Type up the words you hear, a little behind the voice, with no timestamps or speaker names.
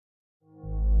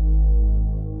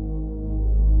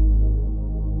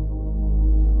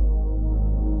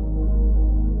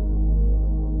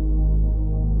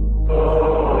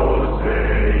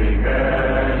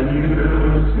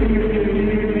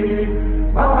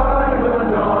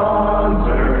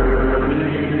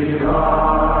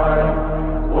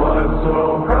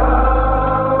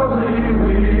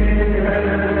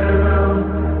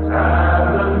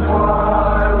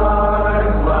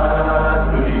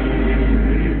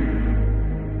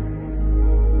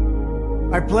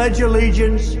I pledge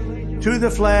allegiance to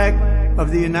the flag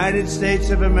of the United States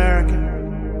of America.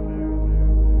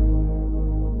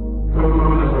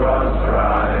 Whose broad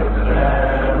stripes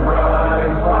and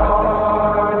bright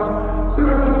stars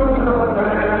through the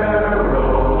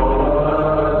perilous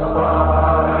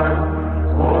fight,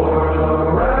 o'er the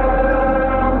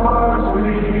ramparts we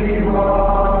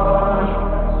watch,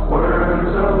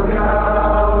 words of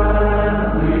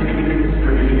gallantly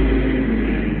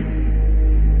streaming.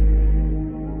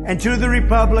 And to the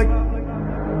republic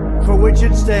for which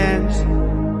it stands,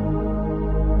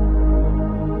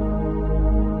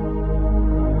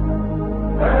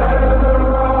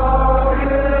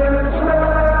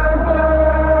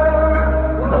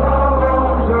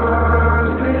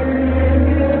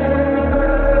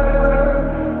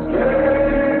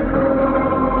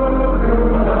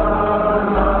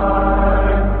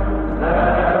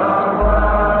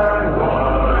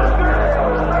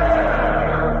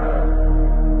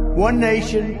 one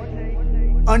nation,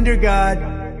 under God,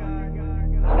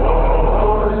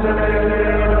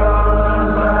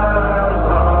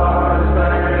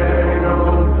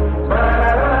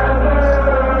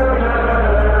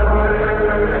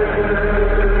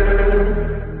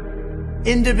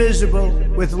 indivisible,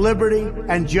 with liberty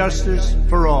and justice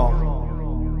for all.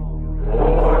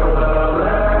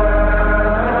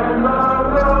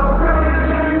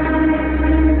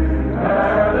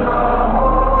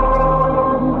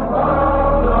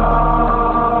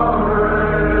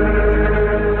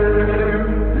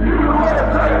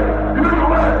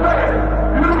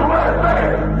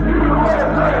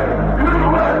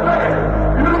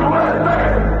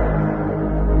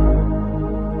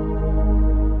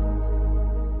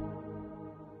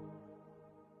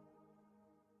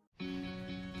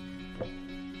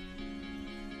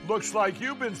 Looks like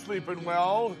you've been sleeping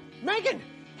well. Megan,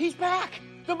 he's back.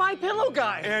 The My Pillow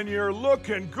guy. And you're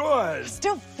looking good.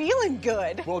 Still feeling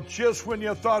good. Well, just when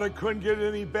you thought it couldn't get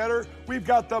any better, we've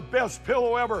got the best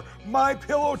pillow ever, My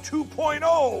Pillow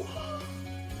 2.0.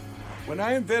 When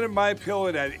I invented My Pillow,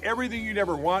 it had everything you'd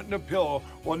ever want in a pillow.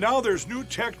 Well, now there's new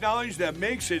technology that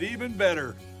makes it even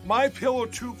better. My Pillow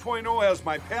 2.0 has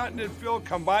my patented fill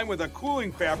combined with a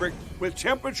cooling fabric with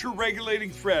temperature-regulating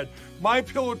thread. My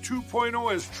Pillow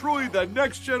 2.0 is truly the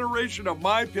next generation of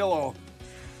My Pillow.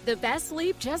 The best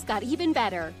sleep just got even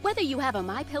better. Whether you have a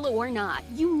My Pillow or not,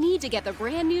 you need to get the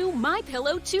brand new My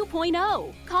Pillow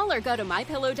 2.0. Call or go to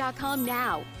mypillow.com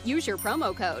now. Use your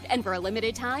promo code, and for a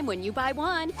limited time when you buy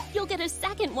one, you'll get a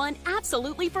second one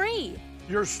absolutely free.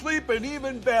 You're sleeping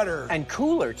even better. And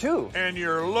cooler, too. And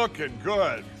you're looking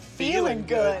good. Feeling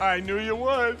good. I knew you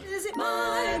would. Visit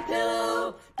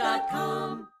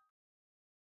mypillow.com.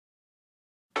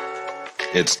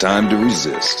 It's time to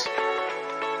resist.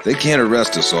 They can't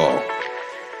arrest us all.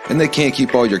 And they can't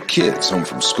keep all your kids home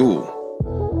from school.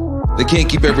 They can't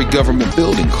keep every government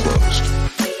building closed.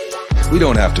 We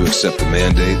don't have to accept the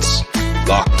mandates,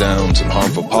 lockdowns, and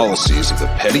harmful policies of the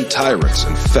petty tyrants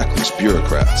and feckless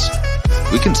bureaucrats.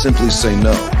 We can simply say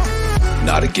no,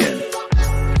 not again.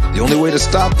 The only way to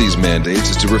stop these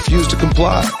mandates is to refuse to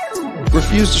comply.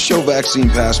 Refuse to show vaccine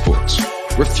passports.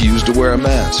 Refuse to wear a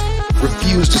mask.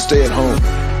 Refuse to stay at home.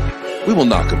 We will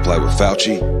not comply with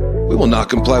Fauci. We will not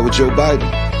comply with Joe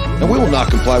Biden. And we will not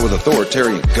comply with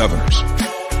authoritarian governors.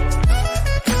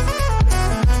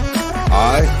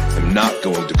 I am not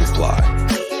going to comply.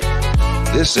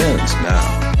 This ends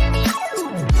now.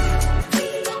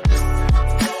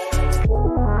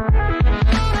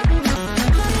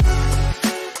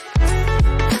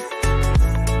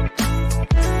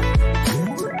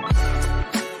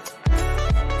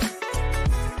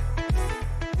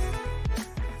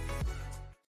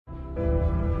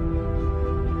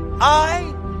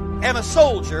 I am a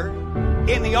soldier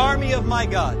in the army of my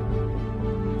God.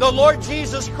 The Lord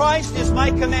Jesus Christ is my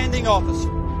commanding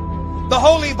officer. The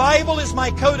Holy Bible is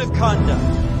my code of conduct.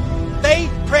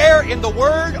 Faith, prayer, and the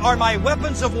Word are my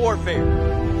weapons of warfare.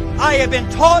 I have been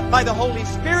taught by the Holy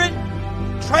Spirit,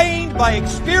 trained by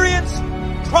experience,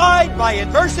 tried by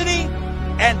adversity,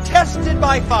 and tested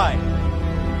by fire.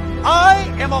 I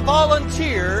am a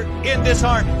volunteer in this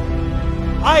army.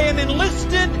 I am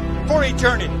enlisted for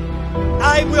eternity.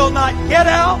 I will not get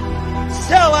out,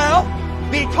 sell out,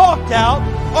 be talked out,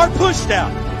 or pushed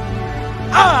out.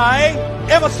 I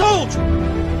am a soldier.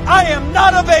 I am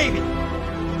not a baby.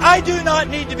 I do not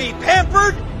need to be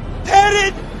pampered,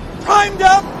 petted, primed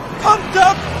up, pumped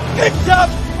up, picked up,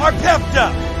 or pepped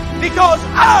up. Because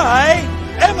I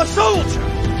am a soldier.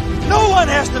 No one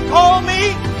has to call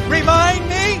me, remind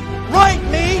me, write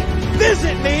me,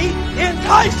 visit me,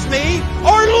 entice me,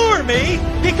 or lure me,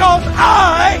 because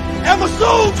I am a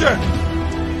soldier.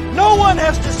 No No one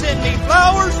has to send me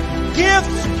flowers,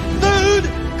 gifts, food,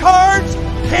 cards,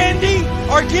 candy,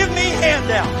 or give me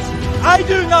handouts. I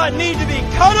do not need to be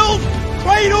cuddled,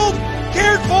 cradled,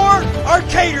 cared for, or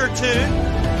catered to.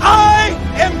 I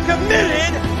am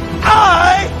committed.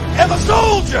 I am a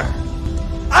soldier.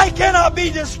 I cannot be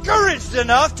discouraged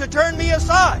enough to turn me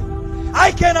aside.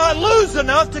 I cannot lose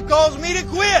enough to cause me to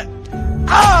quit.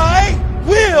 I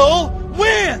will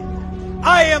win.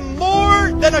 I am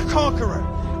more than a conqueror.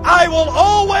 I will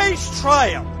always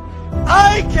triumph.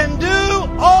 I can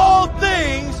do all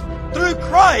things through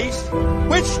Christ,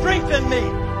 which strengthen me.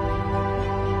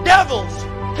 Devils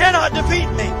cannot defeat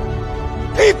me.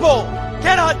 People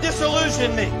cannot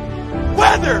disillusion me.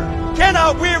 Weather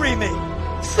cannot weary me.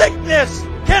 Sickness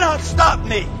cannot stop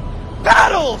me.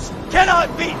 Battles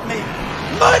cannot beat me.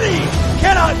 Money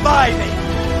cannot buy me.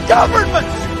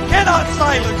 Governments cannot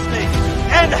silence me.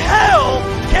 And hell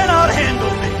cannot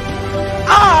handle me.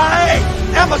 I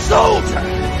am a soldier.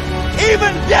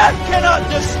 Even death cannot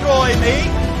destroy me.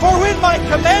 For when my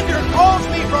commander calls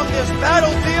me from this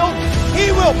battlefield,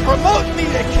 he will promote me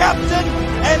to captain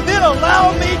and then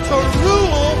allow me to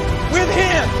rule with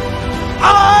him.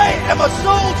 I am a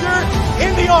soldier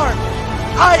in the army.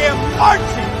 I am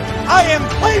marching. I am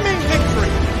claiming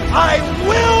victory. I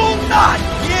will not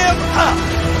give up.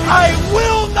 I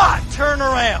will not turn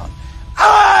around.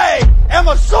 I am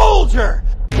a soldier.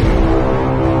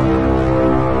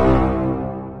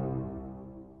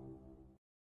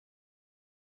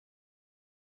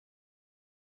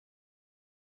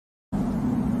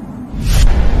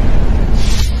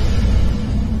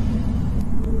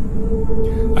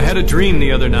 I had a dream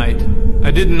the other night.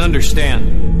 I didn't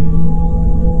understand.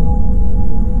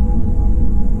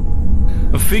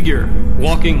 A figure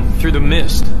walking through the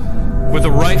mist with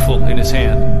a rifle in his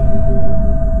hand.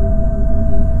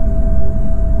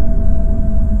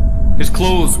 His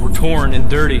clothes were torn and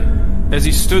dirty as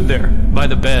he stood there by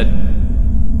the bed.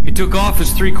 He took off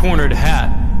his three-cornered hat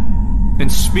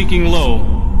and, speaking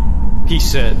low, he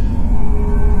said,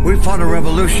 "We fought a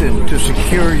revolution to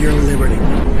secure your liberty.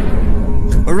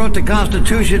 We wrote the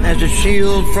Constitution as a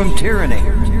shield from tyranny.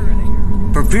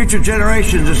 For future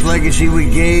generations, this legacy we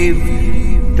gave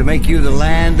to make you the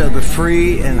land of the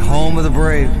free and home of the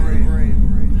brave.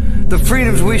 The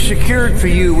freedoms we secured for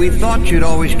you, we thought you'd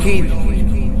always keep.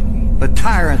 But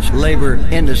tyrants labor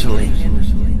endlessly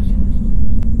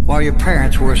while your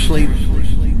parents were asleep.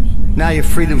 Now your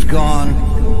freedom's gone.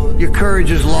 Your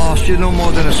courage is lost. You're no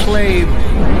more than a slave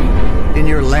in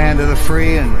your land of the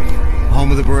free and home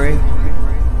of the brave.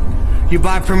 You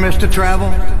buy permits to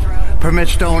travel,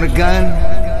 permits to own a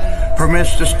gun,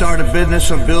 permits to start a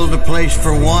business or build a place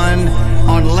for one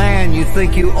on land you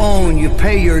think you own. You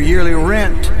pay your yearly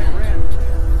rent,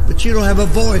 but you don't have a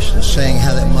voice in saying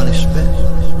how that money's spent.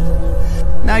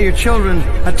 Now your children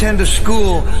attend a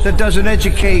school that doesn't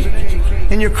educate,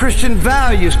 and your Christian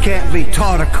values can't be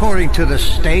taught according to the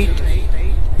state.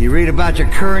 You read about your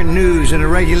current news in a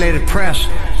regulated press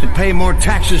and pay more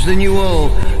taxes than you owe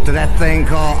to that thing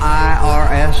called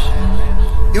IRS.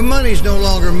 Your money's no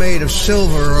longer made of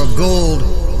silver or gold.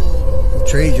 You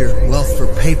trade your wealth for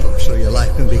paper so your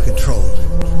life can be controlled.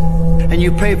 And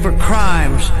you pay for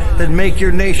crimes that make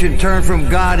your nation turn from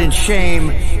God in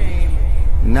shame.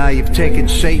 Now you've taken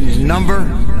Satan's number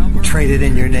and traded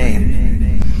in your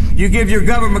name. You give your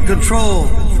government control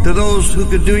to those who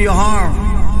could do you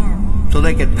harm, so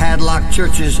they could padlock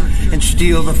churches and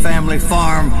steal the family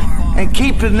farm and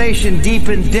keep the nation deep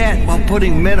in debt while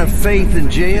putting men of faith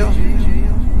in jail,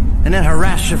 and then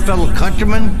harass your fellow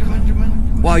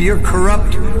countrymen while your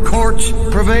corrupt courts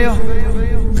prevail.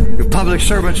 Your public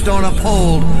servants don't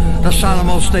uphold the solemn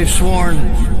oaths they've sworn,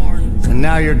 and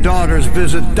now your daughters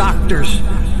visit doctors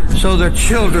so their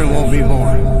children won't be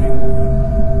born.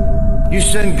 You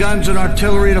send guns and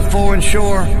artillery to foreign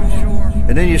shore,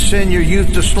 and then you send your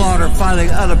youth to slaughter fighting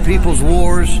other people's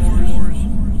wars.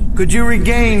 Could you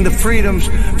regain the freedoms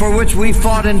for which we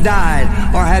fought and died,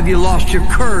 or have you lost your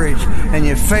courage and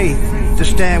your faith to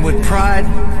stand with pride?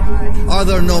 Are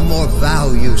there no more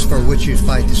values for which you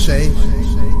fight to save?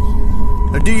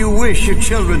 Or do you wish your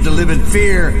children to live in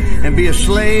fear and be a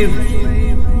slave?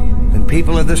 Then,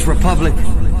 people of this republic,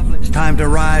 it's time to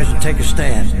rise and take a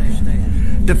stand.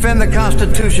 Defend the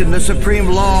Constitution, the supreme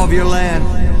law of your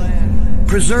land.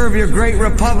 Preserve your great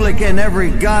republic and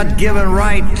every God-given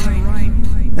right.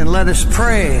 And let us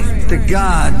pray to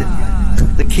God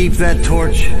to keep that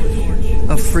torch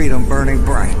of freedom burning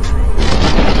bright.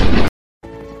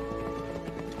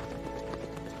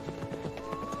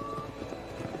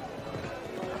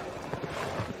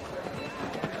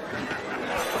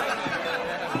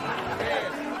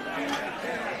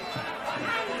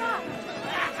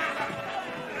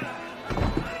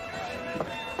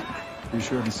 You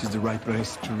sure this is the right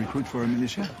place to recruit for a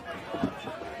militia?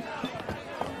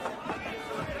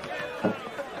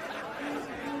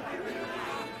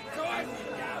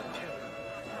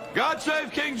 God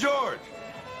save King George!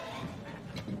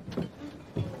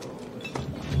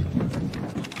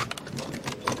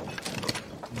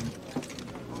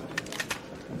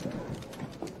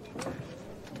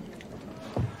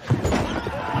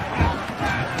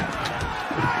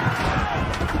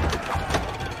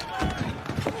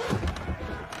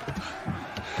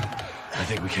 I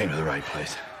think we came to the right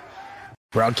place.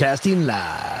 Broadcasting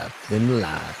live in the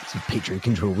lines of Patriot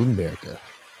Control America.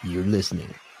 You're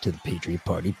listening to the Patriot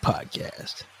Party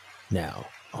Podcast. Now,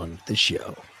 on the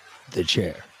show, the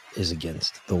chair is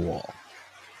against the wall.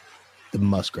 The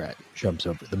muskrat jumps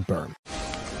over the berm.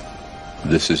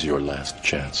 This is your last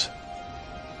chance.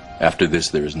 After this,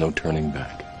 there is no turning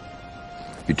back.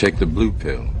 You take the blue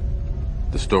pill,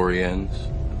 the story ends.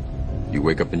 You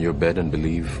wake up in your bed and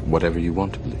believe whatever you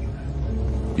want to believe.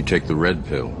 You take the red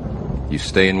pill, you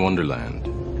stay in Wonderland,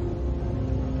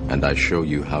 and I show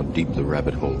you how deep the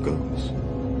rabbit hole goes.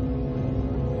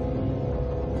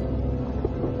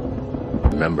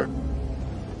 Remember,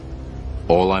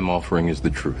 all I'm offering is the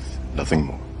truth, nothing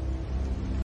more.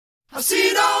 I've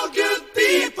seen all good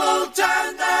people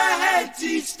turn their heads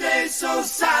each day, so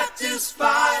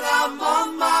satisfied I'm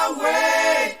on my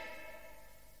way.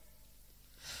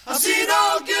 I've seen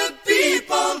all good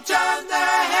people turn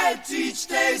their heads each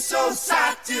day, so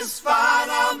satisfied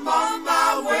I'm on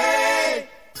my way.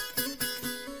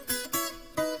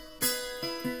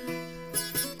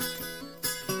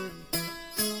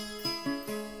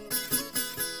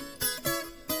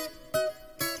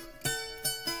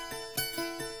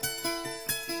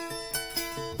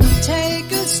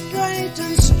 Take a straight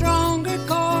and stronger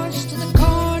course to the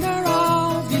corner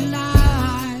of your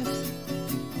life.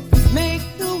 Make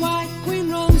the White Queen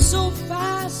run so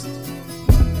fast,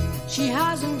 she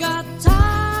hasn't got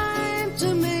time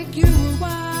to make you a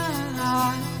wife.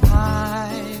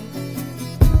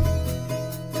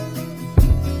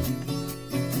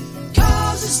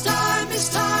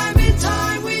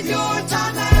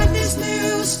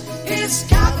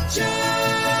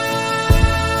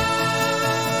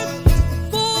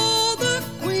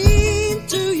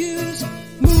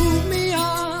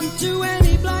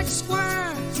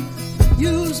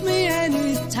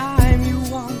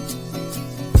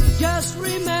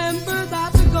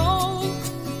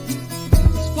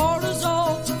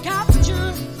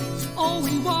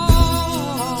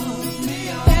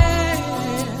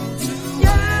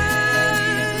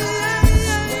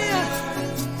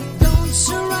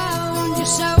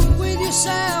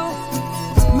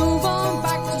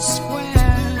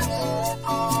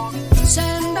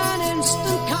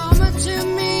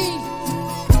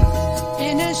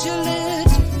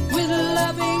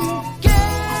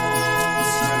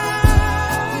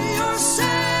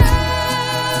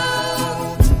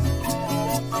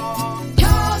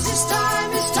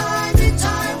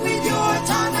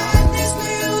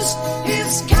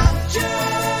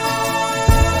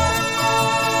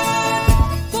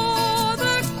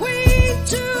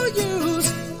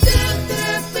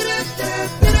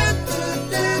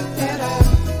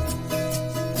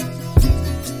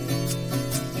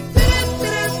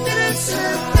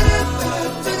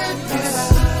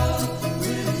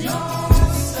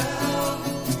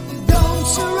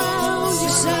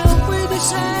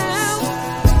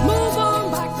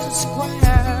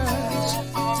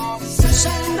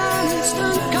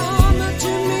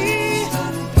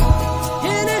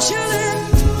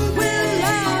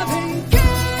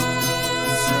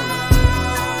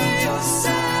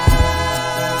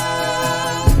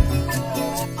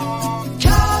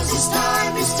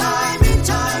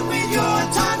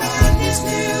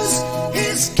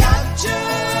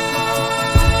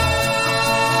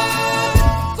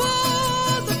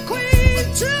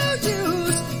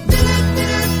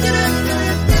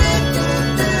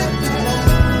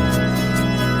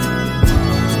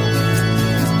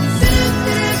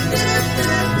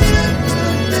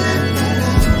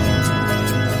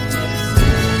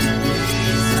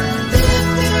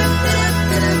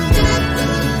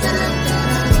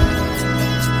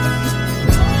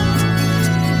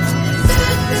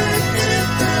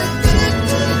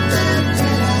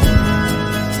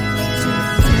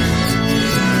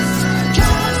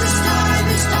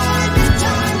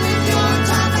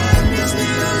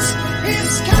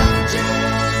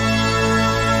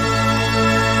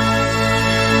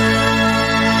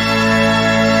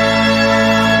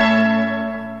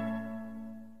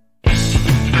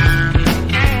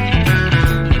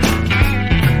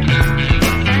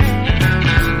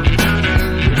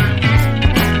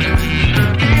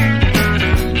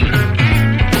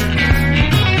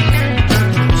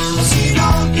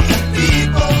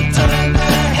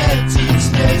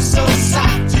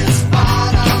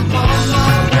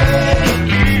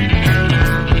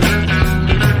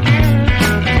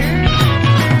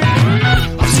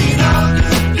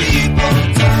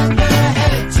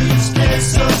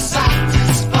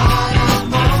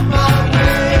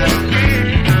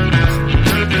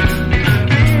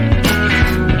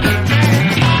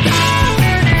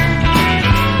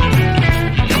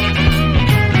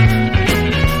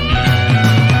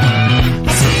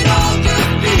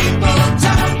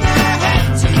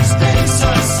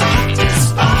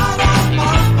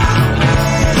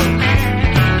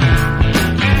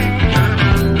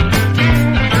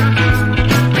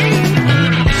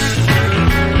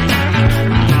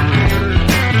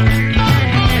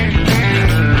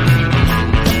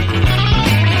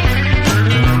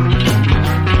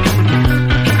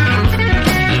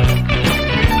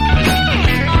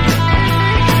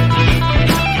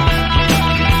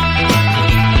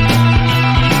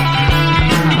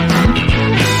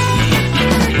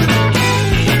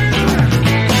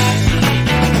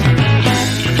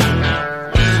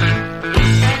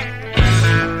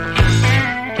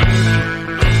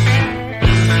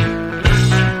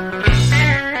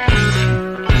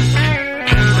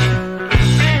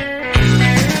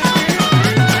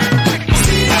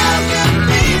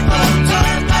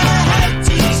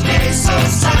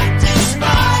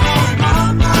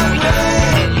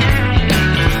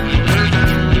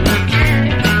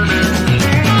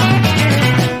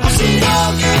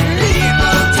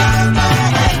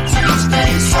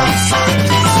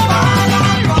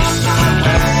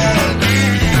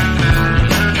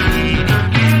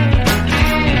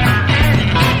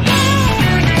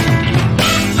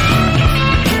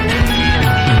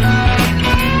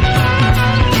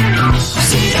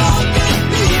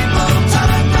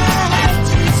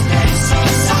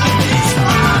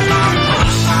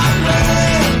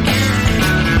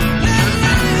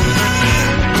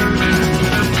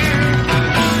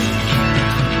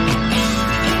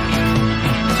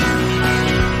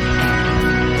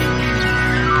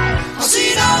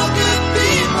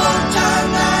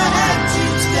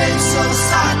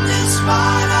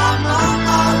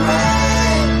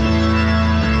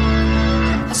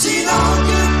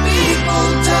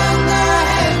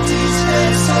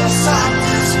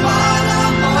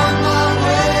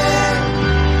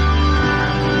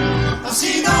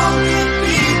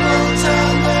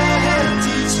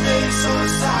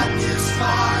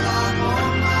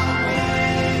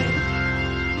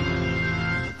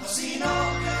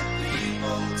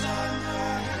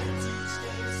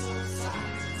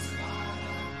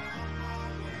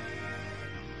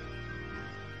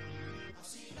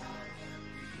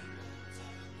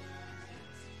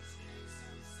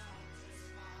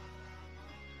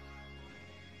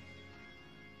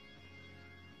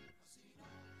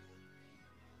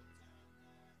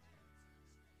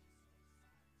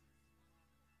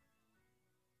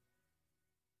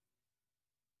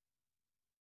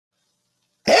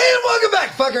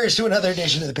 fuckers, to another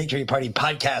edition of the Patriot Party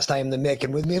podcast. I am the Mick,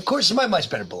 and with me, of course, is my much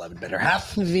better beloved better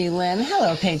half, V-Lynn.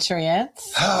 Hello,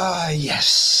 Patriots.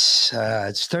 Yes.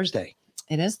 It's Thursday.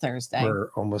 It is Thursday. We're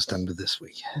almost done with this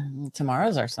week.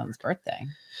 Tomorrow's our son's birthday.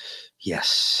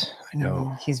 Yes, I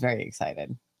know. He's very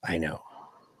excited. I know.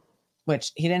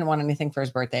 Which he didn't want anything for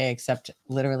his birthday except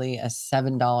literally a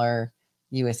 $7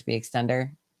 USB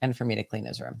extender and for me to clean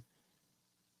his room.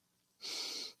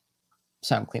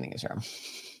 So I'm cleaning his room.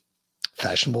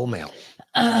 Fashionable male.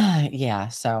 Yeah.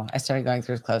 So I started going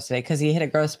through his clothes today because he hit a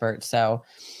growth spurt. So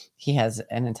he has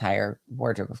an entire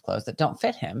wardrobe of clothes that don't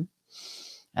fit him.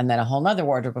 And then a whole nother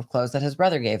wardrobe of clothes that his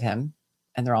brother gave him.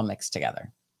 And they're all mixed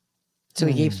together. So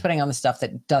he keeps putting on the stuff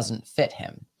that doesn't fit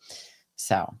him.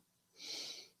 So,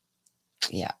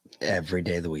 yeah. Every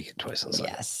day of the week, twice on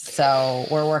Sunday. Yes. So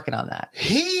we're working on that.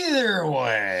 Either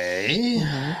way.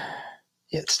 Yeah,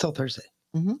 it's still Thursday.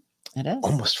 It is.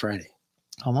 Almost Friday.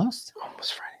 Almost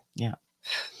Friday. Yeah.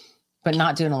 But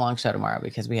not doing a long show tomorrow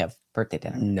because we have birthday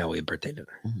dinner. No, we have birthday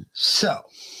dinner. So,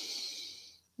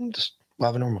 we'll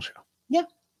have a normal show. Yeah,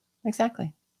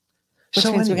 exactly. Which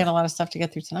means we got a lot of stuff to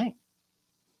get through tonight.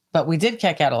 But we did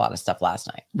kick out a lot of stuff last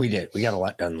night. We did. We got a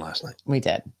lot done last night. We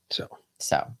did. So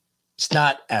it's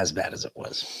not as bad as it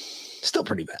was. Still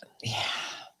pretty bad. Yeah.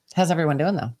 How's everyone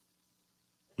doing though?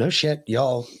 No shit.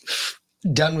 Y'all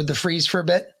done with the freeze for a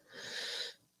bit?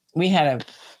 We have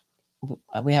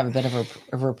a bit of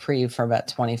a reprieve for about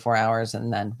 24 hours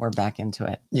and then we're back into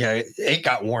it. Yeah, it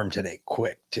got warm today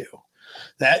quick too.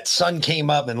 That sun came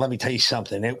up and let me tell you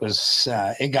something. It was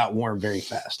it got warm very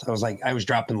fast. I was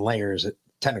dropping layers at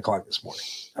 10 o'clock this morning.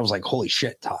 I was like, holy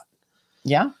shit, it's hot.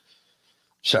 Yeah.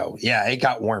 So yeah, it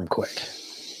got warm quick.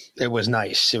 It was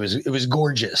nice. It was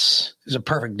gorgeous. It was a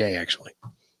perfect day, actually.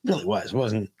 It really was. It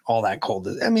wasn't all that cold.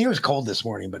 I mean, it was cold this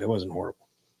morning, but it wasn't horrible.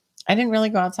 I didn't really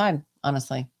go outside,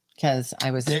 honestly, because I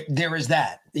was there is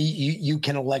that. You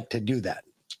can elect to do that.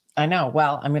 I know.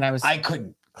 Well, I mean, I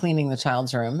couldn't cleaning the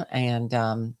child's room and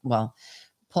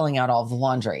pulling out all the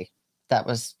laundry. That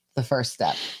was the first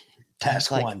step.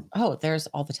 Task one. Oh, there's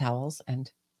all the towels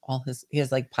and he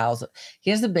has like piles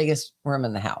he has the biggest room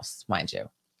in the house, mind you.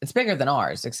 It's bigger than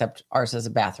ours, except ours has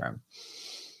a bathroom.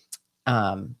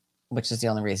 Which is the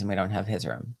only reason we don't have his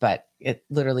room. But it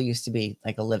literally used to be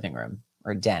like a living room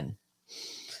or a den.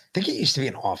 I think it used to be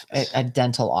an office. A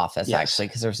dental office, yes. Actually,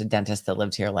 because there was a dentist that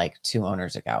lived here like 2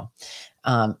 owners ago.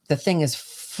 The thing is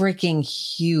freaking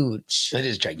huge. It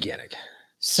is gigantic.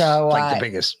 So like the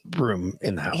biggest room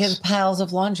in the house. He has piles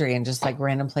of laundry in just like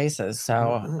random places.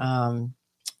 So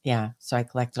yeah, so I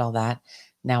collected all that.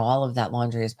 Now all of that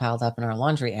laundry is piled up in our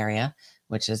laundry area,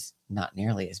 which is not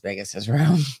nearly as big as his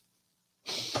room.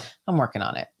 I'm working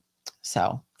on it.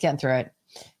 So getting through it.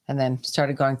 And then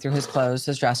started going through his clothes,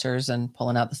 his dressers, and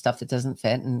pulling out the stuff that doesn't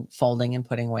fit and folding and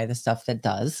putting away the stuff that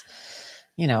does.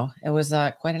 You know, it was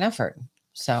quite an effort.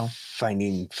 So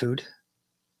finding food?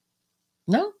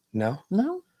 No. No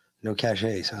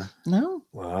cachets, huh? No.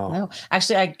 Wow. No.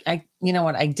 Actually, I you know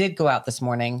what? I did go out this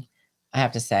morning. I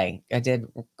have to say, I did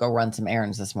go run some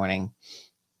errands this morning.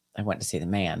 I went to see the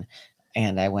man,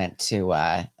 and I went to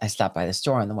I stopped by the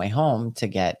store on the way home to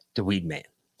get the weed man.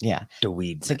 Yeah, the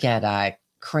weed to get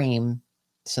cream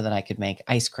so that I could make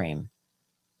ice cream.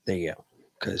 There you go.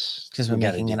 Because we're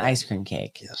making an ice cream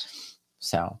cake. Yes.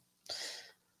 So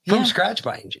from scratch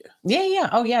behind you. Yeah.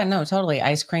 Oh yeah, no, totally.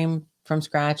 Ice cream from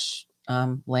scratch,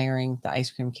 layering the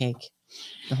ice cream cake,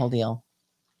 the whole deal.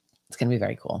 It's gonna be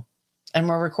very cool. And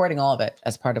we're recording all of it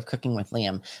as part of Cooking with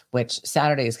Liam, which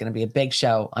Saturday is going to be a big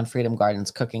show on Freedom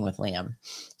Gardens, Cooking with Liam.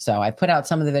 So I put out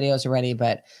some of the videos already,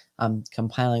 but I'm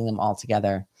compiling them all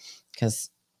together because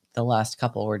the last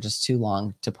couple were just too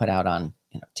long to put out on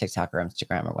TikTok or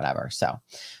Instagram or whatever. So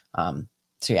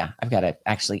yeah, I've got to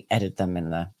actually edit them in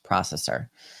the processor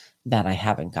that I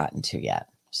haven't gotten to yet.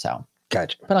 So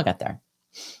gotcha. But I'll get there.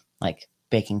 Like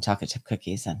baking chocolate chip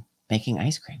cookies and making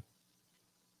ice cream.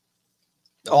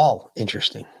 All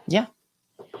interesting. Yeah.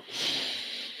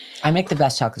 I make the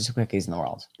best chocolate chip cookies in the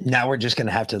world. Now we're just going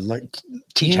to have to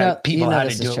teach people how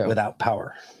to do it without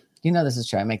power. You know this is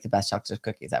true. I make the best chocolate chip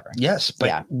cookies ever. Yes,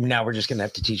 but now we're just going to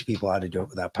have to teach people how to do it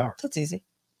without power. That's easy.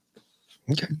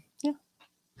 Okay. Yeah.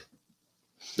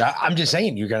 I'm just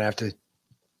saying we have to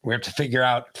figure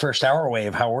out first hour way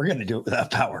of how we're going to do it without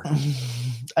power.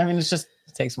 I mean, it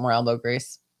takes more elbow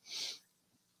grease.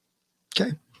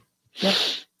 Okay. Yep.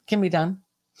 Can be done.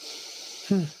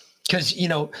 Because,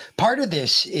 part of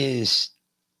this is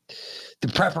the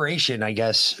preparation, I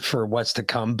guess, for what's to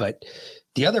come. But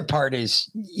the other part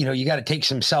is, you got to take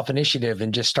some self-initiative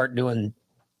and just start doing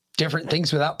different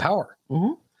things without power.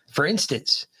 Mm-hmm. For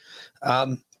instance,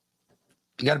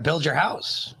 You got to build your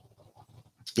house.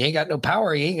 You ain't got no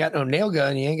power. You ain't got no nail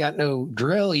gun. You ain't got no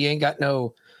drill. You ain't got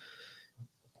no,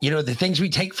 the things we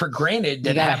take for granted.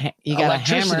 That you got a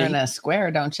hammer and a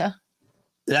square, don't you?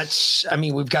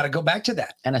 We've got to go back to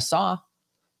that. And a saw.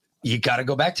 You got to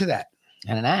go back to that.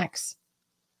 And an axe.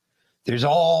 There's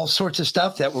all sorts of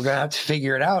stuff that we're going to have to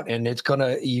figure it out. And you're going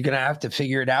to have to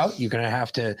figure it out. You're going to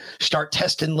have to start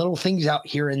testing little things out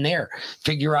here and there.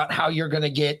 Figure out how you're going to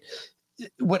get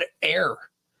air.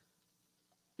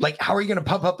 Like, how are you going to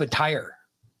pump up a tire?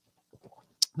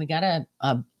 We got a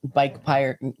bike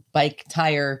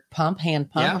tire pump,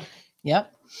 hand pump. Yeah.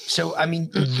 Yep. So,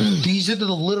 these are the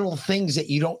little things that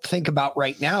you don't think about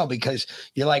right now because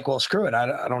you're like, well, screw it.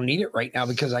 I don't need it right now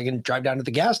because I can drive down to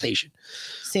the gas station.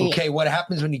 Okay, what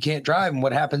happens when you can't drive and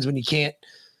what happens when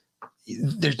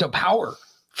there's no power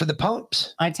for the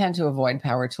pumps? I tend to avoid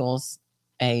power tools,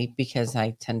 A, because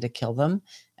I tend to kill them,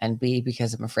 and B,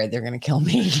 because I'm afraid they're going to kill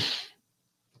me.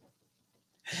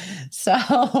 So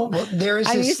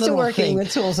I'm used to working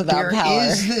with tools without power.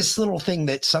 There is this little thing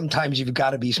that sometimes you've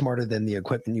got to be smarter than the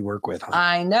equipment you work with. Huh?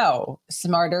 I know.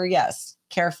 Smarter, yes.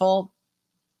 Careful.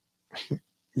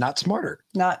 Not smarter.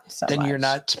 Not so Then much. You're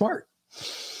not smart.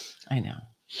 I know.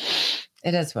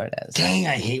 It is what it is. Dang,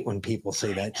 I hate when people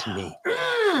say that to me.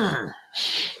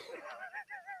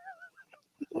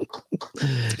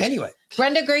 Anyway.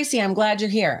 Brenda Gracie, I'm glad you're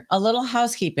here. A little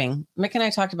housekeeping. Mick and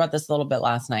I talked about this a little bit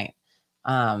last night.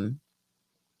 Because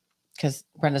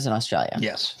Brenda's in Australia.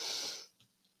 Yes.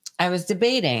 I was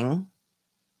debating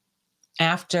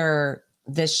after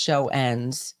this show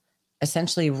ends,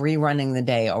 essentially rerunning the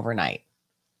day overnight,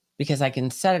 because I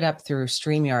can set it up through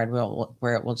StreamYard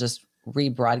where it will just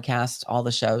rebroadcast all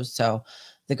the shows. So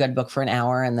the Good Book for an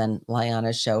hour, and then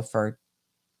Liana's show for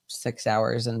 6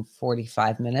 hours and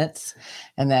 45 minutes,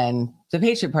 and then the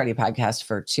Patriot Party podcast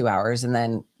for 2 hours, and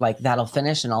then that'll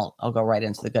finish, and I'll go right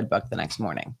into the Good Book the next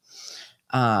morning.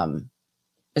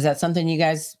 Is that something you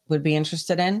guys would be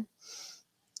interested in?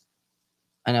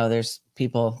 I know there's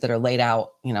people that are late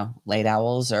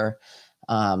owls, or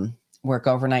work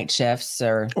overnight shifts,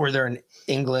 or they're in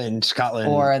England, Scotland,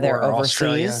 or they're overseas.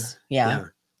 Australia. Yeah.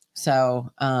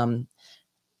 So I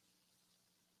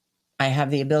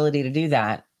have the ability to do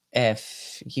that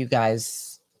if you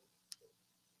guys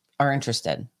are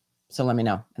interested. So let me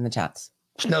know in the chats.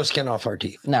 There's no skin off our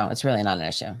teeth. No, it's really not an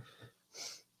issue.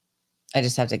 I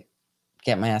just have to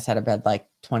get my ass out of bed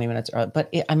 20 minutes early.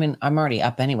 But I'm already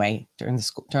up anyway during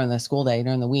the school day,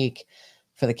 during the week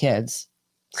for the kids.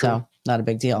 Cool. So not a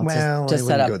big deal. Well, just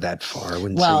I wouldn't go that far. I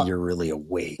wouldn't say you're really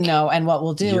awake. No, and what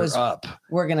we'll do is up.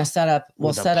 We're going to set up.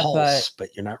 We'll set up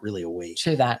but you're not really awake.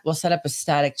 True that. We'll set up a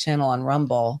static channel on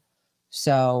Rumble,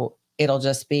 so it'll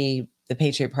just be the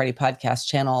Patriot Party podcast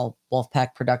channel,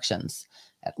 Wolfpack Productions,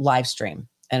 live stream,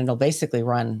 and it'll basically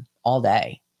run all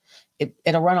day.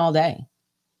 It'll run all day.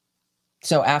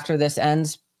 So after this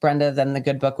ends, Brenda, then the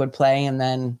Good Book would play, and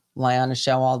then Liana's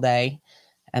show all day.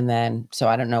 And then, so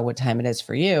I don't know what time it is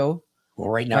for you. Well,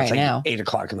 right now it's 8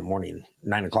 o'clock in the morning,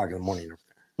 9 o'clock in the morning.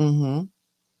 Mm-hmm.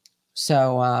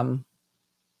 So,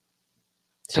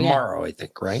 tomorrow, I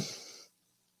think, right?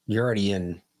 You're already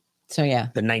in. So yeah,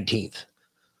 the 19th.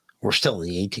 We're still in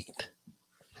the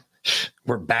 18th.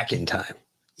 We're back in time.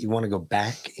 You want to go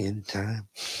back in time?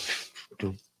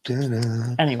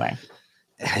 Anyway.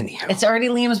 Anyhow. It's already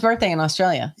Liam's birthday in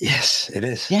Australia. Yes, it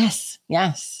is. Yes.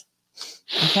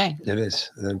 Okay. It is.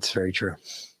 That's very true.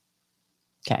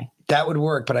 Okay. That would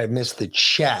work, but I missed the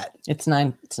chat. It's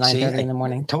 9:30 in the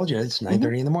morning. I told you it's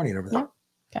 9:30 in the morning over there.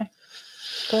 Okay.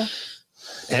 Cool.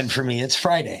 And for me, it's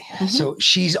Friday. Mm-hmm. So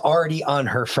she's already on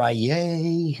her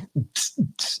Friday.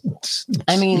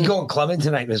 I mean, you going clubbing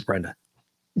tonight, Miss Brenda?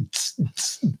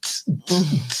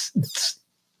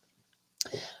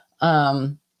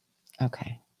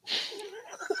 Okay.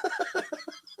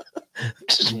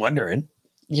 Just wondering.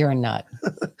 You're a nut.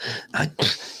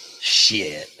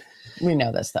 Shit. We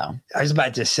know this, though. I was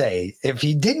about to say, if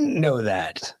you didn't know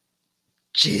that,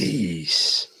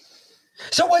 jeez.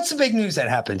 So what's the big news that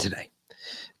happened today?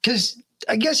 Because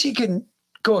I guess you can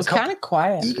go it's kind of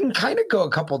quiet. You can kind of go a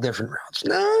couple different routes.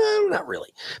 No, not really.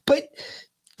 But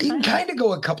you can kind of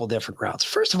go a couple different routes.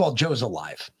 First of all, Joe's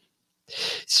alive.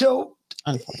 So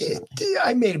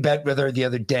I made a bet with her the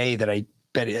other day that I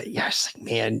bet it. Yeah, I was like,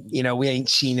 man, we ain't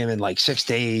seen him in 6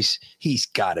 days. He's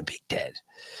got to be dead.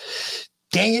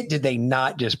 Dang it. Did they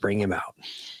not just bring him out?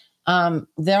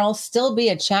 There'll still be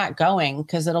a chat going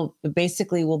because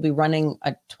we'll be running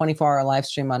a 24-hour live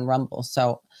stream on Rumble.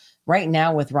 So right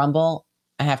now with Rumble,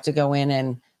 I have to go in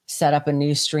and set up a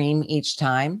new stream each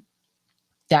time.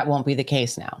 That won't be the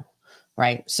case now.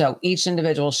 right? So each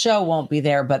individual show won't be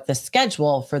there, but the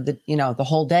schedule for the, the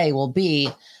whole day will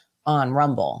be on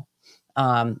Rumble.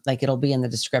 Like it'll be in the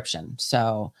description.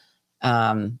 So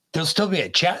there'll still be a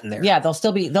chat in there. Yeah,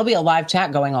 there'll be a live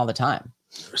chat going all the time.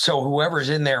 So whoever's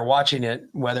in there watching it,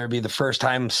 whether it be the first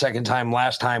time, second time,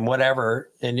 last time,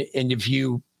 whatever, and if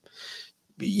you've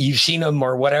seen them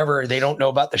or whatever, they don't know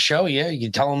about the show, you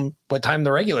can tell them what time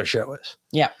the regular show is.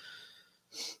 Yeah.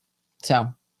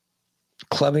 So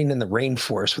clubbing in the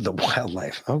rainforest with the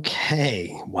wildlife.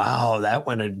 Okay. Wow. That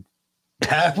went a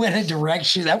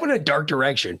direction. That went a dark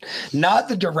direction. Not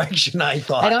the direction I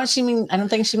thought. I don't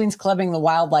think she means clubbing the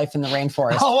wildlife in the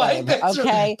rainforest. Oh,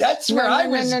 okay. That's where I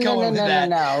was going with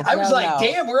that. I was like, no.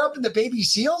 damn, we're up in the baby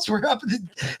seals. We're up in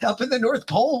the North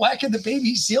Pole whacking the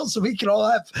baby seals so we can all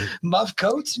have muff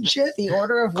coats and shit. The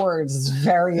order of words is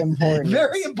very important.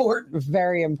 Very important.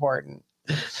 Very important.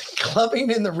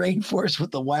 Clubbing in the rainforest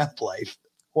with the wildlife.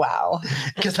 Wow.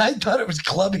 Because I thought it was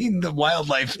clubbing the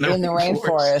wildlife in the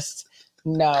rainforest.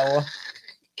 No.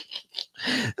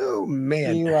 Oh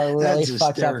man, you are really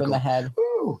fucked up in the head.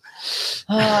 Ooh.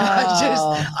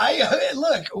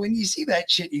 Look, when you see that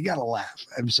shit, you gotta laugh.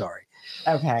 I'm sorry.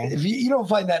 Okay. If you don't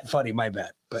find that funny, my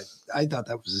bad. But I thought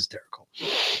that was hysterical.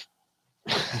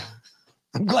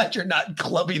 I'm glad you're not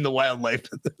clubbing the wildlife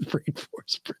in the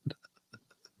rainforest, Brenda.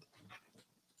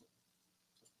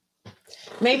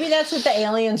 Maybe that's what the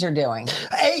aliens are doing.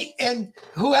 Hey, and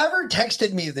whoever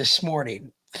texted me this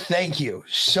morning, thank you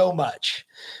so much.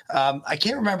 I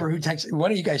can't remember who texted. One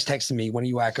of you guys texted me. One of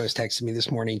you wackos texted me this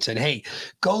morning and said, hey,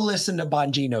 go listen to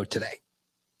Bongino today.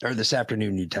 Or this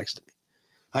afternoon you texted me.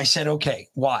 I said, okay,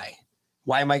 why?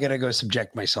 Why am I going to go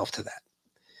subject myself to that?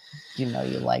 You know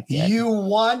you like it. You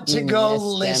want to go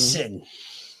listen.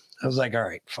 I was like, all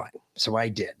right, fine. So I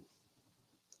did.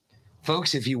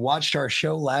 Folks, if you watched our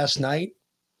show last night,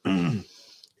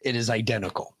 it is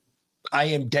identical. I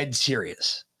am dead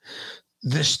serious.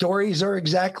 The stories are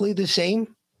exactly the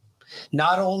same.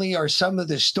 Not only are some of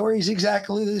the stories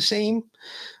exactly the same,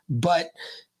 but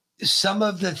some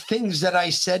of the things that I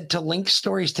said to link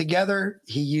stories together,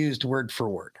 he used word for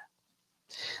word.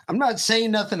 I'm not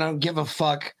saying nothing. I don't give a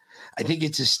fuck. I think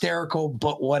it's hysterical,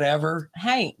 but whatever.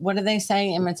 Hey, what do they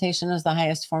say? Imitation is the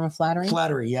highest form of flattery?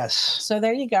 Flattery, yes. So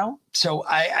there you go. So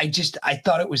I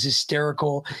thought it was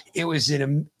hysterical. It was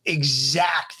an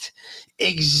exact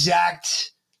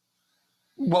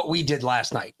what we did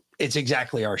last night. It's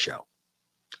exactly our show.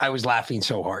 I was laughing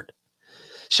so hard.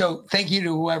 So thank you to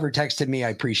whoever texted me. I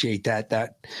appreciate that.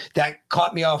 That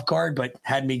caught me off guard, but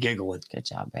had me giggling. Good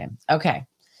job, babe. Okay.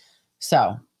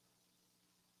 So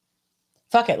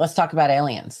fuck it. Let's talk about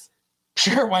aliens.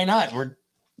 Sure. Why not?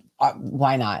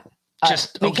 Why not?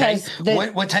 Because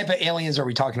what type of aliens are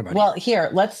we talking about? Well, here,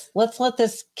 let's let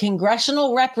this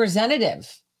congressional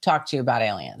representative talk to you about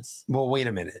aliens. Well, wait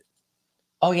a minute.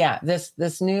 Oh yeah,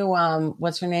 this new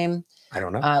what's her name? I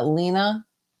don't know.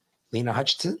 Lena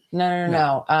Hutchinson?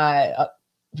 No.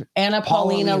 Anna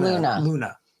Paulina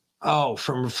Luna. Oh,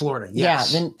 from Florida.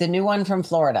 Yes. Yeah, the new one from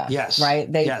Florida. Yes.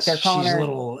 Right? They're calling She's her a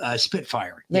little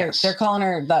Spitfire. They're calling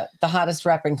her the hottest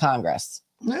rep in Congress.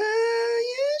 Yeah,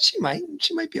 she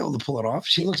might be able to pull it off.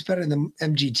 She looks better than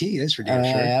MGT. That's for damn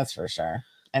sure. That's for sure.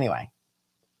 Anyway.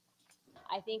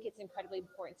 I think it's incredibly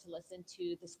important to listen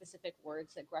to the specific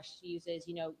words that Grush uses.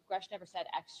 You know, Grush never said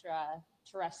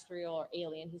extraterrestrial or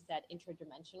alien. He said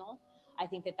interdimensional. I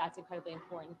think that that's incredibly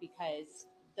important because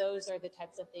those are the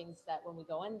types of things that when we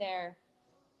go in there,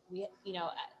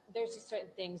 there's just certain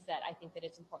things that I think that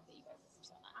it's important that you guys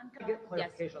listen to. I'm going to get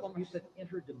clarification. Yes, you said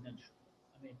interdimensional.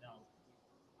 I mean, now,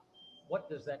 what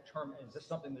does that term? Is this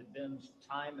something that bends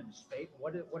time and space?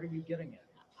 What are you getting at?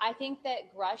 I think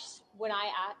that Grush, when I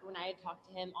had talked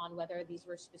to him on whether these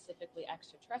were specifically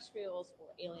extraterrestrials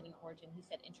or alien in origin, he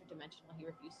said interdimensional. He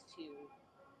refused to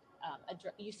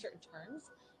use certain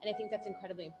terms. And I think that's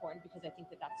incredibly important because I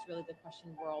think that that's really the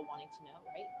question we're all wanting to know,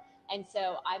 right? And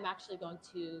so I'm actually going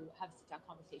to have a sit-down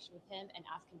conversation with him and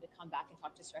ask him to come back and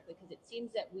talk to us directly because it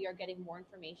seems that we are getting more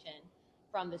information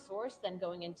from the source than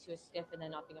going into a skiff and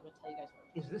then not being able to tell you guys what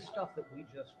it is. Is this stuff that we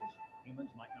just as humans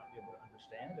might not be able to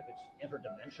understand if it's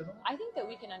interdimensional? I think that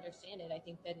we can understand it. I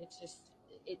think that it's just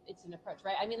it's an approach,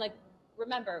 right? I mean, like,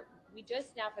 remember, we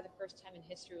just now for the first time in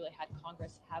history really had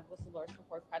Congress have whistleblowers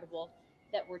report credible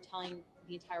that we're telling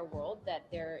the entire world that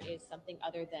there is something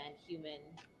other than human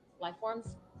life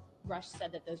forms. Rush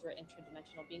said that those were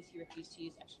interdimensional beings. He refused to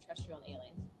use extraterrestrial and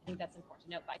alien. I think that's important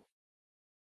to note.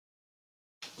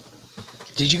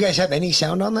 Did you guys have any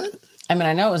sound on that? I mean,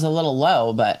 I know it was a little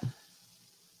low, but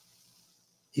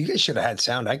you guys should have had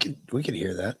sound. We could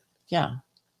hear that. Yeah.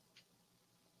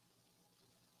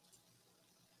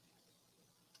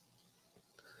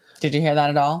 Did you hear that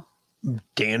at all?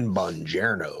 Dan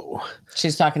Bongiorno.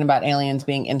 She's talking about aliens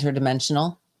being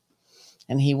interdimensional,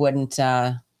 and he wouldn't.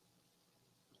 We're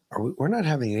not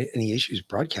having any issues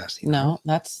broadcasting. No,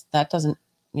 that doesn't.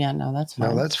 Yeah, no, that's fine.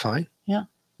 No, that's fine. Yeah,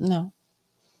 no.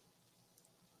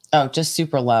 Oh, just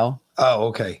super low. Oh,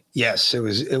 okay. Yes, it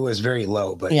was very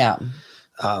low, but yeah.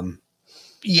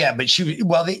 Yeah, but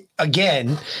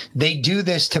they do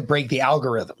this to break the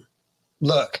algorithm.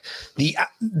 Look, the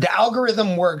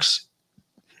algorithm works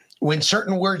when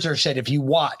certain words are said. If you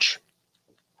watch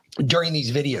during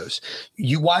these videos,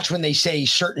 you watch when they say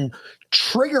certain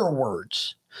trigger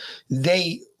words,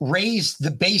 they raise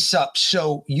the bass up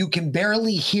so you can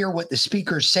barely hear what the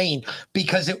speaker's saying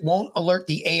because it won't alert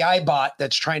the AI bot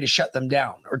that's trying to shut them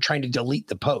down or trying to delete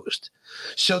the post.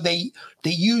 So they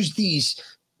use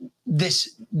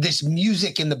this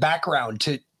music in the background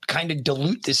to kind of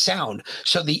dilute the sound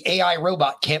so the AI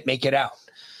robot can't make it out.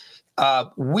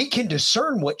 We can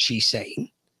discern what she's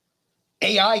saying.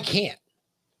 AI can't.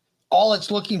 All it's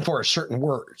looking for are certain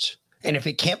words. And if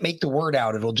it can't make the word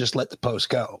out, it'll just let the post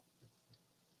go.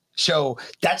 So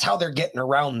that's how they're getting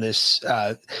around this.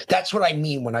 That's what I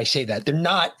mean when I say that.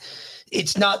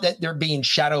 It's not that they're being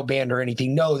shadow banned or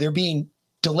anything. No, they're being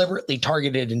deliberately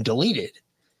targeted and deleted.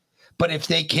 But if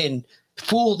they can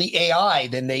fool the AI,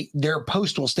 then their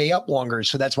post will stay up longer.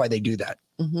 So that's why they do that,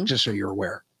 just so you're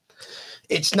aware.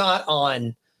 It's not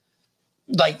on,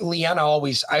 like Leanna I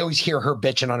always hear her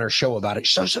bitching on her show about it.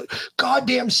 So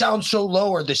goddamn sounds so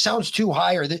low, or the sound's too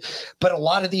high, but a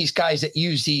lot of these guys that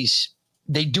use these,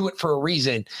 they do it for a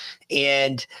reason,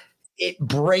 and it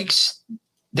breaks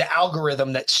the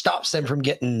algorithm that stops them from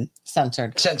getting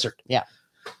censored. Yeah.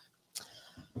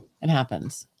 It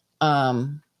happens.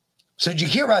 So did you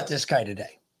hear about this guy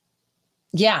today?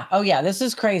 Yeah. Oh yeah. This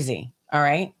is crazy. All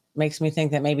right. Makes me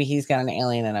think that maybe he's got an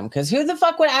alien in him, because who the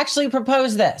fuck would actually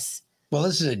propose this? Well,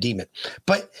 this is a demon,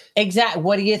 but exactly.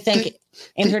 What do you think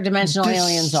interdimensional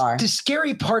aliens are? The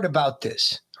scary part about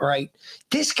this, all right?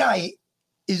 This guy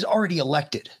is already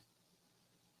elected.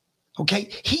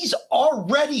 Okay. He's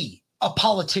already a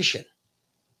politician,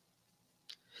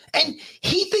 and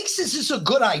he thinks this is a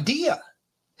good idea.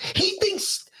 He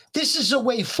thinks this is a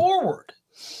way forward.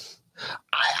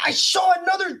 I saw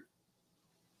another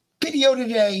video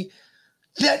today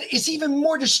that is even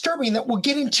more disturbing that we'll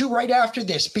get into right after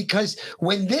this, because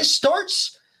when this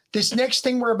starts, this next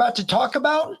thing we're about to talk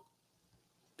about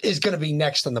is going to be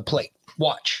next on the plate.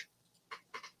 Watch.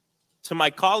 To my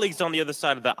colleagues on the other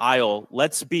side of the aisle,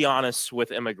 let's be honest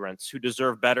with immigrants who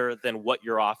deserve better than what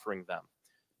you're offering them.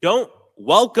 Don't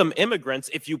welcome immigrants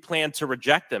if you plan to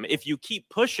reject them. If you keep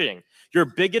pushing your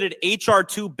bigoted H.R.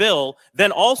 2 bill,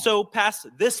 then also pass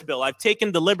this bill. I've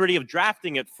taken the liberty of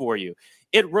drafting it for you.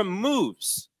 It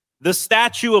removes the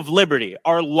Statue of Liberty,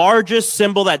 our largest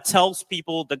symbol that tells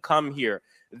people to come here.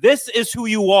 This is who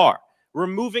you are,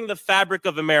 removing the fabric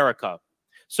of America.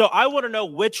 So I want to know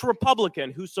which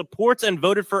Republican who supports and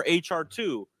voted for H.R.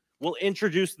 2 will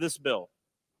introduce this bill.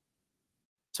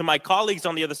 To my colleagues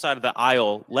on the other side of the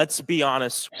aisle, let's be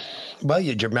honest. Well,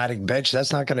 you dramatic bitch,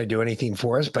 that's not going to do anything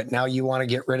for us, but now you want to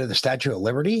get rid of the Statue of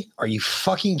Liberty? Are you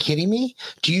fucking kidding me?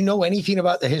 Do you know anything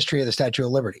about the history of the Statue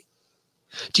of Liberty?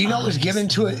 Do you know it was given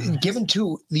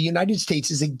to the United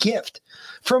States as a gift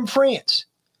from France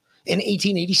in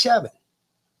 1887?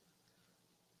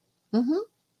 Mm-hmm.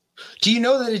 Do you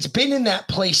know that it's been in that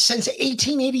place since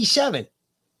 1887?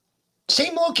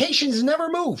 Same locations, never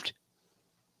moved.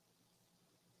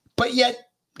 But yet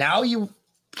now you,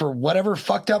 for whatever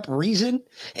fucked up reason,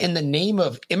 in the name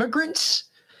of immigrants,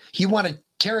 you want to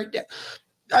tear it down.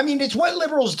 I mean, it's what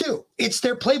liberals do. It's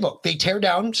their playbook. They tear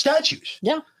down statues.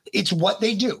 Yeah. It's what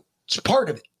they do. It's part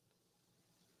of it.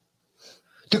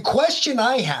 The question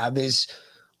I have is,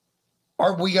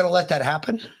 are we going to let that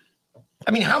happen?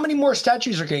 I mean, how many more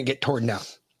statues are going to get torn down?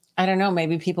 I don't know.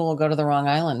 Maybe people will go to the wrong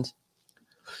island.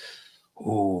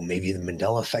 Oh, maybe the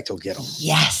Mandela effect will get them.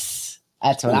 Yes.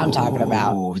 That's what I'm talking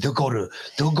about. They'll go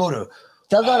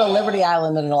to Liberty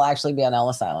Island, and it'll actually be on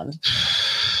Ellis Island.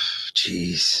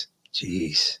 Jeez.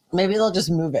 Maybe they'll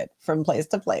just move it from place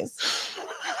to place.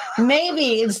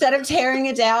 Maybe instead of tearing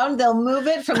it down, they'll move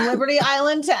it from Liberty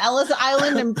Island to Ellis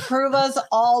Island and prove us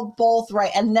all both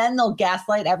right. And then they'll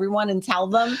gaslight everyone and tell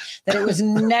them that it was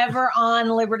never on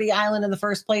Liberty Island in the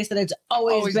first place, that it's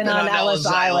always been on Ellis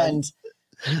Island.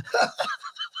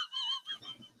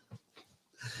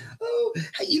 Oh,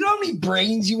 you know how many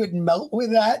brains you would melt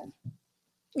with that?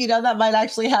 You know, that might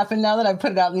actually happen now that I've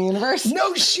put it out in the universe.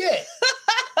 No shit.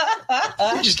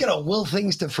 You're just going to will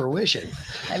things to fruition.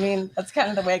 I mean, that's kind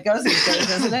of the way it goes these days,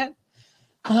 isn't it?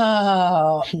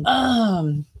 Oh,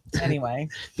 Anyway,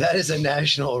 that is a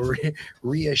national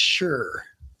reassure,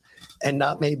 and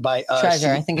not made by us.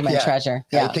 Treasure. I think it meant treasure.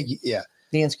 Yeah. I think, yeah.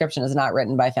 The inscription is not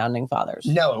written by founding fathers.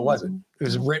 No, it wasn't. It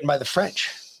was written by the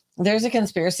French. There's a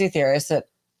conspiracy theorist that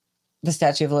the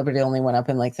Statue of Liberty only went up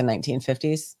in like the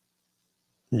 1950s.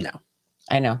 No.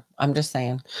 I know. I'm just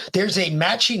saying. There's a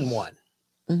matching one.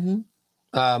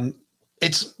 Mm-hmm.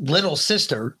 Its little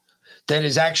sister that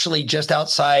is actually just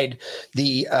outside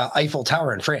the Eiffel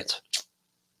Tower in France.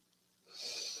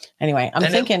 Anyway,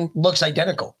 I'm thinking it looks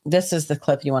identical. This is the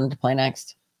clip you wanted to play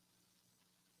next.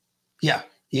 Yeah,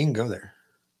 you can go there.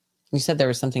 You said there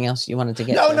was something else you wanted to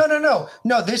get.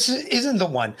 No, this isn't the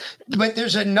one. But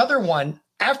there's another one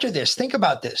after this. Think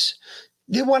about this.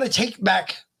 They want to take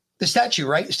back the statue,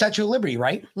 right? Statue of Liberty,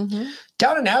 right? Mm-hmm.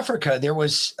 Down in Africa, there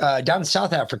was down in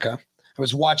South Africa. I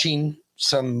was watching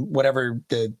some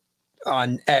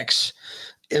on X.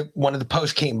 One of the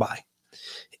posts came by,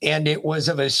 and it was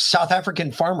of a South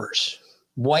African farmers,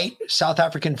 white South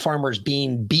African farmers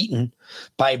being beaten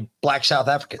by black South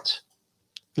Africans.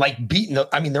 Like beaten.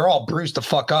 I mean, they're all bruised the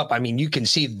fuck up. I mean, you can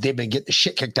see they've been getting the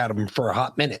shit kicked out of them for a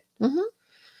hot minute. Mm-hmm.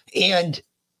 And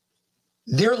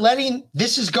they're letting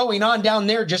this is going on down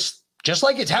there just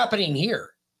like it's happening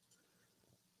here.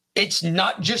 It's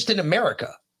not just in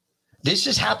America. This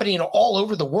is happening all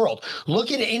over the world.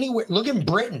 Look at anywhere. Look in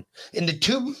Britain, in the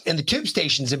tube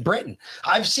stations in Britain.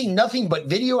 I've seen nothing but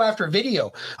video after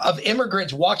video of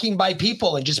immigrants walking by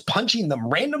people and just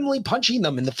randomly punching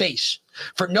them in the face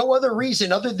for no other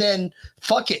reason other than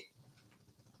fuck it.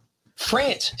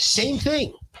 France, same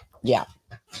thing. Yeah.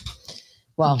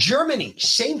 Well, Germany,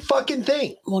 same fucking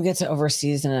thing. We'll get to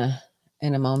overseas in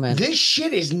a moment. This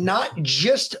shit is not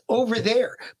just over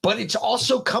there, but it's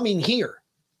also coming here.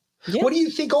 Yeah. What do you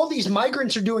think all these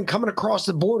migrants are doing coming across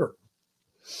the border?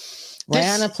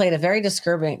 Rihanna played a very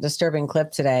disturbing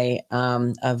clip today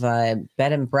of a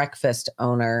bed and breakfast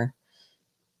owner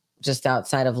just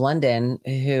outside of London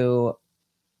who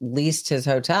leased his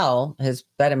hotel, his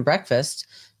bed and breakfast,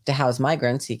 to house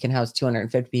migrants. He can house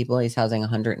 250 people. He's housing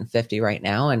 150 right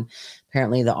now. And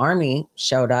apparently the army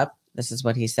showed up. This is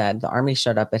what he said. The army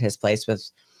showed up at his place with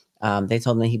they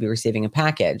told him that he'd be receiving a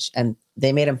package, and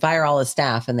they made him fire all his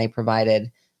staff, and they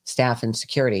provided staff and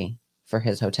security for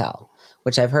his hotel,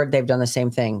 which I've heard they've done the same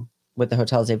thing with the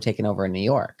hotels they've taken over in New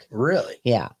York. Really?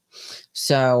 Yeah.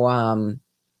 So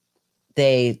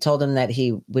they told him that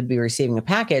he would be receiving a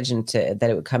package and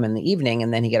that it would come in the evening.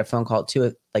 And then he got a phone call at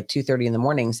 2:30 in the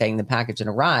morning saying the package had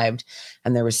arrived,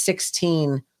 and there was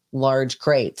 16 large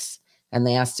crates. And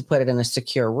they asked to put it in a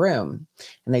secure room.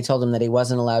 And they told him that he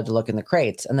wasn't allowed to look in the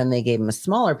crates. And then they gave him a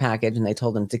smaller package and they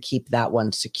told him to keep that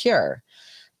one secure.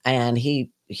 And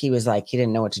he was like, he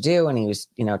didn't know what to do. And he was,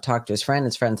 talked to his friend.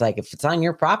 His friend's like, if it's on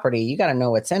your property, you got to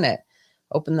know what's in it.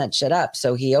 Open that shit up.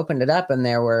 So he opened it up and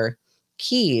there were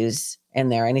keys in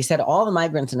there. And he said all the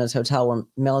migrants in his hotel were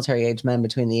military age men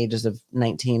between the ages of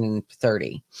 19 and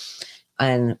 30.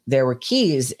 And there were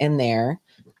keys in there.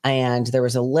 And there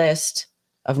was a list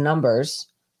of numbers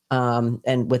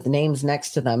and with names next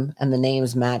to them, and the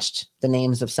names matched the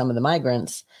names of some of the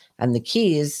migrants, and the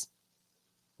keys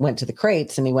went to the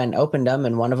crates, and he went and opened them,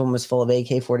 and one of them was full of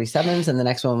AK-47s and the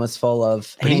next one was full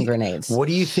of hand grenades. What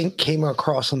do you think came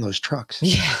across on those trucks?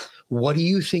 Yeah. What do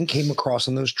you think came across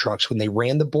on those trucks when they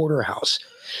ran the border house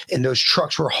and those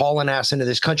trucks were hauling ass into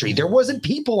this country? There wasn't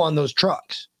people on those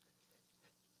trucks.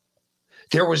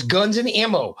 There was guns and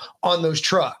ammo on those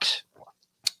trucks.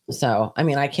 So, I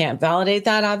mean, I can't validate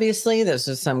that, obviously. This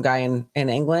is some guy in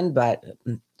England, but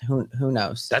who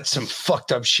knows? That's some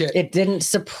fucked up shit. It didn't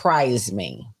surprise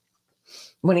me.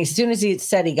 As soon as he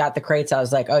said he got the crates, I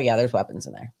was like, oh, yeah, there's weapons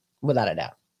in there, without a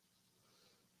doubt.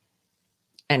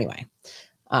 Anyway,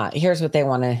 here's what they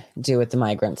want to do with the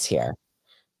migrants here.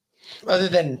 Other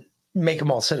than make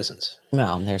them all citizens.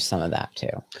 Well, there's some of that, too.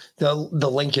 The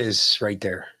link is right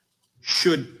there.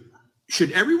 Should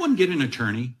everyone get an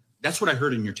attorney? That's what I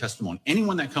heard in your testimony.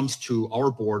 Anyone that comes to our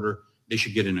border, they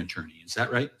should get an attorney. Is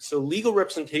that right? So legal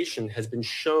representation has been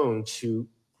shown to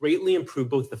greatly improve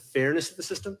both the fairness of the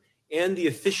system and the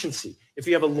efficiency. If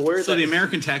you have a lawyer... So the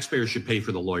American taxpayers should pay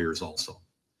for the lawyers also.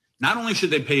 Not only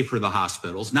should they pay for the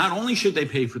hospitals, not only should they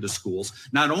pay for the schools,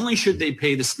 not only should they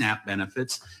pay the SNAP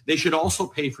benefits, they should also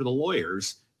pay for the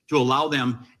lawyers to allow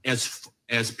them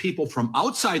as people from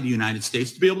outside the United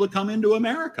States to be able to come into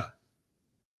America.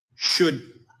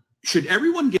 Should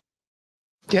everyone get...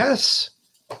 Yes,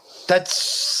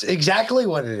 that's exactly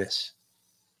what it is.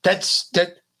 That's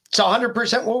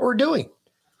 100% what we're doing.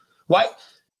 Why?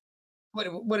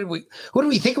 What do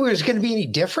we think it was going to be any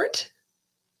different?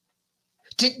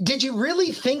 Did you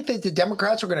really think that the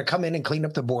Democrats were going to come in and clean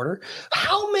up the border?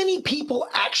 How many people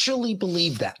actually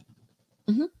believe that?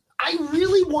 Mm-hmm. I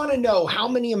really want to know how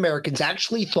many Americans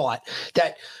actually thought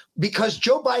that because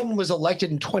Joe Biden was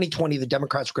elected in 2020, the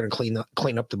Democrats were going to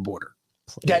clean up the border.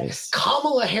 Please. That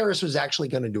Kamala Harris was actually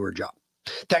going to do her job.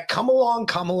 That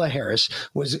Kamala Harris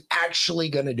was actually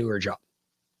going to do her job.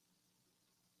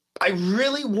 I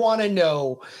really want to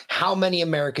know how many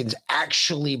Americans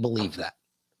actually believe that.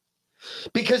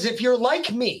 Because if you're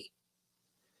like me,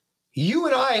 you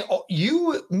and I,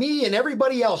 you, me, and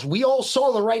everybody else, we all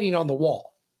saw the writing on the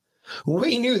wall.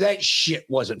 We knew that shit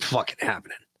wasn't fucking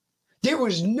happening. There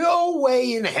was no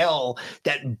way in hell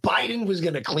that Biden was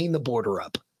going to clean the border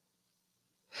up.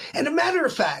 And a matter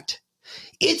of fact,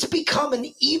 it's become an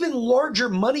even larger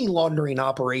money laundering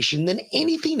operation than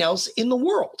anything else in the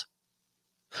world.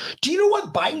 Do you know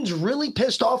what Biden's really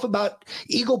pissed off about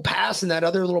Eagle Pass and that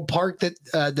other little park that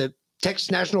the Texas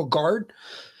National Guard?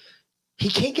 He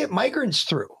can't get migrants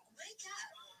through.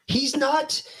 He's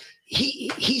not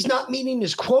meeting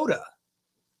his quota.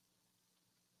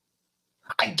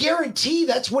 I guarantee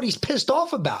that's what he's pissed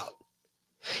off about.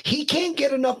 He can't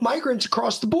get enough migrants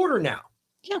across the border now.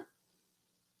 Yeah.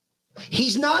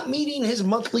 He's not meeting his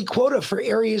monthly quota for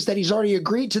areas that he's already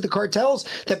agreed to the cartels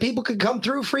that people could come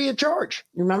through free of charge.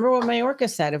 Remember what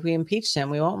Mayorkas said, if we impeach him,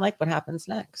 we won't like what happens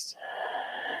next.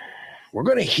 We're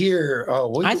going to hear.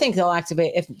 I think they'll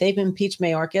activate. If they've impeached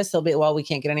Mayorkas, they'll be, well, we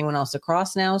can't get anyone else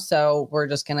across now, so we're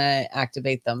just going to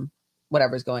activate them,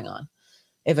 whatever's going on.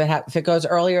 If it goes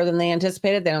earlier than they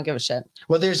anticipated, they don't give a shit.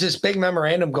 Well, there's this big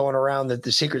memorandum going around that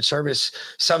the Secret Service,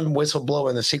 some whistleblower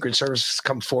in the Secret Service has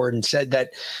come forward and said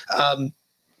that,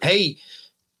 hey,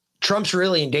 Trump's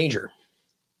really in danger.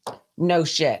 No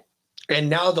shit. And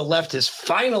now the left is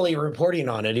finally reporting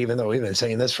on it, even though we've been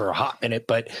saying this for a hot minute.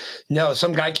 But no,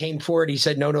 some guy came forward. He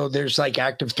said, no, there's like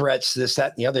active threats, this,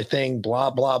 that, and the other thing, blah,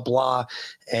 blah, blah.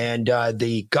 And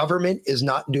the government is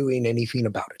not doing anything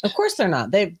about it. Of course they're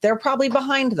not. They're probably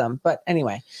behind them. But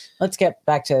anyway, let's get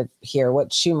back to here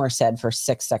what Schumer said for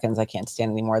 6 seconds. I can't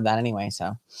stand any more of that anyway.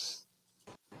 So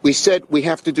we said we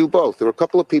have to do both. There were a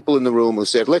couple of people in the room who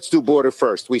said, let's do border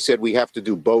first. We said we have to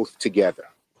do both together.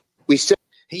 We said.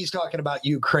 He's talking about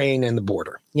Ukraine and the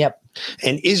border. Yep.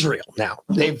 And Israel now.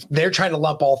 They're trying to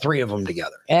lump all three of them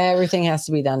together. Everything has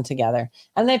to be done together.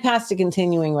 And they passed a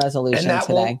continuing resolution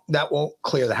today. That won't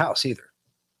clear the House either.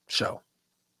 So,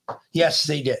 yes,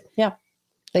 they did. Yeah.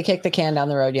 They kicked the can down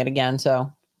the road yet again.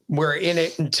 So we're in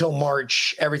it until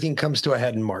March. Everything comes to a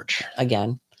head in March.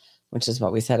 Again, which is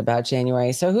what we said about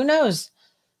January. So who knows?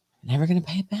 Never going to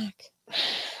pay it back.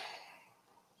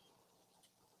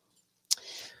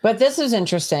 But this is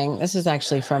interesting. This is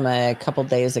actually from a couple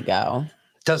days ago.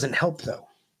 Doesn't help, though.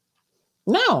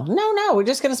 No. We're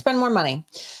just going to spend more money.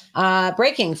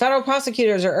 Breaking. Federal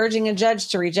prosecutors are urging a judge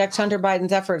to reject Hunter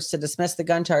Biden's efforts to dismiss the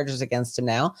gun charges against him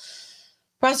now.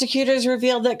 Prosecutors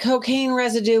revealed that cocaine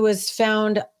residue was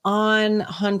found on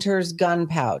Hunter's gun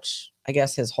pouch. I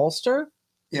guess his holster?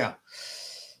 Yeah.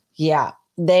 Yeah.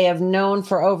 They have known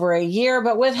for over a year,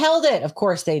 but withheld it. Of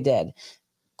course they did.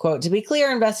 Quote, to be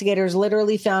clear, investigators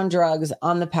literally found drugs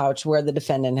on the pouch where the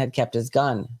defendant had kept his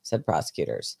gun, said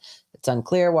prosecutors. It's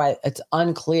unclear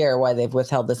why they've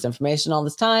withheld this information all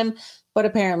this time, but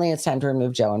apparently it's time to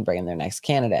remove Joe and bring in their next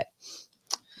candidate.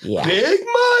 Yeah. Big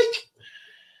Mike.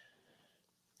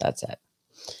 That's it.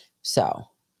 So.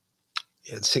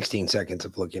 Yeah, it's 16 seconds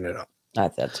of looking it up.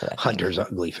 That's what I think. Hunter's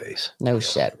ugly face. No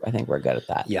shit. I think we're good at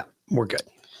that. Yeah, we're good.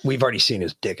 We've already seen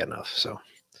his dick enough, so.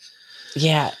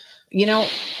 Yeah. You know,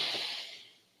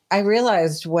 I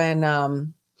realized when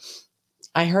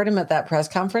I heard him at that press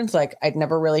conference, like I'd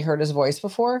never really heard his voice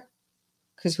before,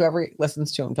 because whoever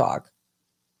listens to him talk.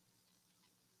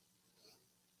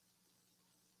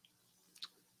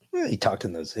 Yeah, he talked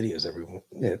in those videos everyone.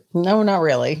 Yeah. No, not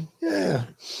really. Yeah.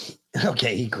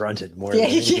 Okay, he grunted more. Yeah,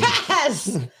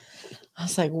 yes. I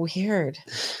was like, weird.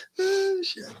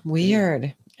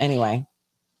 Weird. Anyway.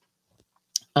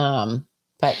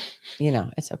 But you know,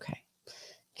 it's okay.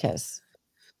 Because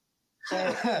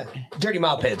Dirty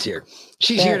Mophead's here.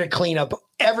 She's here to clean up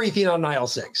everything on aisle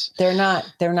 6. They're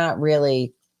not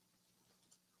really.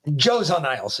 Joe's on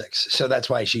aisle 6, so that's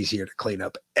why she's here to clean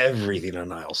up everything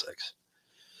on aisle 6.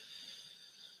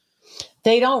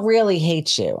 They don't really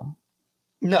hate you.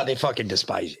 No, they fucking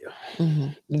despise you.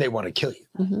 Mm-hmm. They want to kill you.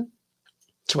 Mm-hmm.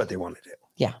 It's what they want to do.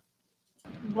 Yeah.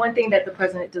 One thing that the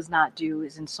president does not do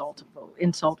is insult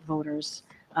voters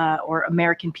or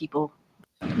American people.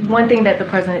 One thing that the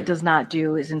president does not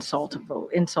do is insult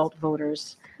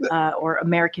voters or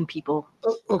American people.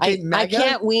 Okay, I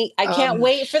can't wait. I can't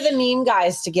wait for the meme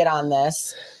guys to get on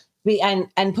this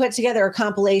and put together a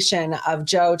compilation of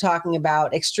Joe talking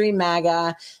about extreme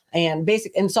MAGA and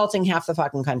basic insulting half the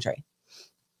fucking country.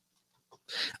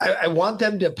 I want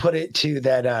them to put it to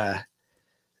that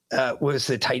was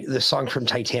the song from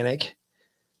Titanic.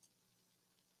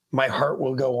 My Heart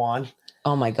Will Go On.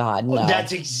 Oh my God, no.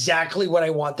 That's exactly what I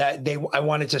want. I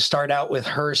wanted to start out with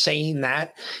her saying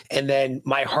that, and then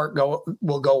My Heart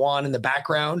will go on in the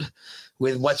background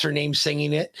with what's her name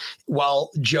singing it,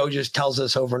 while Joe just tells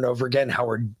us over and over again how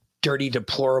we're dirty,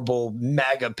 deplorable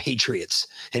MAGA patriots,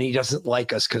 and he doesn't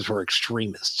like us because we're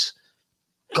extremists.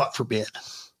 God forbid.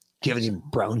 Do you have any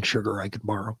brown sugar I could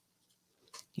borrow?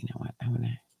 You know what?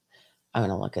 I'm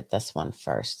gonna look at this one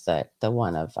first. The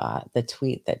one of the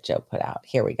tweet that Joe put out.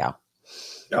 Here we go.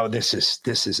 Oh, this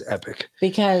is epic.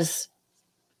 Because,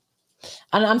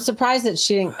 and I'm surprised that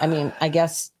she didn't. I mean, I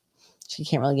guess she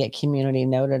can't really get community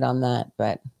noted on that,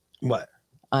 but what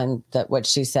on that what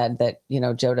she said that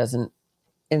Joe doesn't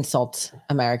insult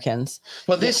Americans.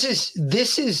 Well, this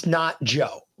is not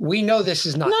Joe. We know this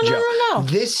is not Joe. No.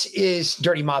 This is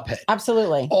Dirty Mophead.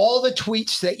 Absolutely. All the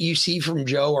tweets that you see from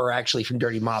Joe are actually from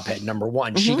Dirty Mophead. Number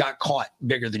one, she got caught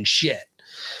bigger than shit.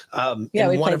 In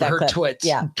one of her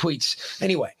tweets.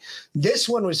 Anyway, this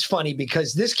one was funny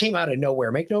because this came out of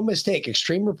nowhere. Make no mistake,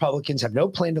 extreme Republicans have no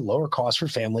plan to lower costs for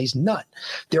families. None.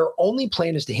 Their only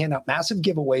plan is to hand out massive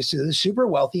giveaways to the super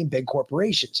wealthy and big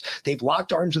corporations. They've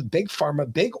locked arms with big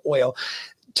pharma, big oil,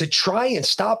 to try and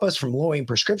stop us from lowering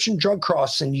prescription drug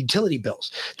costs and utility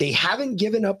bills. They haven't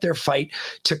given up their fight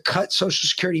to cut Social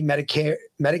Security,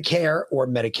 Medicare, or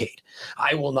Medicaid.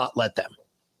 I will not let them.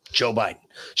 Joe Biden.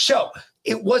 So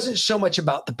it wasn't so much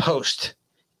about the post.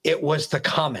 It was the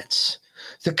comments.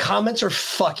 The comments are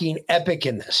fucking epic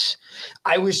in this.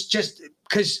 I was just,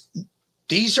 because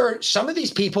some of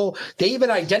these people, they even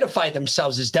identify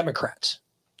themselves as Democrats.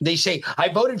 They say, I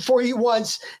voted for you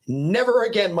once, never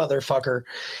again, motherfucker.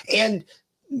 And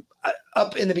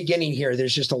up in the beginning here,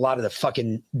 there's just a lot of the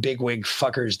fucking bigwig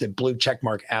fuckers, the blue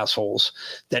checkmark assholes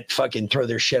that fucking throw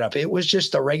their shit up. It was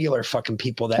just the regular fucking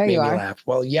people that made me laugh.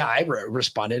 Well, yeah, I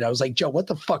responded. I was like, Joe, what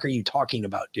the fuck are you talking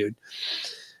about, dude?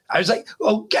 I was like,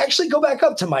 oh, actually go back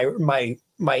up to my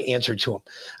answer to him.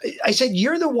 I said,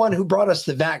 you're the one who brought us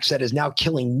the vax that is now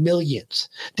killing millions.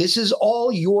 This is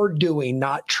all you're doing,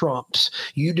 not Trump's.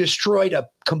 You destroyed a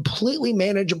completely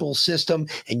manageable system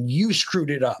and you screwed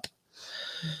it up.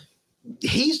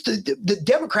 He's the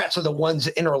Democrats are the ones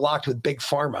interlocked with big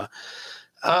pharma.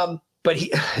 But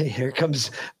here comes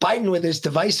Biden with his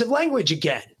divisive language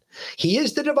again. He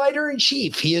is the divider in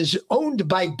chief. He is owned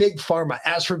by big pharma.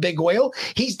 As for big oil,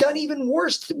 he's done even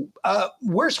worse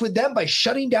with them by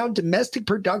shutting down domestic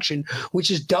production, which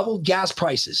has doubled gas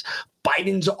prices.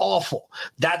 Biden's awful.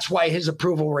 That's why his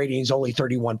approval rating is only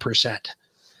 31%.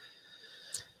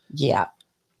 Yeah.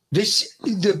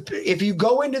 If you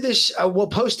go into this, we'll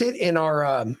post it in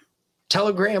our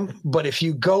Telegram. But if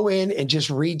you go in and just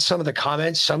read some of the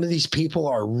comments, some of these people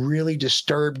are really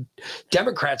disturbed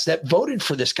Democrats that voted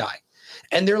for this guy.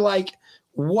 And they're like,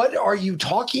 what are you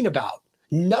talking about?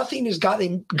 Nothing has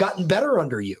gotten better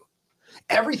under you.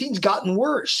 Everything's gotten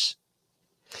worse.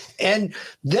 And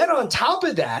then on top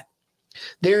of that,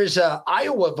 there's an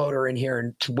Iowa voter in here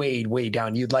and way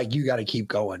down. You got to keep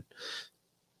going.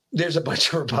 There's a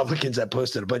bunch of Republicans that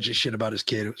posted a bunch of shit about his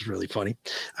kid. It was really funny.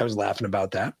 I was laughing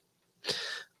about that.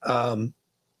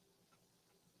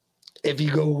 If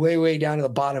you go way down to the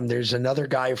bottom, there's another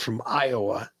guy from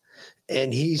Iowa,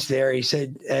 and he's there. He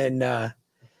said, and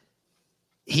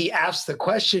he asked the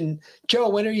question, Joe,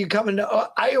 when are you coming to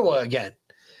Iowa again?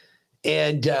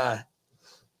 And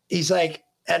he's like,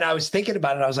 and I was thinking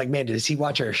about it. I was like, man, does he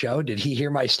watch our show? Did he hear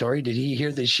my story? Did he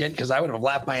hear this shit? Because I would have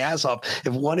laughed my ass off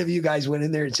if one of you guys went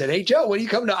in there and said, hey, Joe, when are you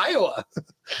coming to Iowa?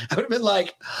 I would have been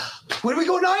like, when are we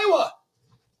going to Iowa?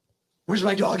 Where's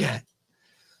my dog at?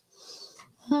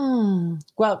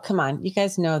 Well, come on. You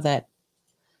guys know that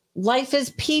life is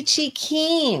peachy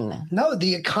keen. No,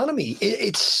 the economy,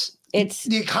 it's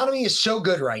the economy is so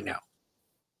good right now.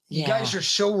 You guys are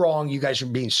so wrong. You guys are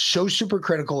being so super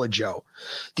critical of Joe.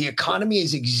 The economy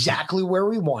is exactly where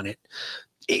we want it.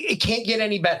 It can't get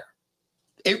any better.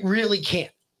 It really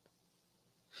can't.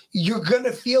 You're going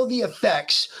to feel the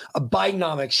effects of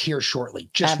Bidenomics here shortly.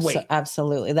 Just wait.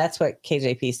 Absolutely. That's what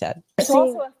KJP said. It's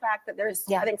also a fact that there's,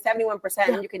 I think, 71%,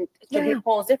 and you can do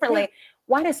polls differently.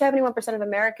 Why does 71% of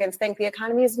Americans think the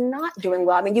economy is not doing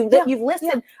well? I mean, you've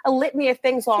listed a litany of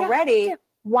things already.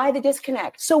 Why the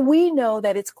disconnect? So we know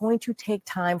that it's going to take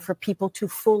time for people to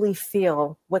fully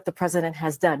feel what the president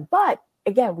has done. But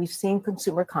again, we've seen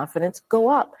consumer confidence go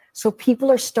up. So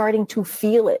people are starting to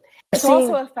feel it. It's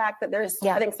also a fact that there's,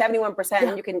 I think, 71%,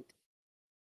 and you can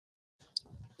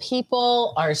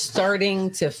people are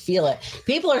starting to feel it.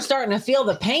 People are starting to feel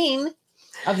the pain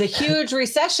of the huge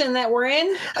recession that we're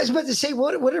in. I was about to say,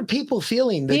 what are people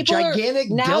feeling? The People gigantic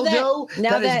dildo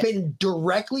that has been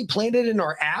directly planted in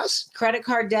our ass? Credit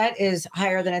card debt is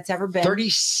higher than it's ever been.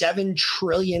 $37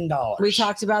 trillion. We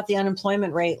talked about the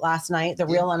unemployment rate last night, the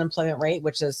real unemployment rate,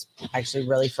 which is actually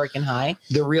really freaking high.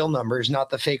 The real numbers, not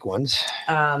the fake ones.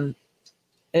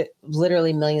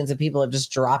 Literally millions of people have just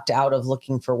dropped out of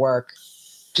looking for work.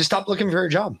 Just stop looking for a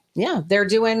job. Yeah, they're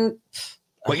doing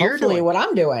what you're doing. What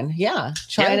I'm doing. Yeah,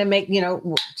 trying to make,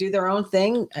 do their own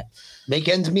thing. Make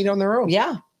ends meet on their own.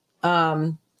 Yeah.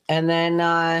 And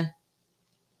then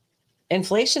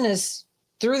inflation is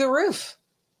through the roof.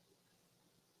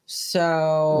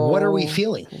 So what are we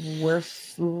feeling? We're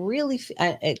really,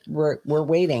 we're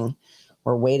waiting.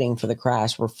 We're waiting for the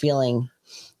crash. We're feeling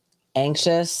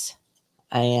anxious.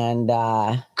 And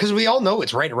because we all know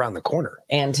it's right around the corner.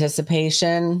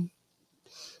 Anticipation.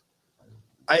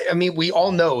 I mean, we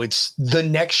all know it's the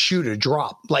next shoe to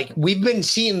drop. Like, we've been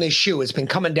seeing this shoe. It's been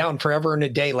coming down forever and a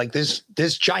day. Like, this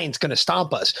giant's going to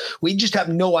stomp us. We just have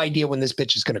no idea when this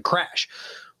bitch is going to crash.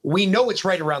 We know it's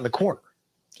right around the corner.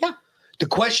 Yeah. The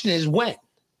question is when.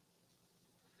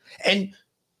 And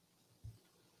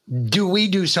do we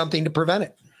do something to prevent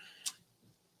it?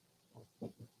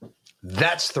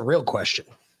 That's the real question.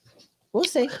 We'll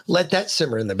see. Let that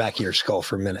simmer in the back of your skull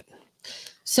for a minute.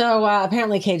 So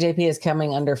apparently KJP is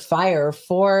coming under fire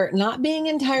for not being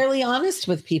entirely honest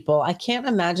with people. I can't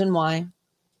imagine why.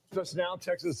 Us now,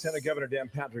 Texas Lieutenant Governor Dan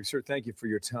Patrick. Sir, thank you for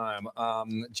your time.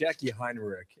 Jackie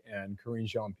Heinrich and Karine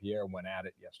Jean-Pierre went at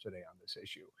it yesterday on this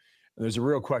issue. And there's a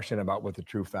real question about what the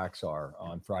true facts are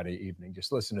on Friday evening.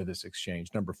 Just listen to this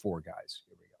exchange. Number 4, guys.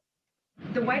 Here we go.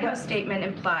 The White House statement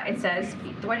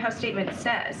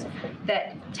says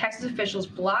that Texas officials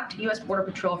blocked U.S. Border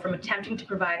Patrol from attempting to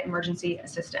provide emergency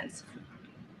assistance.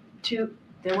 There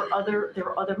were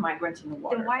other migrants in the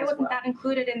water. Then why wasn't that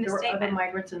included in the statement? statement? There were other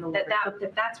migrants in the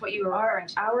water. That's what you were referring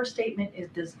to. Our statement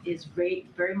is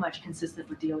very much consistent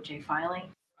with DOJ filing.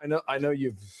 I know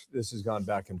this has gone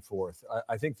back and forth.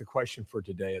 I think the question for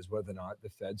today is whether or not the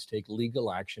feds take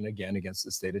legal action again against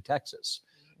the state of Texas.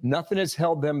 Nothing has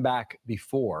held them back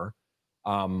before.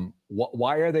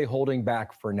 Why are they holding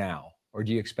back for now? Or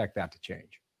do you expect that to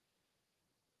change?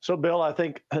 So, Bill, I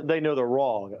think they know they're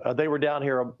wrong. They were down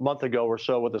here a month ago or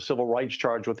so with a civil rights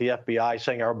charge with the FBI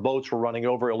saying our boats were running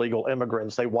over illegal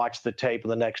immigrants. They watched the tape,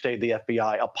 and the next day the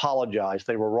FBI apologized.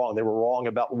 They were wrong. They were wrong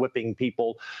about whipping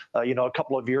people, a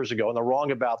couple of years ago. And they're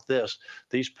wrong about this.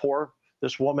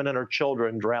 This woman and her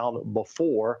children drowned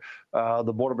before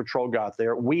the Border Patrol got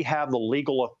there. We have the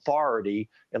legal authority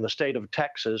in the state of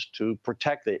Texas to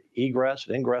protect the egress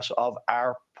and ingress of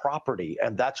our property,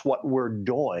 and that's what we're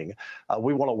doing.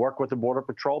 We want to work with the Border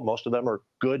Patrol. Most of them are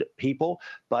good people,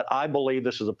 but I believe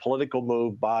this is a political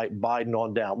move by Biden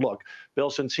on down. Look, Bill,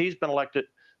 since he's been elected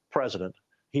president,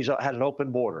 he's had an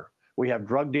open border. We have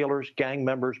drug dealers, gang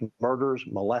members, murderers,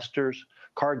 molesters,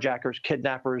 carjackers,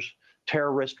 kidnappers,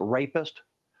 terrorists, rapists.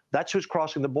 That's who's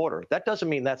crossing the border. That doesn't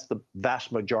mean that's the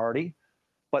vast majority,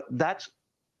 but that's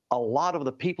a lot of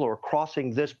the people who are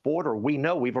crossing this border. We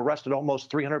know we've arrested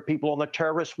almost 300 people on the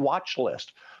terrorist watch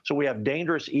list. So we have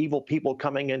dangerous, evil people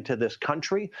coming into this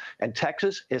country, and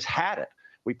Texas has had it.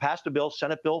 We passed a bill,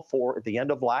 Senate Bill 4, at the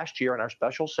end of last year in our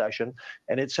special session,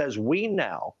 and it says we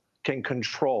now can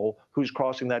control who's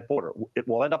crossing that border. It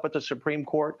will end up at the Supreme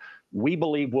Court. We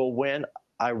believe we'll win.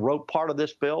 I wrote part of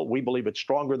this bill. We believe it's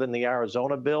stronger than the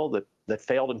Arizona bill that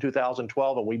failed in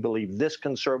 2012, and we believe this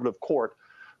conservative court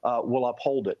will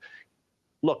uphold it.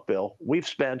 Look, Bill,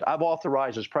 I've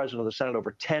authorized as president of the Senate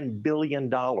over $10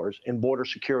 billion in border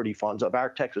security funds of our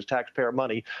Texas taxpayer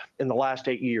money in the last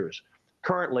 8 years.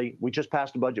 Currently, we just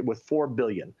passed a budget with $4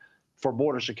 billion for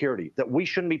border security that we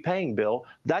shouldn't be paying, Bill.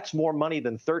 That's more money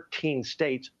than 13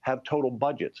 states have total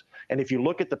budgets. And if you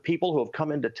look at the people who have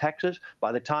come into Texas,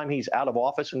 by the time he's out of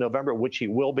office in November, which he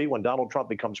will be when Donald Trump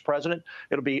becomes president,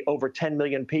 it'll be over 10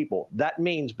 million people. That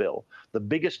means, Bill, the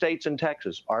biggest states in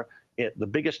Texas the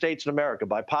biggest states in America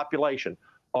by population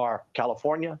are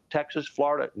California, Texas,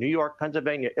 Florida, New York,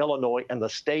 Pennsylvania, Illinois, and the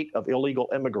state of illegal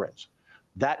immigrants.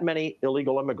 That many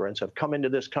illegal immigrants have come into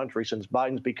this country since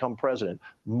Biden's become president,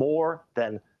 more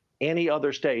than any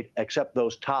other state except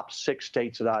those top 6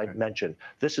 states that I mentioned.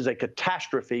 This is a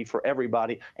catastrophe for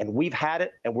everybody, and we've had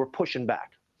it, and we're pushing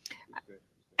back. I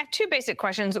have 2 basic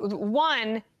questions.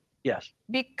 One, yes,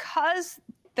 because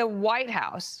the White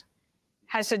House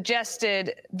has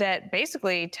suggested that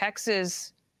basically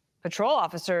Texas patrol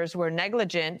officers were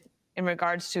negligent in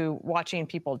regards to watching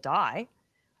people die,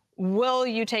 will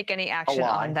you take any action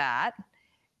on that?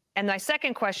 And my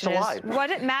second question is,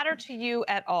 would it matter to you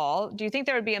at all? Do you think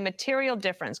there would be a material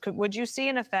difference? Would you see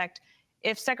an effect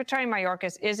if Secretary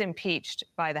Mayorkas is impeached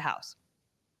by the House?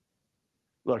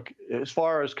 Look, as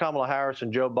far as Kamala Harris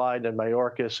and Joe Biden and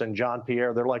Mayorkas and John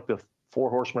Pierre, they're like the four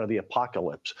horsemen of the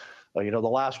apocalypse. The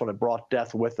last one that brought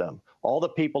death with them. All the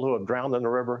people who have drowned in the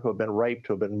river, who have been raped,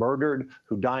 who have been murdered,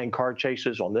 who die in car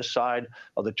chases on this side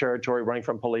of the territory running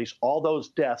from police, all those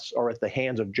deaths are at the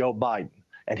hands of Joe Biden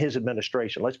and his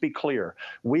administration. Let's be clear.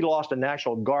 We lost a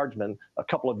National Guardsman a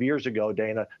couple of years ago,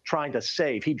 Dana, trying to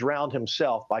save. He drowned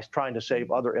himself by trying to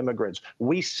save other immigrants.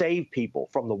 We save people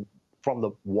from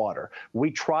the water.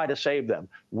 We try to save them.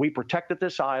 We protected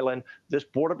this island. This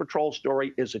Border Patrol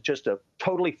story is just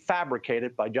totally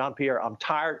fabricated by John Pierre. I'm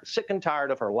sick and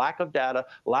tired of her lack of data,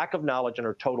 lack of knowledge, and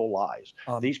her total lies.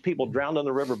 These people drowned in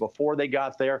the river before they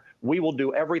got there. We will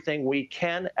do everything we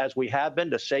can, as we have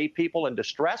been, to save people in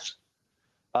distress.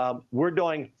 We're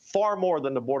doing far more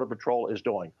than the Border Patrol is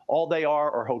doing. All they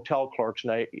are hotel clerks,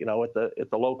 at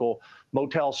the local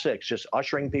Motel 6, just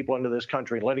ushering people into this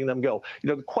country and letting them go.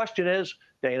 The question is,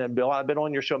 Dana and Bill, I've been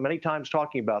on your show many times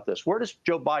talking about this. Where does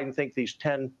Joe Biden think these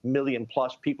 10 million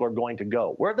plus people are going to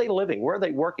go? Where are they living? Where are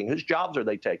they working? Whose jobs are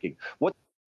they taking?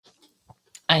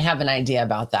 I have an idea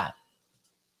about that.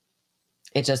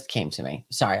 It just came to me.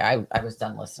 Sorry, I was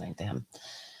done listening to him.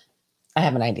 I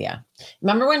have an idea.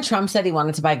 Remember when Trump said he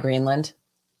wanted to buy Greenland?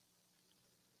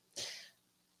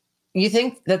 You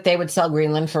think that they would sell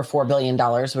Greenland for $4 billion,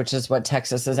 which is what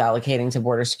Texas is allocating to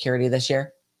border security this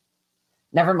year?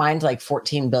 Never mind like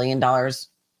 $14 billion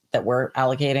that we're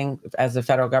allocating as the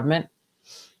federal government.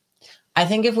 I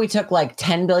think if we took like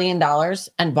 $10 billion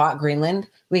and bought Greenland,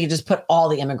 we could just put all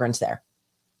the immigrants there.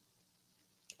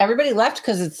 Everybody left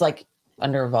because it's like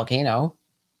under a volcano.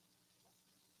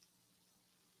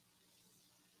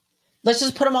 Let's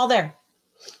just put them all there.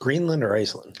 Greenland or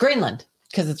Iceland? Greenland,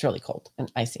 because it's really cold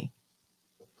and icy.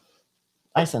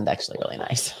 Iceland actually really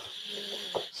nice.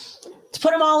 Let's put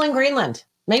them all in Greenland.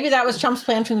 Maybe that was Trump's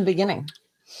plan from the beginning.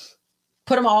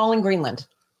 Put them all in Greenland.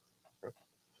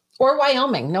 Or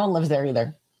Wyoming. No one lives there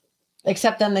either.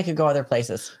 Except then they could go other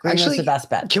places. Greenland's actually the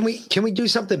best bet. Can we do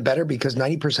something better? Because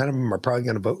 90% of them are probably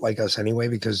going to vote like us anyway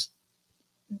because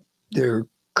they're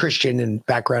Christian in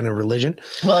background and religion.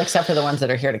 Well, except for the ones that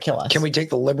are here to kill us. Can we take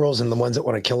the liberals and the ones that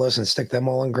want to kill us and stick them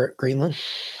all in Greenland?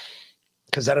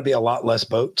 Because that'll be a lot less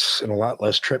boats and a lot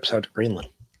less trips out to Greenland.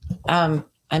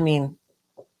 I mean,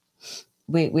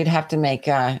 we'd have to make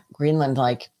Greenland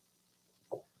like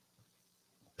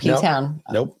P-Town.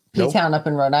 Nope. P-Town up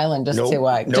in Rhode Island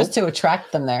just to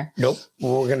attract them there. Nope.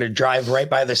 We're going to drive right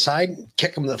by the side,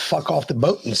 kick them the fuck off the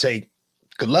boat and say,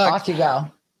 good luck. Off you go.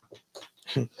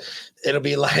 It'll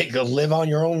be like live on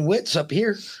your own wits up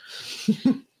here.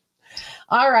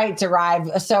 All right,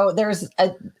 Derive. So there's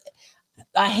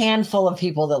a handful of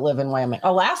people that live in Wyoming.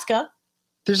 Alaska.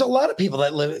 There's a lot of people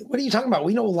that live. What are you talking about?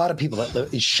 We know a lot of people that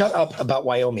live. Shut up about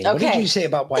Wyoming. Okay. What did you say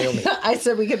about Wyoming? I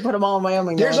said we could put them all in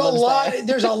Wyoming. There's a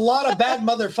lot of bad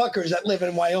motherfuckers that live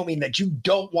in Wyoming that you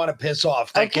don't want to piss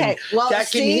off. That can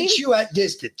hit you at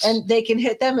distance. And they can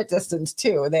hit them at distance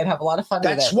too. They'd have a lot of fun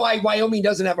with it. That's why Wyoming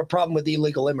doesn't have a problem with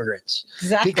illegal immigrants.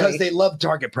 Exactly. Because they love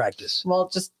target practice. Well,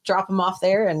 just drop them off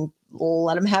there and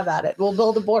let them have at it. We'll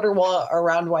build a border wall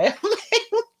around Wyoming.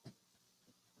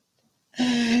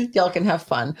 Y'all can have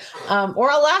fun. Or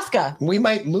Alaska. We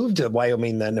might move to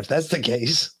Wyoming then if that's the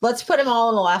case. Let's put them all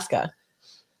in Alaska.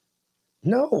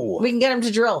 No. We can get them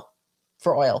to drill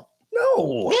for oil.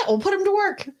 No. Yeah, we'll put them to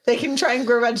work. They can try and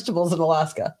grow vegetables in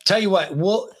Alaska. Tell you what,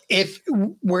 if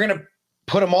we're going to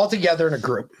put them all together in a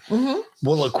group,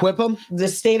 we'll equip them. The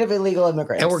state of illegal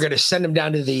immigrants. And we're going to send them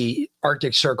down to the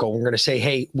Arctic Circle. We're going to say,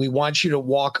 hey, we want you to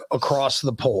walk across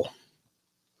the pole.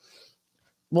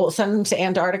 We'll send them to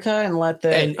Antarctica and let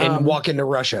the and walk into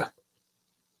Russia.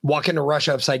 Walk into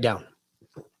Russia upside down.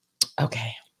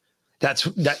 Okay.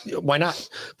 Why not?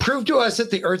 Prove to us that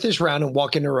the earth is round and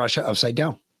walk into Russia upside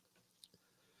down.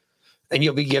 And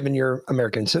you'll be given your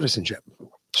American citizenship.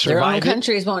 Their own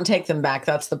countries won't take them back.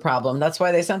 That's the problem. That's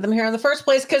why they sent them here in the first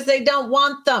place, because they don't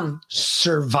want them.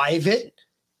 Survive it,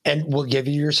 and we'll give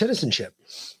you your citizenship.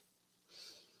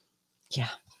 Yeah.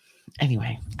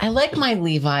 Anyway, I like my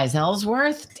Levi's,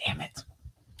 Ellsworth. Damn it.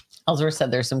 Ellsworth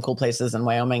said there's some cool places in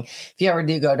Wyoming. If you ever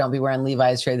do go, don't be wearing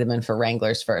Levi's. Trade them in for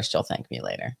Wranglers first. You'll thank me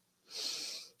later.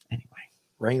 Anyway.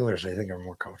 Wranglers, I think, are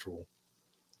more comfortable.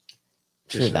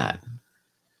 True that.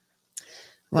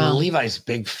 Well, Levi's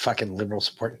big fucking liberal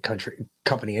support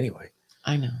company anyway.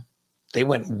 I know. They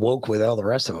went woke with all the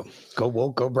rest of them. Go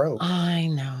woke, go broke. I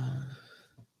know.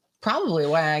 Probably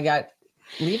why I got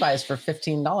Levi's for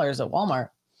 $15 at Walmart.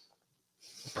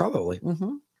 Probably.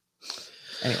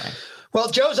 Anyway. Well,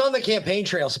 Joe's on the campaign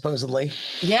trail, supposedly.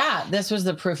 Yeah, this was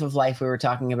the proof of life we were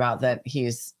talking about, that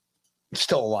he's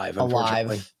still alive,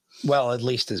 unfortunately. Well, at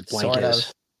least his blank sort is.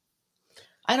 Of.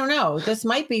 I don't know. This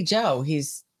might be Joe.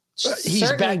 He's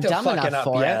back to dumb fucking enough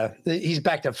up. for Yeah, it. he's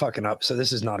back to fucking up. So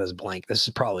this is not his blank. This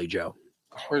is probably Joe.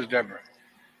 Where's Deborah?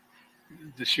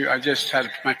 I just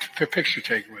had my picture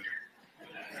taken with her.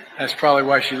 That's probably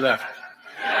why she left.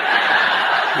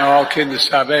 No, all kidding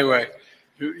aside. Anyway,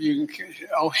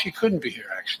 she couldn't be here,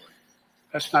 actually.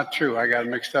 That's not true. I got it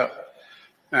mixed up.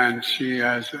 And she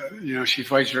has, she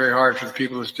fights very hard for the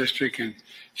people of this district, and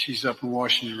she's up in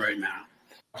Washington right now.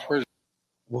 Where's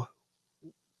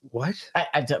What? I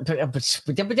have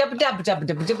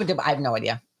no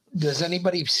idea. Does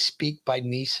anybody speak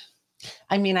Bidenese?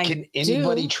 I mean, can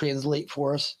anybody translate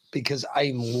for us? Because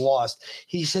I'm lost.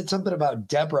 He said something about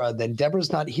Deborah, then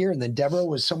Deborah's not here, and then Deborah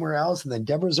was somewhere else, and then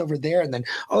Deborah's over there, and then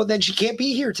then she can't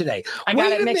be here today. I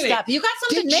got it mixed up. You got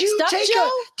something mixed up, Joe?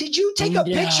 Did you take a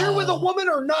picture with a woman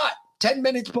or not? 10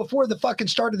 minutes before the fucking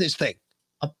start of this thing.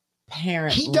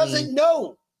 Apparently. He doesn't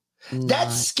know.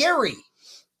 That's scary.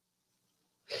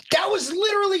 That was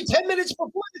literally 10 minutes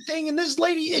before the thing, and it's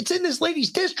in this lady's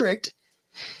district.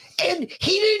 And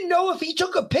he didn't know if he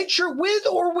took a picture with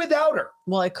or without her.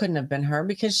 Well, it couldn't have been her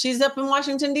because she's up in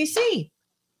Washington, D.C.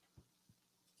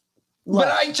 But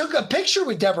I took a picture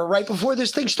with Deborah right before this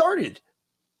thing started.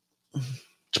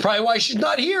 It's probably why she's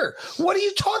not here. What are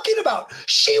you talking about?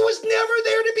 She was never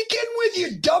there to begin with, you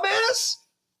dumbass.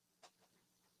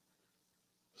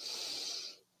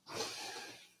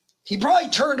 He probably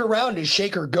turned around to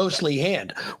shake her ghostly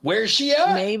hand. Where's she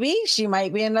at? Maybe she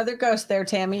might be another ghost there,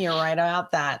 Tammy. You're right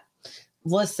about that.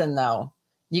 Listen, though,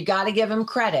 you got to give him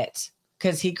credit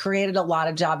because he created a lot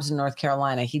of jobs in North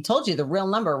Carolina. He told you the real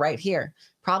number right here.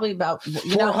 Probably about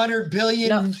 400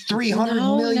 billion, 300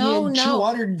 million,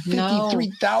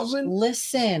 253,000.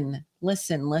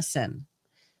 Listen.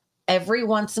 Every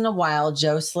once in a while,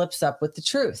 Joe slips up with the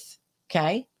truth.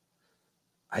 Okay.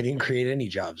 I didn't create any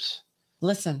jobs.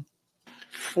 Listen.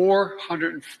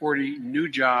 440 new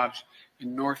jobs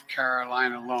in North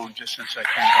Carolina alone just since I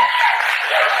came home.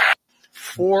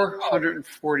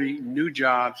 440 new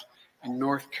jobs in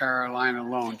North Carolina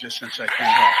alone just since I came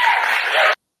home.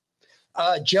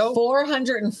 Joe?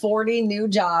 440 new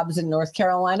jobs in North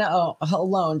Carolina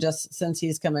alone just since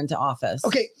he's come into office.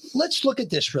 Okay, let's look at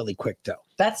this really quick, though.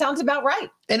 That sounds about right.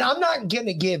 And I'm not going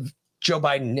to give Joe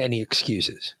Biden any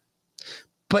excuses.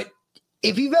 But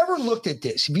if you've ever looked at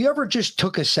this, if you ever just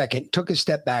took a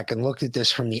step back and looked at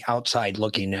this from the outside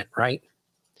looking in, right?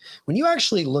 When you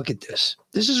actually look at this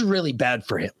is really bad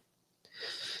for him.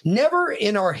 Never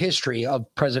in our history of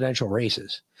presidential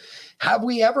races have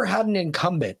we ever had an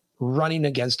incumbent running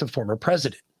against a former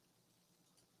president.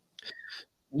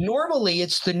 Normally,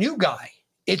 it's the new guy.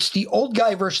 It's the old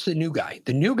guy versus the new guy.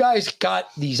 The new guy's got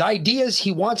these ideas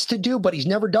he wants to do, but he's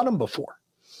never done them before.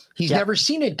 He's never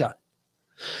seen it done.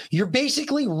 You're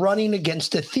basically running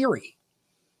against a theory.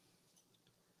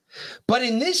 But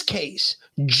in this case,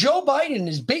 Joe Biden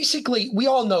is basically, we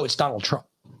all know it's Donald Trump.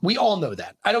 We all know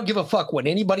that. I don't give a fuck what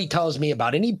anybody tells me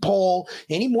about any poll,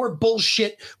 any more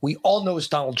bullshit. We all know it's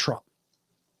Donald Trump.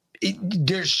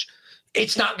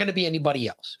 It's not going to be anybody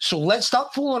else. So let's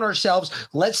stop fooling ourselves.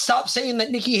 Let's stop saying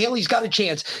that Nikki Haley's got a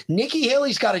chance. Nikki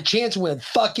Haley's got a chance when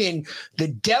fucking the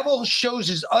devil shows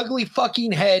his ugly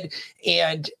fucking head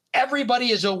and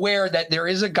everybody is aware that there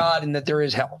is a God and that there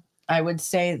is hell. I would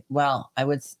say,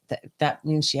 that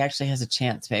means she actually has a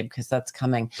chance, babe, because that's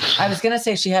coming. I was going to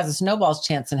say she has a snowball's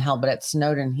chance in hell, but it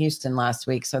snowed in Houston last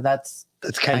week. So that's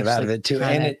kind of out of it too.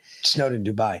 And it snowed in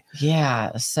Dubai.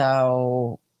 Yeah.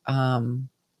 So,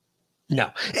 no.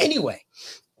 Anyway,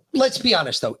 let's be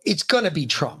honest, though. It's going to be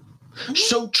Trump.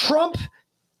 So Trump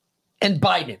and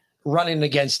Biden running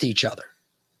against each other.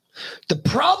 The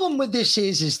problem with this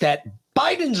is that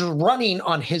Biden's running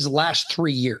on his last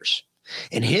 3 years.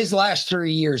 And his last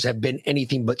 3 years have been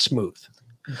anything but smooth.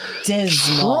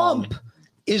 Dismal. Trump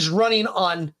is running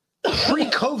on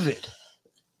pre-COVID.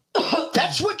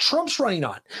 That's what Trump's running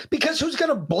on. Because who's going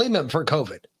to blame him for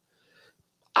COVID?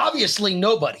 Obviously,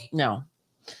 nobody. No.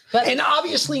 And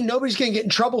obviously, nobody's going to get in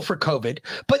trouble for COVID.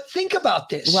 But think about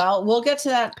this. Well, we'll get to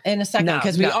that in a second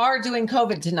because we are doing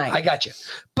COVID tonight. I got you.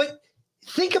 But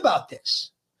think about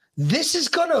this. This is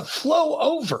going to flow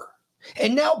over.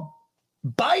 And now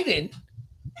Biden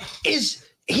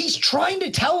he's trying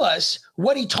to tell us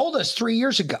what he told us 3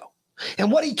 years ago.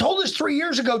 And what he told us 3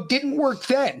 years ago didn't work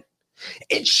then.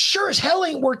 It sure as hell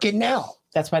ain't working now.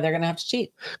 That's why they're going to have to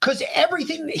cheat. Because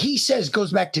everything that he says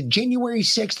goes back to January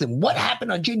 6th and what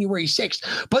happened on January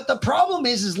 6th. But the problem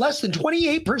is less than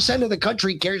 28% of the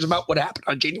country cares about what happened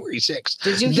on January 6th.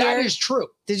 That is true.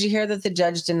 Did you hear that the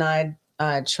judge denied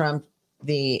Trump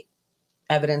the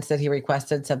evidence that he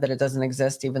requested, said that it doesn't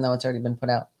exist, even though it's already been put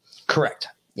out? Correct.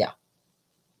 Yeah.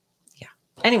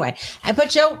 Anyway, but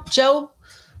Joe,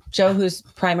 whose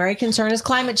primary concern is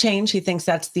climate change, he thinks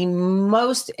that's the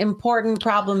most important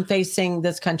problem facing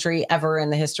this country ever in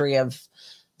the history of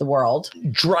the world.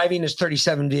 Driving his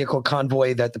 37 vehicle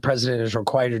convoy that the president is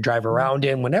required to drive around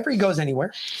in whenever he goes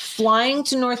anywhere. Flying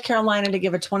to North Carolina to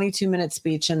give a 22-minute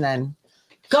speech and then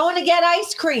going to get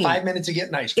ice cream. 5 minutes of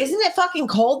getting ice cream. Isn't it fucking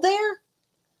cold there?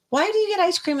 Why do you get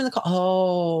ice cream in the cold?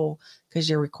 Oh, because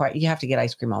you have to get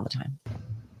ice cream all the time.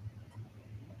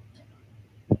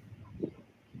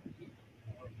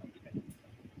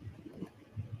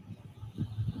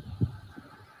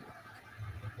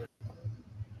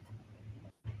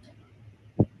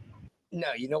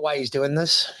 No, you know why he's doing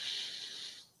this?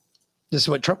 This is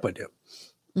what Trump would do.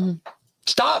 Mm-hmm.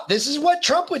 Stop. This is what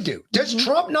Trump would do. Does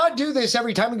Trump not do this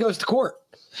every time he goes to court?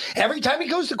 Every time he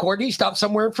goes to court, he stops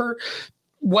somewhere for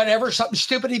whatever, something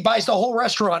stupid. He buys the whole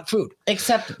restaurant food.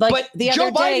 Except but the Joe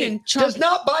other day, Biden Trump does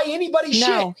not buy anybody shit.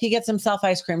 No, he gets himself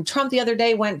ice cream. Trump the other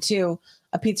day went to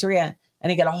a pizzeria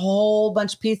and he got a whole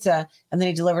bunch of pizza and then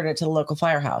he delivered it to the local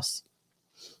firehouse.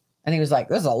 And he was like,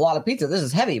 this is a lot of pizza. This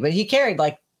is heavy. But he carried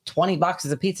like 20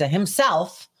 boxes of pizza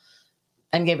himself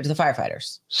and gave it to the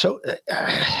firefighters. So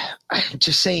I'm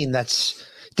just saying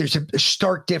there's a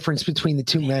stark difference between the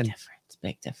two men.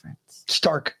 Big difference.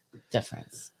 Stark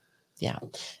difference. Yeah.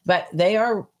 But they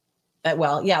are,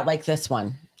 like this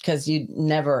one. Because you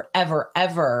never, ever,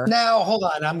 ever. Now, hold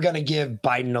on. I'm going to give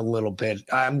Biden a little bit.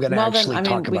 I'm going to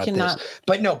talk about this.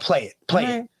 But no, play it. Play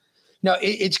it. No,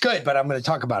 it's good, but I'm going to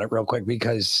talk about it real quick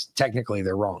because technically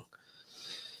they're wrong.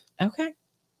 Okay.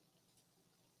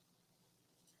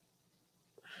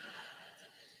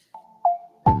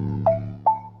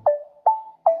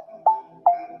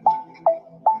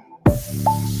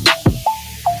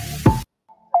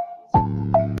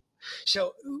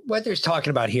 So what they're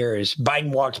talking about here is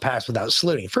Biden walked past without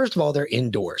saluting. First of all, they're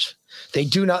indoors. They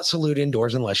do not salute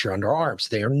indoors unless you're under arms.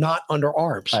 They are not under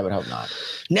arms. I would hope not.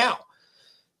 Now,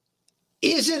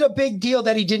 is it a big deal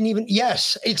that he didn't even?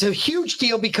 Yes, it's a huge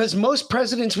deal because most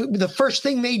presidents, the first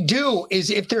thing they do is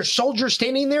if there's soldiers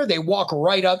standing there, they walk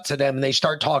right up to them and they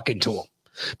start talking to them.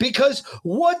 Because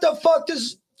what the fuck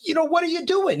what are you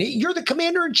doing? You're the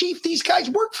commander in chief. These guys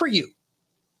work for you.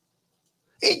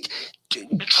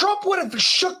 Trump would have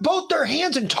shook both their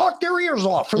hands and talked their ears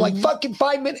off for like fucking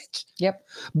 5 minutes. Yep.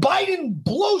 Biden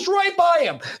blows right by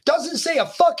him. Doesn't say a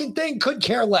fucking thing, could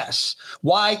care less.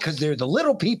 Why? Because they're the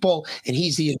little people and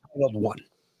he's the entitled one.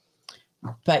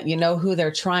 But you know who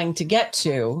they're trying to get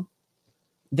to?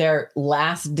 Their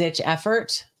last ditch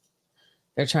effort?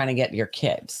 They're trying to get your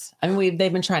kids. I mean,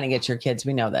 they've been trying to get your kids.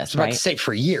 We know this, I was about to say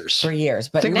for years. For years.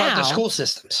 But think now about the school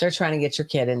systems. They're trying to get your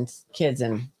kids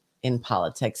in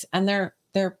politics, and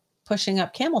they're pushing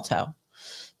up camel toe,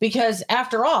 because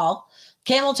after all,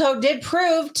 camel toe did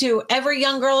prove to every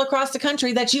young girl across the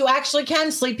country that you actually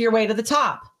can sleep your way to the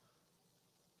top.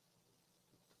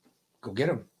 Go get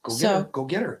him. Go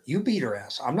get her. You beat her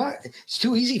ass. I'm not. It's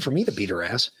too easy for me to beat her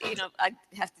ass. I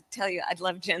have to tell you, I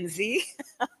love Gen Z.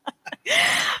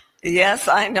 Yes,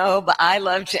 I know, but I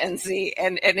love Gen Z,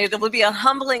 and it will be a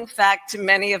humbling fact to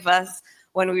many of us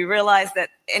when we realize that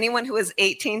anyone who is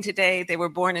 18 today, they were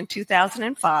born in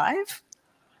 2005.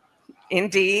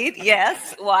 Indeed.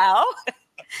 Yes. Wow.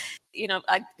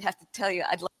 I have to tell you,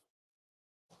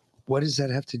 What does that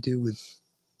have to do with,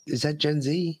 is that Gen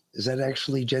Z? Is that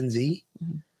actually Gen Z?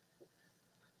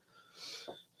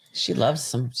 She loves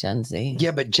some Gen Z.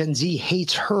 Yeah, but Gen Z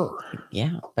hates her.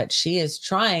 Yeah, but she is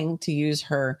trying to use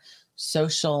her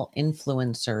social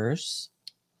influencers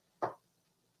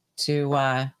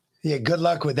to yeah, good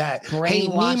luck with that.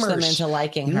 Brainwash them into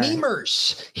liking her.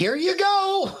 Memers, here you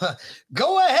go.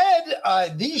 Go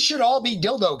ahead. These should all be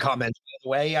dildo comments, by the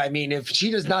way. I mean, if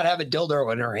she does not have a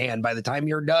dildo in her hand by the time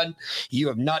you're done, you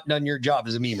have not done your job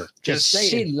as a memer. Just saying.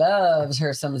 She loves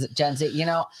her some Gen Z.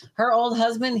 Her old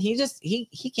husband, he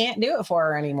can't do it for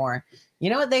her anymore. You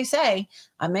know what they say?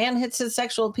 A man hits his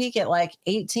sexual peak at like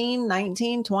 18,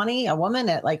 19, 20, a woman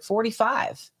at like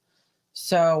 45.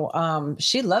 So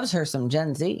she loves her some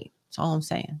Gen Z. That's all I'm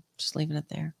saying. Just leaving it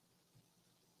there.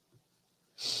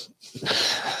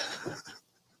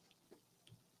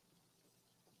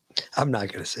 I'm not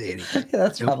going to say anything.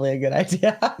 That's probably a good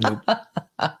idea. Nope.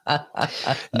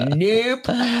 Nope.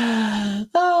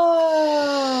 Oh,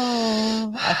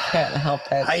 Can't help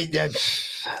it.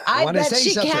 I wanna bet say she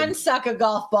something. can suck a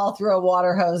golf ball through a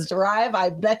water hose, Drive. I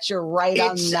bet you're right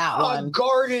on It's that a one.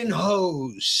 garden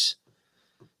hose.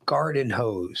 Garden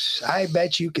hose. I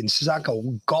bet you can suck a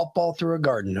golf ball through a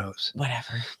garden hose.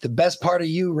 Whatever. The best part of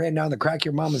you ran down the crack of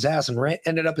your mama's ass and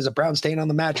ended up as a brown stain on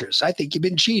the mattress. I think you've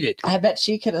been cheated. I bet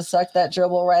she could have sucked that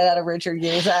dribble right out of Richard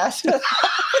Gere's ass.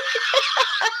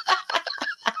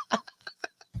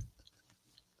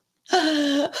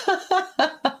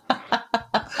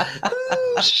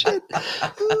 Oh, shit.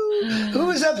 Who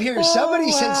was up here?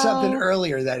 Somebody said something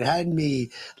earlier that had me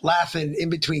laughing in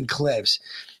between clips,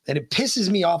 and it pisses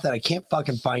me off that I can't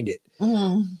fucking find it.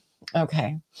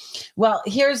 Okay. Well,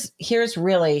 here's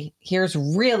really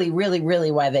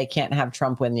why they can't have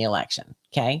Trump win the election.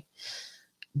 Okay.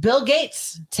 Bill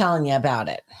Gates telling you about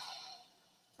it.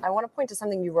 I want to point to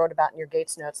something you wrote about in your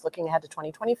Gates notes looking ahead to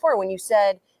 2024 when you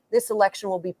said this election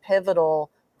will be pivotal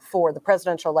for the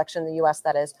presidential election in the U.S.,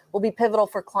 that is, will be pivotal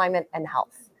for climate and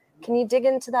health. Can you dig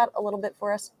into that a little bit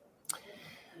for us?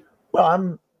 Well,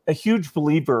 I'm a huge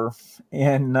believer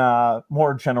in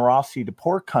more generosity to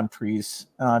poor countries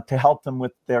to help them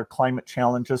with their climate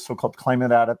challenges, so-called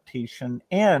climate adaptation,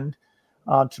 and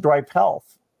to drive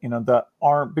health. You know,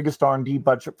 our biggest R&D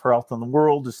budget for health in the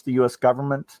world is the U.S.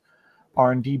 government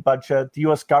R&D budget. The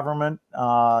U.S. government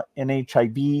in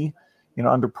HIV,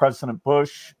 under President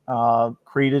Bush,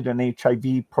 created an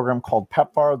HIV program called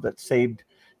PEPFAR that saved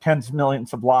tens of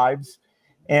millions of lives.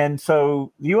 And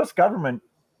so the U.S. government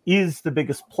is the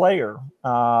biggest player.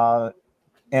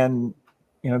 And,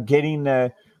 getting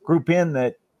a group in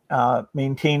that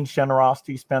maintains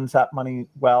generosity, spends that money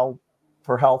well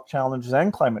for health challenges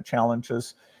and climate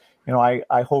challenges,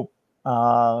 I hope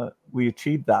we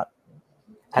achieve that.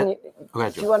 Do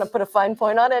you want to put a fine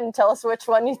point on it and tell us which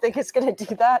one you think is going to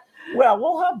do that? Well,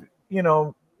 we'll have,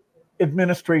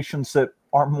 administrations that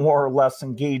are more or less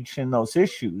engaged in those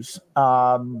issues.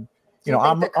 Do you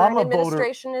think the current I'm a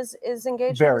administration is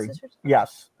engaged very, in those issues?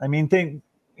 yes. I mean,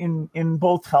 in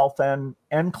both health and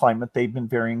climate, they've been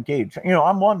very engaged.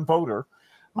 I'm one voter.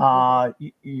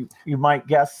 You might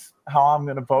guess how I'm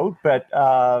going to vote, but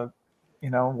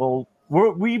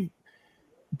we've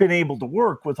been able to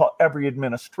work with every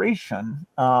administration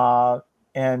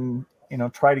and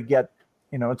try to get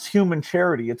it's human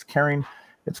charity. It's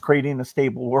creating a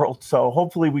stable world. So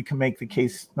hopefully we can make the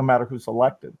case no matter who's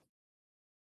elected.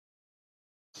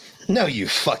 No, you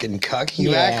fucking cuck.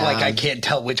 You act like I can't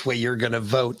tell which way you're going to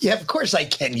vote. Yeah, of course I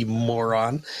can, you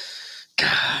moron.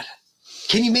 God.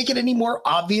 Can you make it any more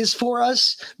obvious for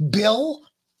us, Bill?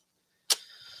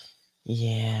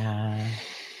 Yeah.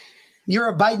 You're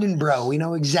a Biden bro. We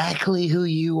know exactly who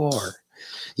you are.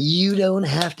 You don't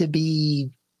have to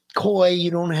be coy.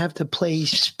 You don't have to play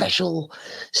special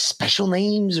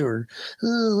names or, oh,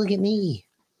 look at me.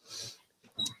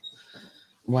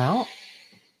 Well,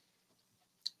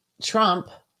 Trump,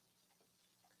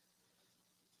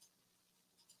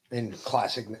 in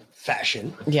classic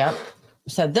fashion,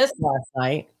 said this last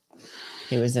night.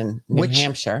 He was in New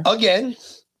Hampshire. Again,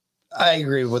 I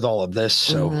agree with all of this.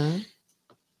 So,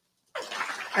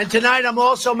 And tonight, I'm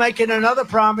also making another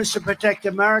promise to protect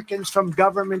Americans from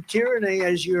government tyranny.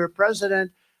 As your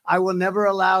president, I will never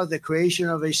allow the creation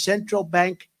of a central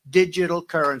bank digital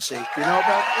currency. Do you know about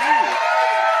that?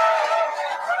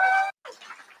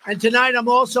 And tonight, I'm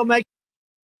also making.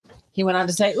 He went on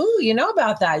to say, "Ooh, you know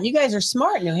about that? You guys are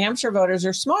smart. New Hampshire voters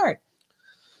are smart.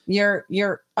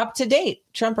 You're up to date.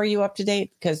 Trump, are you up to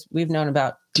date? Because we've known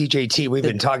about DJT. We've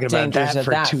been talking about that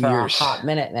for 2 years. A hot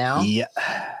minute now. Yeah.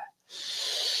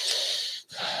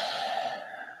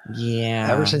 Yeah.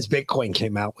 Ever since Bitcoin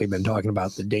came out, we've been talking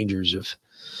about the dangers of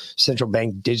central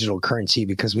bank digital currency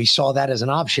because we saw that as an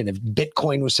option. If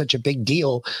Bitcoin was such a big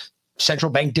deal,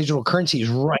 central bank digital currency is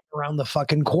right around the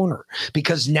fucking corner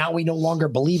because now we no longer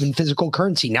believe in physical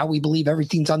currency. Now we believe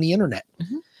everything's on the internet.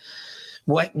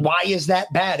 Why is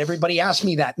that bad? Everybody asks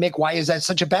me that, Mick, why is that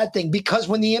such a bad thing? Because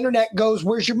when the internet goes,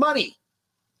 where's your money?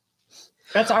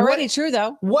 That's already true,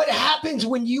 though. What happens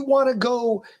when you want to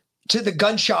go to the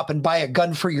gun shop and buy a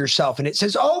gun for yourself and it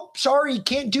says, oh, sorry, you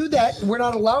can't do that. We're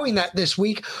not allowing that this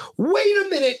week. Wait a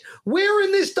minute. Where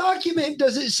in this document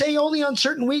does it say only on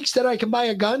certain weeks that I can buy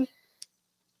a gun?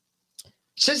 It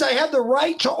says I have the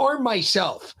right to arm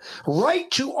myself, right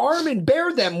to arm and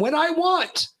bear them when I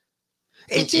want.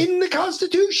 It's in the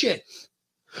Constitution.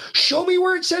 Show me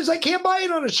where it says I can't buy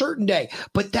it on a certain day.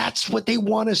 But that's what they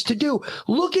want us to do.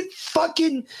 Look at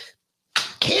fucking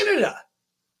Canada.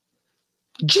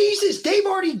 Jesus, they've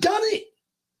already done it.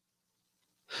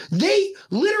 They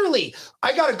literally,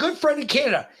 I got a good friend in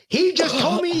Canada. He just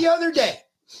told me the other day,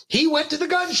 he went to the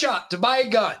gun shop to buy a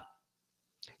gun.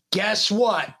 Guess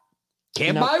what?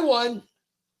 Can't buy one.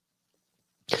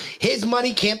 His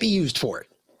money can't be used for it.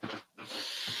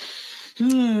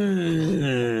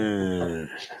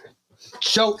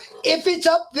 So if it's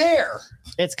up there,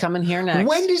 it's coming here next.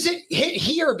 When does it hit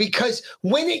here? Because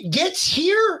when it gets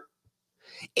here,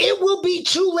 it will be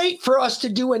too late for us to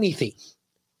do anything.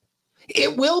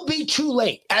 It will be too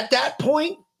late. At that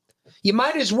point, you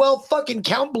might as well fucking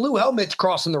count blue helmets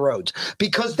crossing the roads,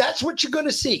 because that's what you're going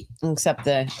to see. Except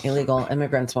the illegal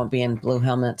immigrants won't be in blue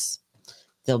helmets.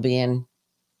 They'll be in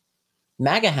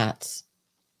MAGA hats.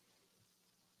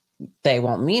 They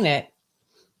won't mean it,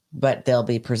 but they'll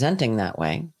be presenting that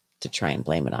way to try and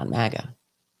blame it on MAGA.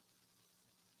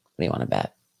 What do you want to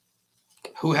bet?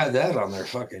 Who had that on their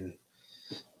fucking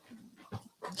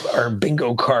our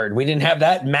bingo card? We didn't have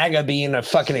that. MAGA being a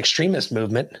fucking extremist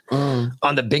movement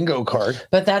on the bingo card.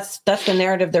 But that's the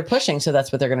narrative they're pushing, so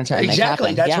that's what they're going to try and exactly.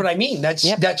 make happen. That's what I mean.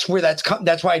 That's where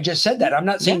that's why I just said that. I'm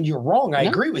not saying you're wrong. I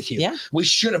agree with you. Yeah. We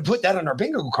should have put that on our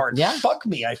bingo card. Yeah. Fuck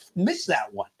me. I missed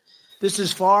that one. This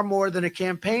is far more than a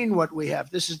campaign, what we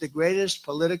have. This is the greatest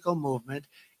political movement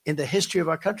in the history of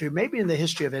our country, maybe in the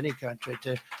history of any country,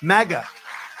 to MAGA.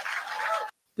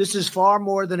 This is far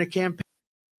more than a campaign.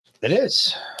 It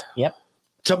is. Yep.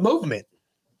 It's a movement.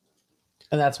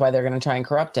 And that's why they're going to try and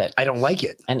corrupt it. I don't like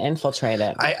it. And infiltrate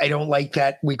it. I don't like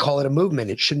that we call it a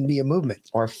movement. It shouldn't be a movement.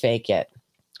 Or fake it.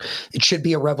 It should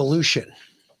be a revolution.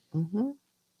 Mm-hmm.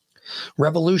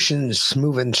 Revolutions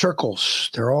move in circles.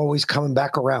 They're always coming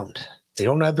back around. They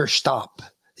don't ever stop.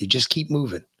 They just keep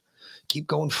moving, keep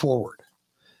going forward.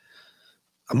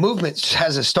 A movement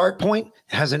has a start point,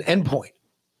 it has an end point.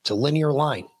 It's a linear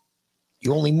line.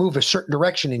 You only move a certain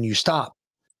direction and you stop.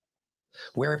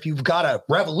 Where if you've got a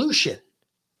revolution,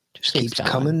 it just keeps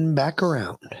coming back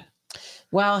around.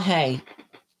 Well, hey,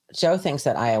 Joe thinks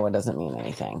that Iowa doesn't mean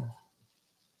anything.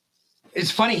 It's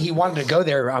funny. He wanted to go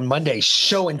there on Monday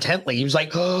so intently. He was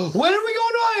like, oh, when are we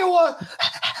going to Iowa?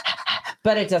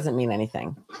 But it doesn't mean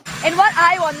anything. And what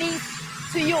Iowa means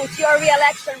to you, to your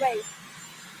re-election race?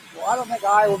 Well, I don't think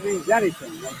Iowa means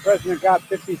anything. The president got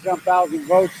 50-some thousand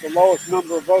votes, the lowest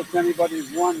number of votes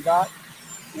anybody's won got.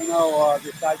 You know,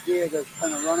 this idea that's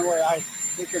been a runaway,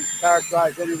 he can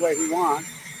characterize any way he wants.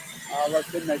 Let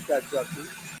him make that judgment.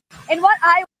 And what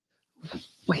Iowa...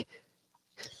 Wait.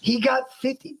 He got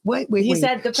 50. He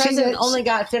said the president only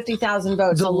got 50,000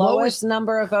 votes, the lowest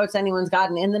number of votes anyone's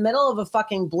gotten in the middle of a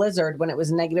fucking blizzard when it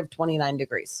was negative 29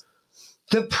 degrees.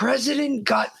 The president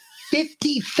got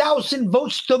 50,000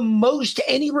 votes, the most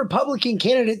any Republican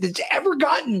candidate that's ever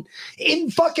gotten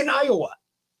in fucking Iowa.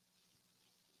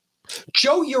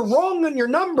 Joe, you're wrong on your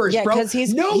numbers, bro.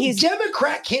 He's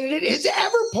Democrat candidate has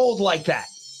ever polled like that.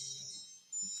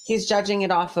 He's judging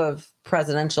it off of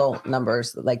presidential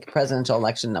numbers, like presidential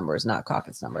election numbers, not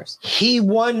caucus numbers. He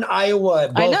won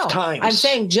Iowa both times. I'm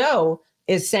saying Joe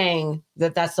is saying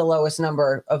that that's the lowest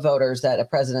number of voters that a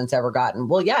president's ever gotten.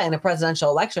 Well, yeah, in a presidential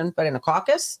election, but in a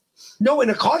caucus? No, in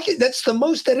a caucus, that's the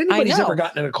most that anybody's ever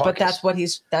gotten in a caucus. But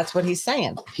that's what he's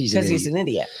saying. Because he's an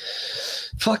idiot.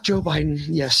 Fuck Joe Biden.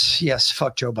 Yes,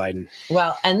 fuck Joe Biden.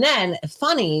 Well, and then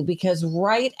funny, because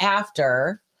right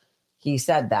after he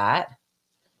said that,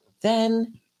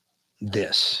 then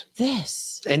this.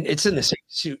 And it's in the same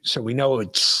suit, so we know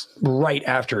it's right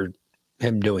after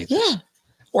him doing this. Yeah.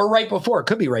 Or right before. It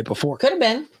could be right before. Could have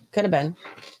been.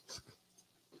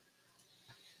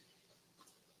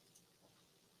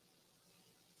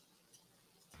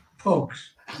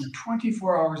 Folks, in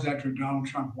 24 hours after Donald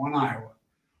Trump won Iowa,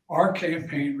 our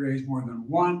campaign raised more than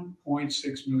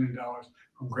 $1.6 million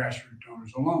from grassroots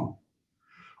donors alone.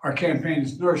 Our campaign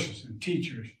is nurses and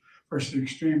teachers versus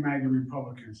extreme MAGA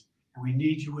Republicans, and we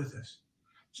need you with us.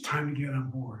 It's time to get on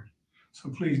board. So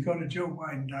please go to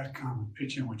joebiden.com and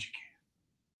pitch in what you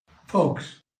can.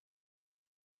 Folks.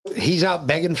 He's out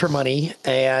begging for money,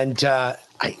 and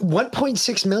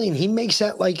 1.6 million, he makes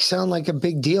that sound like a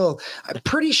big deal. I'm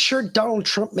pretty sure Donald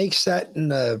Trump makes that in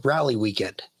the rally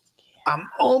weekend. I'm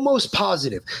almost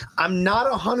positive. I'm not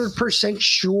 100%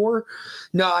 sure.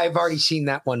 No, I've already seen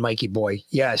that one, Mikey Boy.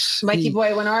 Yes. Mikey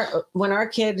Boy, when our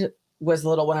kid was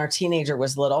little, when our teenager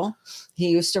was little, he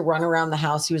used to run around the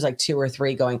house. He was like 2 or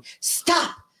 3 going,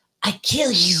 "Stop, I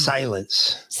kill you."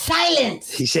 Silence.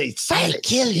 He says, "Silence. I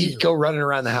kill you." He'd go running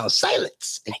around the house.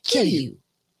 Silence. I kill you.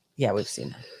 Yeah, we've seen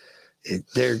that.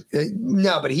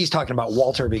 No, but he's talking about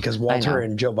Walter, because Walter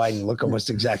and Joe Biden look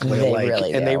almost exactly They alike,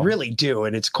 really and do. they really do,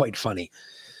 and it's quite funny.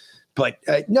 But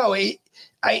no,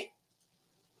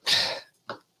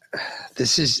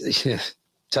 this is it's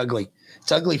ugly.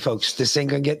 It's ugly, folks. This ain't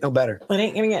gonna get no better. It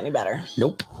ain't gonna get any better.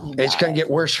 Nope. It's gonna get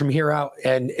worse from here out.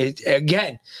 And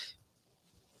again,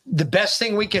 the best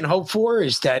thing we can hope for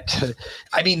is that,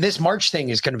 I mean, this March thing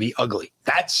is going to be ugly.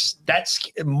 That's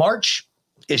March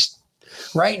is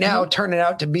right now turning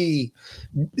out to be,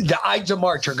 the Ides of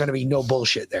March are going to be no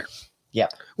bullshit there.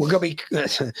 Yep. We're going to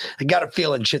be, I got a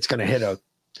feeling shit's going to hit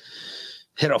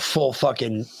a full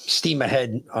fucking steam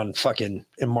ahead on fucking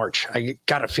in March. I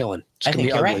got a feeling it's I going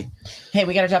to think be you're ugly. right. Hey,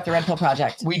 we got to drop the Red Pill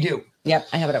Project. We do. Yep,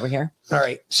 I have it over here. All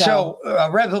right. So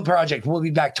Red Pill Project, we'll be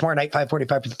back tomorrow night,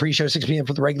 5:45 for the pre-show, 6 p.m.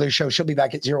 for the regular show. She'll be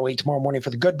back at 08 tomorrow morning for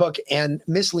the good book. And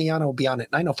Miss Liana will be on at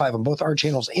 9:05 on both our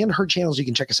channels and her channels. You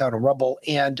can check us out on Rumble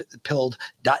and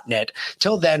pilled.net.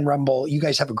 Till then, Rumble, you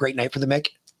guys have a great night for the Mick.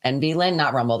 NB Lynn,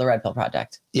 not Rumble, the Red Pill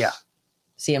Project. Yeah.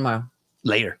 See you tomorrow.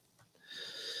 Later.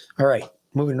 All right.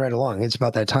 Moving right along. It's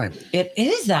about that time. It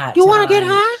is that. You want to get time.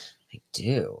 high? I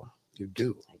do. You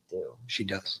do. I do. She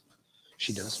does.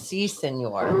 She does. Si,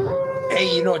 senor.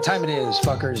 Hey, you know what time it is,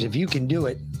 fuckers. If you can do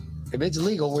it, if it's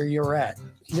legal where you're at,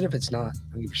 even if it's not,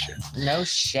 I don't give a shit. No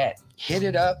shit. Hit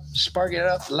it up, spark it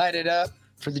up, light it up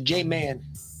for the J-Man.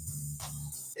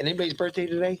 And anybody's birthday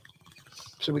today?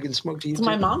 So we can smoke to you It's too?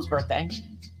 my mom's birthday.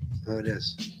 Oh, it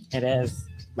is. It is.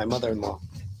 My mother-in-law.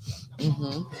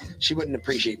 Mm-hmm. She wouldn't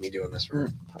appreciate me doing this for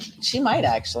her. She might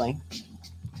actually.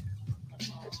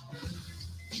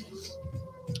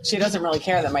 She doesn't really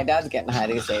care that my dad's getting high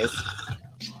these days.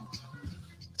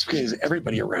 It's because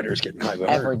everybody around her is getting high. But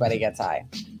Everybody gets high.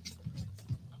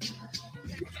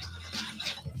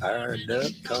 Fired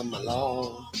up, come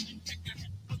along.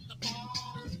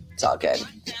 It's all good.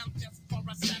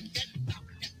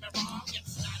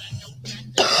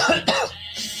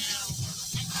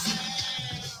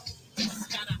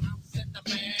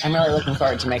 I'm really looking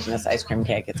forward to making this ice cream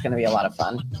cake. It's going to be a lot of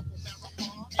fun.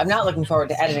 I'm not looking forward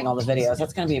to editing all the videos.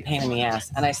 That's going to be a pain in the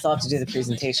ass. And I still have to do the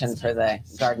presentation for the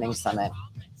gardening summit.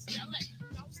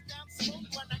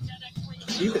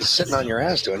 You've been sitting on your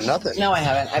ass doing nothing. No, I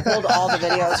haven't. I pulled all the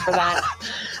videos for that.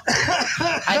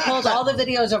 I pulled all the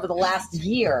videos over the last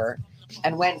year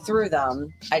and went through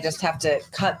them. I just have to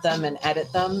cut them and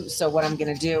edit them. So what I'm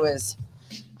going to do is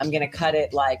I'm going to cut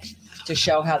it like to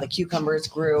show how the cucumbers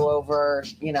grew over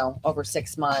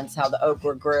 6 months, how the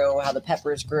okra grew, how the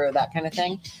peppers grew, that kind of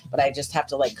thing. But I just have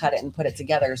to like cut it and put it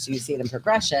together so you see it in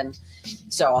progression.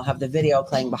 So I'll have the video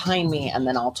playing behind me and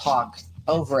then I'll talk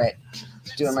over it,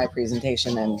 doing my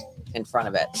presentation and in front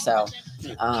of it. So,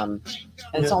 and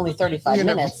it's only 35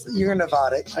 minutes. You're gonna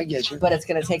Nevada it. I get you. But it's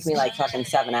gonna take me like fucking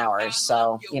 7 hours.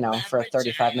 So, for a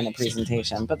 35-minute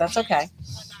presentation. But that's okay.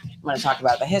 I'm gonna talk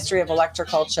about the history of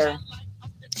electroculture,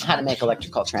 how to make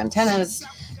electroculture antennas,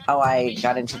 how I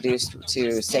got introduced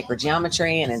to sacred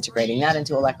geometry and integrating that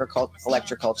into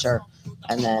electroculture,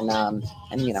 and then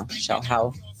show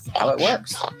how it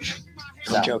works.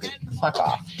 So, I'm joking. Fuck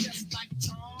off.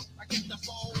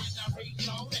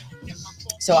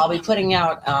 So I'll be putting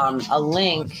out a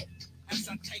link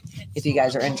if you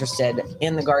guys are interested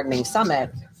in the gardening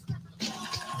summit.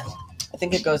 I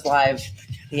think it goes live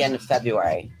the end of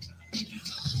February.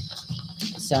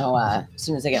 So as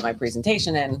soon as I get my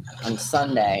presentation in on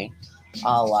Sunday,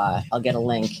 I'll get a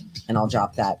link and I'll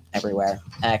drop that everywhere.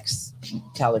 X,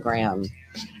 Telegram,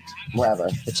 wherever,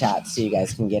 the chat, so you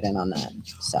guys can get in on that.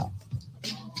 So.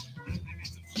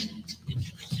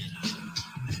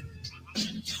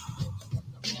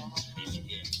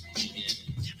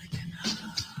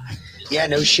 Yeah,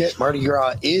 no shit. Mardi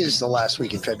Gras is the last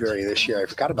week in February this year. I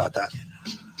forgot about that.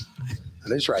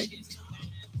 That is right.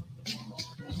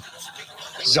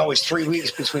 There's always 3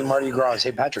 weeks between Mardi Gras and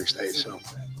St. Patrick's Day, so.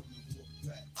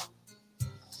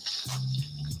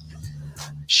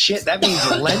 Shit, that means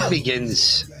Lent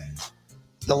begins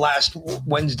the last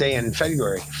Wednesday in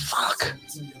February. Fuck.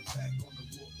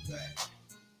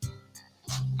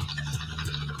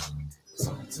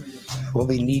 We'll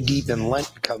be knee deep in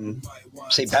Lent come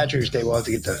St. Patrick's Day. We'll have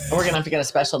to get We're going to have to get a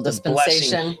special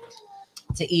dispensation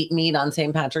to eat meat on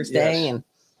St. Patrick's Day. And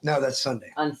no, that's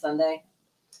Sunday. On Sunday.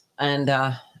 And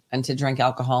to drink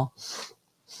alcohol.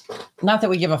 Not that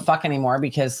we give a fuck anymore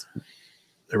because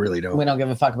I really don't. We don't give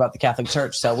a fuck about the Catholic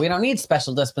Church. So we don't need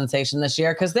special dispensation this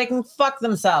year because they can fuck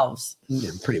themselves.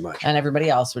 Yeah, pretty much. And everybody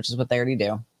else, which is what they already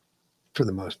do. For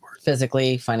the most part.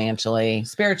 Physically, financially,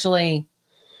 spiritually,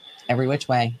 every which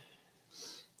way.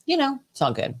 It's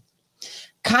all good.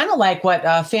 Kind of like what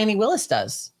Fannie Willis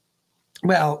does.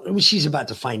 Well, she's about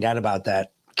to find out about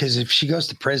that because if she goes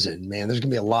to prison, man, there's going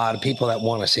to be a lot of people that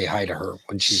want to say hi to her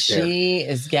when she's there. She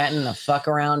is getting the fuck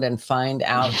around and find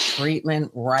out treatment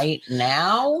right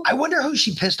now. I wonder who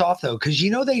she pissed off, though, because they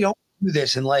don't do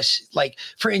this unless, like,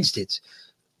 for instance,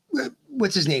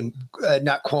 what's his name?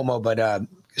 Not Cuomo, but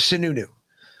Sununu,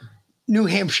 New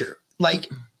Hampshire. Like,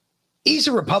 he's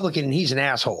a Republican and he's an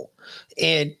asshole.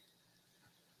 And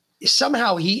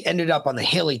somehow he ended up on the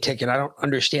Haley ticket. I don't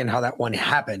understand how that one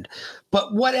happened,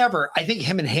 but whatever. I think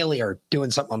him and Haley are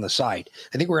doing something on the side.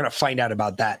 I think we're going to find out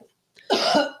about that.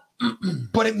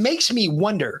 But it makes me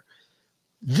wonder,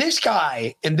 this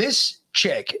guy and this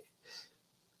chick,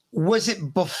 was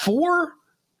it before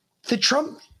the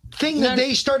Trump thing that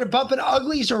they started bumping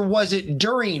uglies, or was it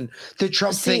during the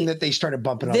Trump thing that they started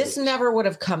bumping uglies? This never would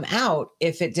have come out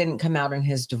if it didn't come out in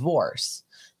his divorce.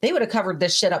 They would have covered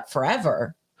this shit up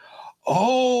forever.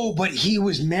 Oh, but he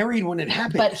was married when it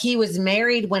happened. But he was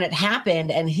married when it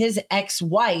happened, and his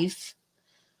ex-wife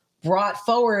brought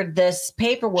forward this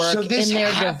paperwork in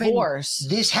their divorce.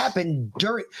 This happened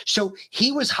during. So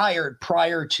he was hired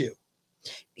prior to.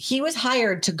 He was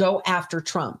hired to go after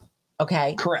Trump.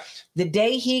 Okay, correct. The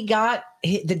day he got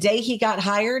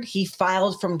hired, he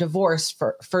filed for divorce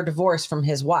from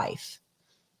his wife.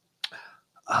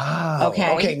 Oh,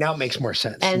 okay. Now it makes more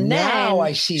sense. And now then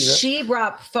I see that she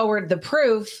brought forward the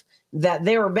proof that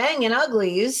they were banging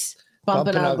uglies,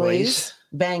 bumping uglies,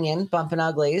 bumping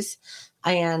uglies.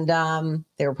 And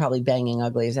they were probably banging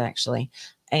uglies actually.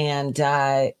 And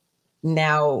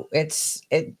now it's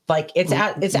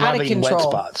out of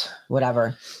control.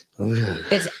 Whatever.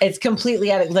 It's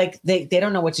completely out of, like, they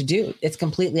don't know what to do. It's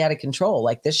completely out of control.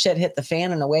 Like, this shit hit the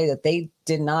fan in a way that they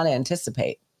did not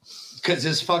anticipate. Because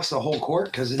this fucks the whole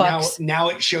court. Because now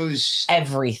it shows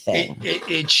everything.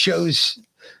 It shows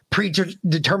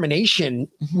predetermination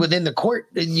within the court.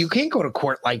 You can't go to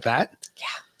court like that. Yeah.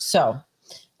 So,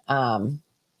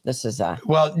 this is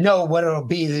well, no. What it'll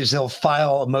be is they'll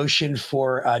file a motion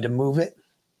for to move it,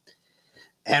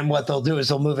 and what they'll do is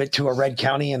they'll move it to a red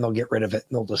county and they'll get rid of it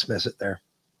and they'll dismiss it there.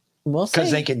 We'll see, because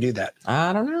they can do that.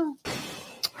 I don't know.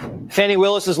 Fani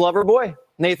Willis's lover boy,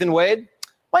 Nathan Wade,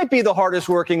 might be the hardest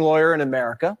working lawyer in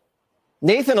America.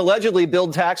 Nathan allegedly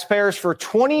billed taxpayers for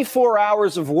 24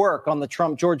 hours of work on the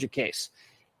Trump Georgia case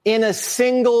in a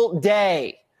single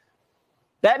day.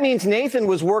 That means Nathan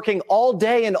was working all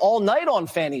day and all night on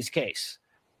Fani's case.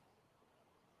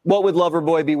 What would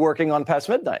Loverboy be working on past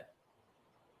midnight?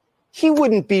 He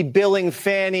wouldn't be billing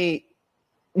Fani.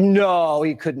 No,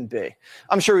 he couldn't be.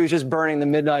 I'm sure he was just burning the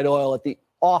midnight oil at the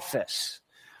office.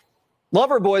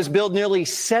 Loverboy's billed nearly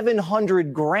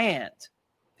 $700,000.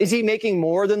 Is he making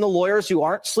more than the lawyers who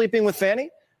aren't sleeping with Fani?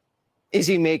 Is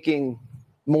he making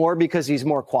more because he's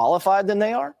more qualified than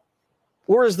they are?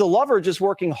 Or is the lover just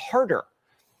working harder?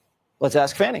 Let's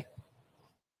ask Fani.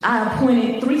 I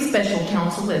appointed 3 special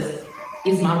counsel, as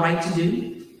is my right to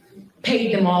do.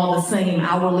 Paid them all the same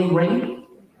hourly rate.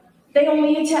 They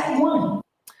only attacked one.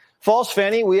 False,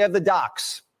 Fani. We have the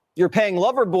docs. You're paying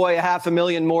Loverboy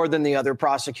 $500,000 more than the other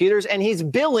prosecutors, and he's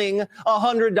billing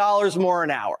 $100 more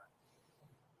an hour.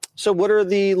 So what are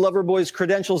the Loverboy's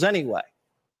credentials anyway?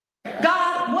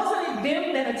 God, wasn't it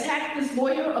them that attacked this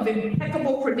lawyer of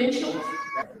impeccable credentials?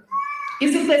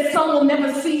 Is it that some will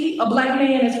never see a black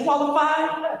man as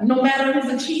qualified, no matter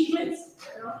his achievements?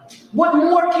 What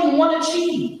more can one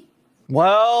achieve?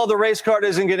 Well, the race card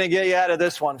isn't going to get you out of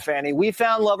this one, Fani. We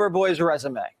found Loverboy's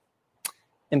resume.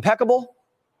 Impeccable?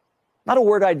 Not a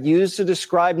word I'd use to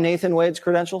describe Nathan Wade's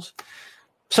credentials.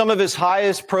 Some of his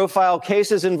highest profile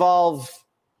cases involve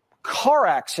car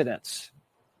accidents.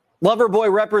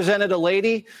 Loverboy represented a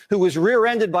lady who was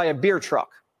rear-ended by a beer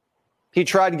truck. He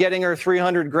tried getting her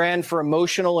 $300,000 for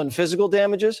emotional and physical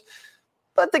damages,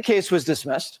 but the case was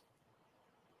dismissed.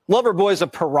 Loverboy's a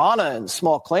piranha in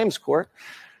small claims court.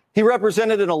 He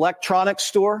represented an electronics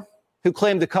store who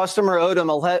claimed the customer owed him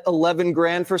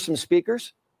 $11,000 for some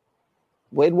speakers.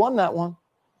 Wade won that one.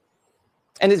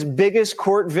 And his biggest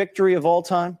court victory of all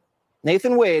time,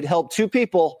 Nathan Wade helped 2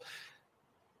 people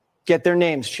get their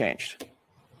names changed.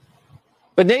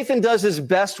 But Nathan does his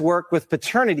best work with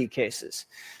paternity cases.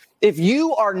 If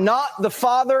you are not the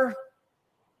father,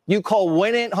 you call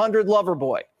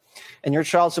 1-800-LOVERBOY, and your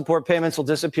child support payments will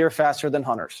disappear faster than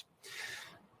Hunter's.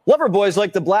 Loverboy is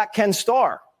like the Black Ken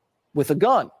Starr with a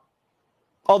gun,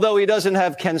 although he doesn't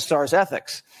have Ken Starr's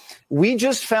ethics. We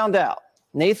just found out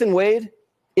Nathan Wade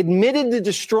admitted to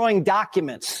destroying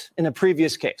documents in a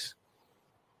previous case.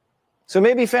 So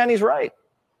maybe Fani's right.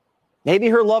 Maybe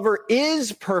her lover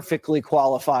is perfectly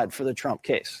qualified for the Trump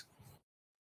case.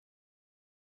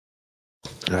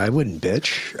 I wouldn't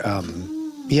bitch.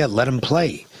 Yeah, let him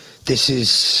play. This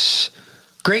is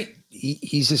great.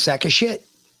 He's a sack of shit.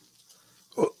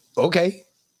 Okay.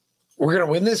 We're going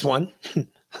to win this one.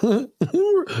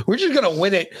 We're just going to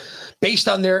win it based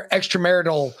on their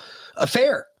extramarital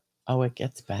affair. Oh, it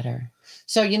gets better.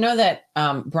 So you know that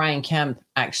Brian Kemp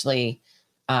actually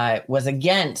was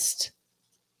against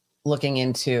looking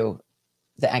into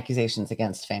the accusations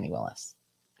against Fannie Willis.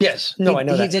 Yes. No, I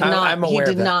know he that. did not. I'm aware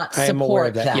he of did that. not I am aware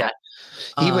of support that. Yeah.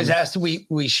 He was asked. We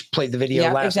played the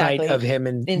video last night of him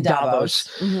in Davos,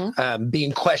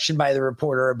 being questioned by the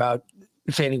reporter about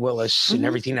Fannie Willis and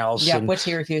everything else. Yeah, and which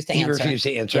he refused to he answer. refused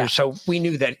to answer. Yeah. So we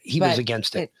knew that he was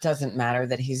against it. It doesn't matter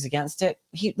that he's against it.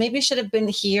 He maybe should have been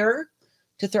here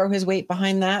to throw his weight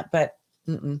behind that, but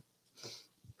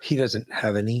he doesn't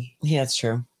have any. Yeah, that's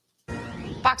true.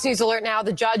 Fox News Alert now.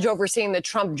 The judge overseeing the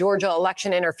Trump Georgia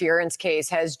election interference case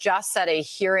has just set a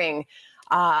hearing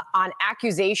on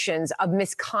accusations of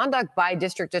misconduct by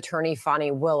District Attorney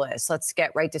Fani Willis. Let's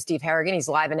get right to Steve Harrigan. He's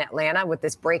live in Atlanta with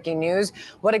this breaking news.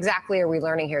 What exactly are we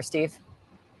learning here, Steve?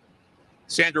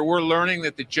 Sandra, we're learning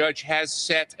that the judge has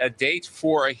set a date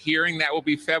for a hearing that will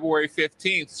be February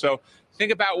 15th. So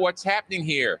think about what's happening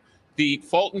here. The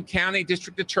Fulton County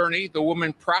District Attorney, the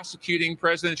woman prosecuting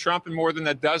President Trump and more than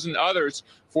a dozen others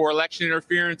for election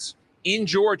interference in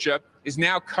Georgia, is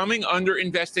now coming under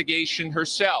investigation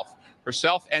herself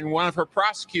and one of her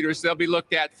prosecutors. They'll be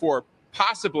looked at for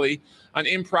possibly an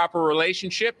improper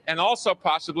relationship and also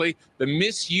possibly the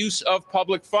misuse of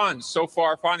public funds. So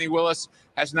far, Fani Willis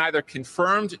has neither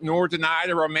confirmed nor denied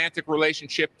a romantic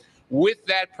relationship with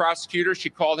that prosecutor. She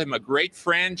called him a great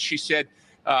friend. She said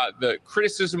the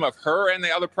criticism of her and the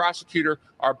other prosecutor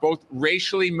are both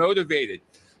racially motivated.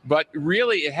 But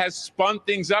really, it has spun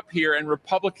things up here, and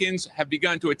Republicans have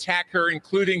begun to attack her,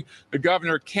 including the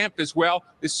Governor Kemp as well.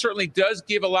 This certainly does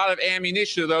give a lot of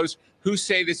ammunition to those who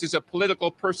say this is a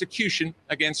political persecution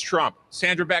against Trump.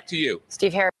 Sandra, back to you.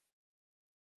 Steve Harris.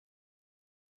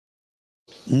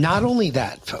 Not only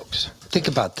that, folks, think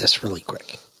about this really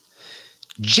quick.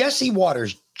 Jesse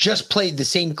Waters just played the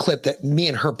same clip that me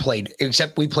and her played,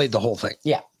 except we played the whole thing.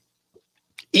 Yeah.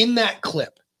 In that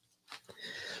clip,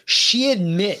 she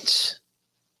admits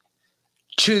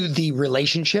to the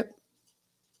relationship.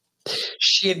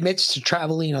 She admits to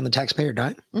traveling on the taxpayer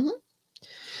dime.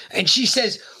 And she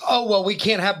says, oh, well, we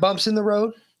can't have bumps in the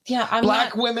road. Yeah.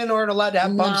 Black women aren't allowed to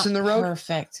have bumps in the road.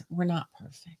 Perfect. We're not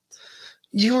perfect.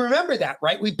 You remember that,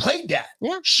 right? We played that.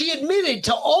 Yeah. She admitted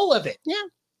to all of it. Yeah.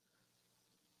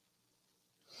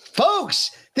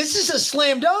 Folks, this is a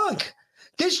slam dunk.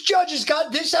 This judge has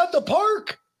got this out the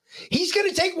park. He's going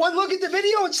to take one look at the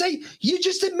video and say, you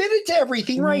just admitted to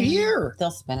everything right here.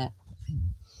 They'll spin it.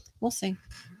 We'll see.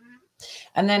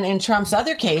 And then in Trump's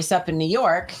other case up in New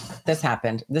York, this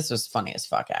happened. This was funny as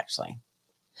fuck, actually.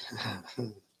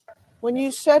 When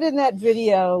you said in that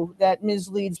video that Ms.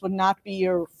 Leeds would not be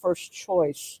your first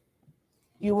choice,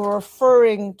 you were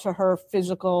referring to her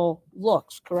physical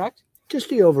looks, correct? Just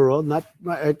the overall.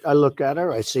 I look at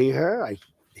her, I see her, I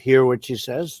hear what she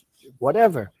says,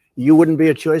 whatever. You wouldn't be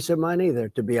a choice of mine either,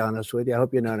 to be honest with you. I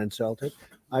hope you're not insulted.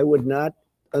 I would not,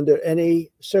 under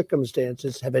any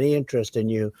circumstances, have any interest in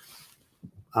you.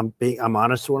 I'm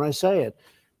honest when I say it.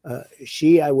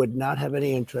 I would not have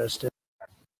any interest in.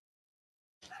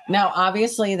 Now,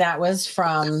 obviously, that was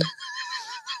from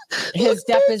his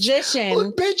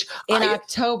deposition in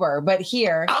October. But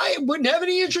here, I wouldn't have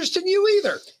any interest in you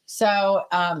either. So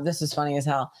this is funny as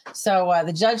hell. So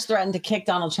the judge threatened to kick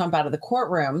Donald Trump out of the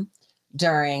courtroom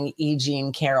during E.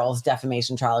 Jean Carroll's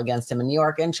defamation trial against him in New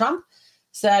York. And Trump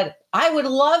said, I would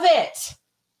love it.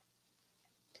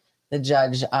 The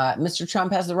judge, Mr.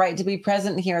 Trump has the right to be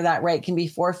present here. That right can be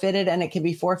forfeited, and it can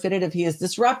be forfeited if he is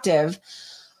disruptive,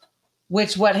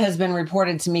 which what has been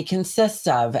reported to me consists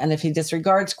of. And if he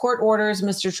disregards court orders,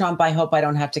 Mr. Trump, I hope I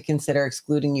don't have to consider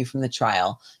excluding you from the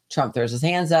trial. Trump throws his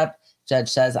hands up. Judge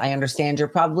says, I understand you're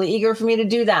probably eager for me to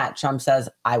do that. Trump says,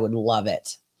 I would love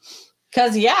it.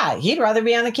 Because, yeah, he'd rather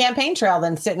be on the campaign trail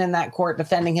than sitting in that court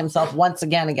defending himself once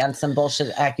again against some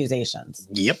bullshit accusations.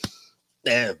 Yep.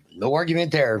 No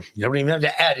argument there. You don't even have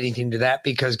to add anything to that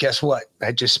because guess what?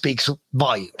 That just speaks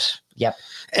volumes. Yep.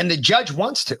 And the judge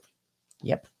wants to.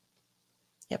 Yep.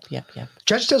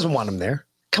 Judge doesn't want him there.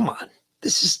 Come on.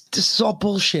 This is all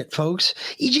bullshit, folks.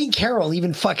 E. Jean Carroll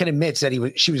even fucking admits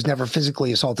that she was never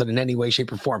physically assaulted in any way,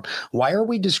 shape, or form. Why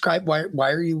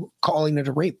are you calling it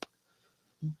a rape?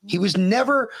 He was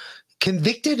never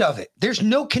convicted of it. There's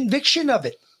no conviction of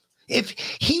it. If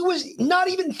he was not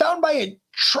even found by a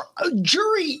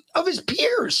jury of his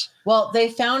peers. Well, they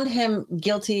found him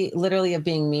guilty literally of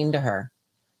being mean to her.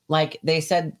 Like they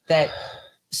said that.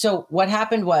 So what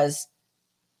happened was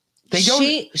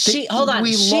hold on.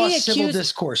 We lost civil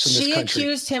discourse in this country. She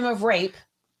accused him of rape,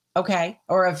 okay,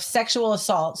 or of sexual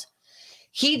assault.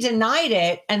 He denied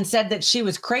it and said that she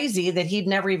was crazy, that he'd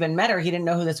never even met her. He didn't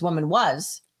know who this woman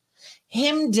was.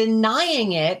 Him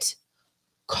denying it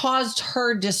caused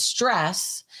her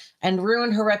distress and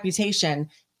ruined her reputation.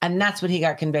 And that's what he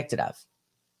got convicted of.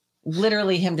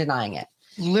 Literally him denying it.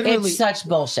 Literally. It's such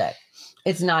bullshit.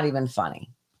 It's not even funny.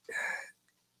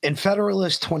 In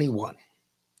Federalist 21,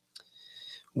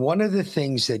 one of the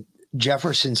things that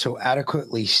Jefferson so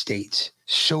adequately states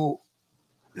so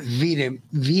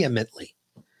vehemently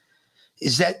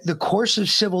is that the course of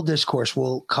civil discourse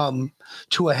will come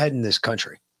to a head in this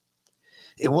country.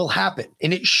 It will happen,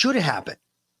 and it should happen.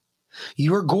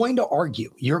 You're going to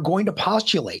argue. You're going to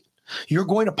postulate. You're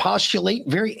going to postulate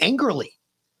very angrily.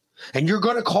 And you're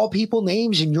going to call people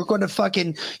names, and you're going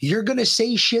to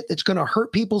say shit that's going to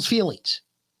hurt people's feelings.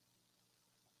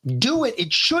 Do it.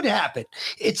 It should happen.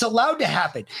 It's allowed to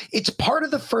happen. It's part of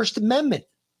the First Amendment.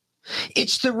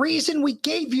 It's the reason we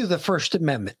gave you the First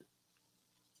Amendment.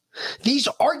 These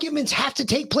arguments have to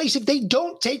take place. If they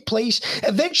don't take place,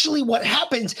 eventually what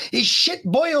happens is shit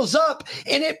boils up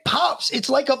and it pops. It's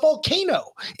like a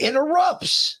volcano. It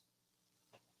erupts.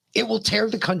 It will tear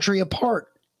the country apart.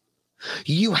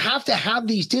 You have to have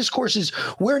these discourses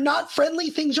where not friendly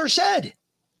things are said.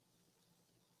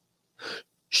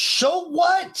 So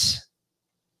what?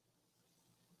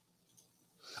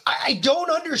 I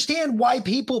don't understand why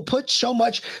people put so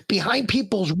much behind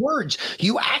people's words.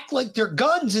 You act like they're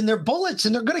guns and they're bullets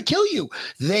and they're going to kill you.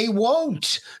 They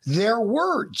won't. They're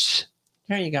words.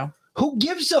 There you go. Who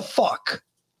gives a fuck?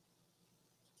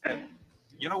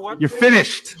 You know what? You're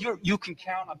finished. You can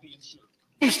count on being sure.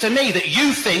 Seems to me that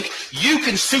you think you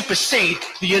can supersede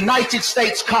the United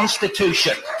States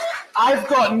Constitution. I've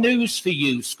got news for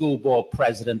you, School Board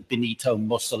President Benito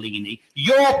Mussolini.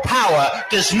 Your power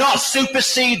does not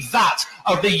supersede that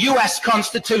of the U.S.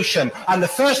 Constitution and the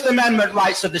First Amendment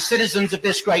rights of the citizens of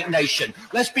this great nation.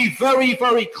 Let's be very,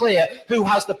 very clear who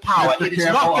has the power. Mr. It is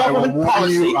not government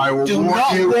policy. Do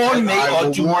not warn me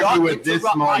or do not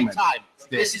interrupt my time.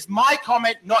 This is my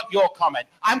comment, not your comment.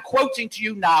 I'm quoting to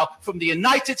you now from the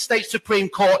United States Supreme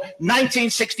Court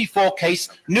 1964 case,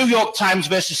 New York Times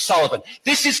versus Sullivan.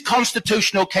 This is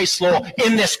constitutional case law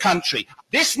in this country.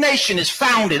 This nation is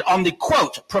founded on the,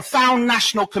 quote, profound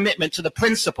national commitment to the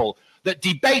principle that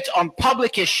debate on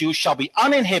public issues shall be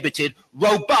uninhibited,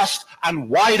 robust, and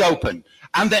wide open,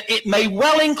 and that it may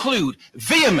well include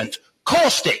vehement,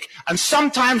 caustic, and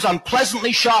sometimes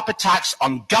unpleasantly sharp attacks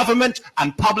on government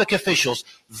and public officials.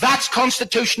 That's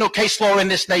constitutional case law in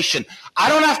this nation. I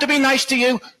don't have to be nice to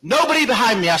you. Nobody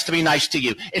behind me has to be nice to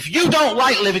you. If you don't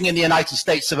like living in the United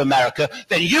States of America,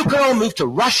 then you can all move to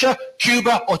Russia,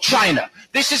 Cuba, or China.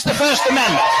 This is the First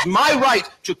Amendment. My right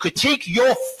to critique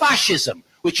your fascism,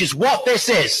 which is what this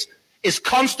is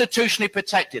constitutionally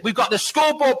protected. We've got the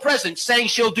school board president saying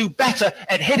she'll do better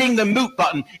at hitting the mute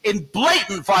button in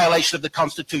blatant violation of the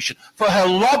Constitution for her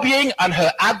lobbying and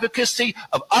her advocacy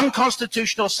of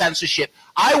unconstitutional censorship.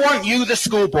 I want you, the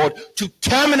school board, to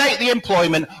terminate the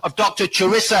employment of Dr.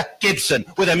 Charissa Gibson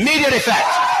with immediate effect.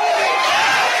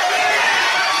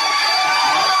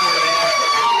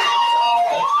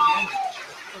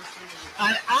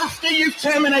 And after you've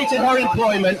terminated her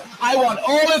employment, I want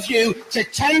all of you to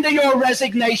tender your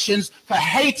resignations for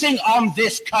hating on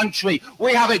this country.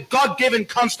 We have a God-given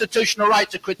constitutional right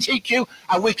to critique you,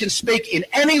 and we can speak in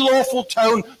any lawful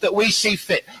tone that we see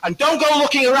fit. And don't go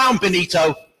looking around,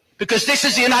 Benito, because this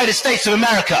is the United States of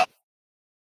America.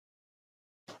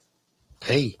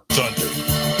 Hey. Thunder.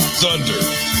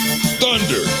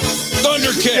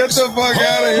 Thunder kicks. Get the fuck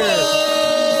out of here.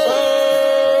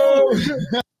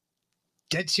 Oh.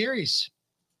 Dead serious.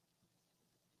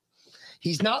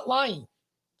 He's not lying.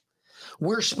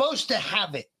 We're supposed to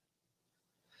have it.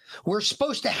 We're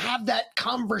supposed to have that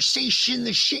conversation,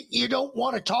 the shit you don't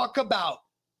want to talk about.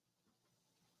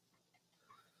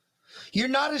 You're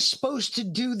not supposed to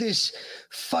do this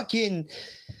fucking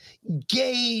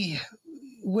gay,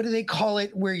 what do they call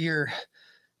it, where you're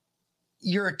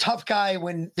a tough guy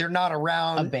when they're not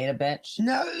around. A beta bitch?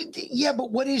 No, yeah,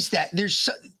 but what is that?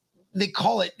 They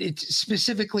call it, it's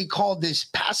specifically called this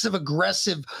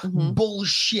passive-aggressive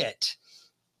bullshit.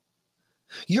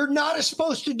 You're not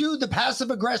supposed to do the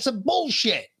passive-aggressive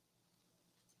bullshit.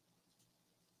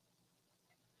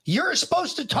 You're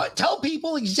supposed to tell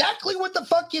people exactly what the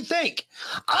fuck you think.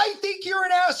 I think you're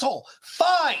an asshole.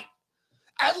 Fine.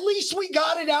 At least we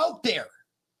got it out there.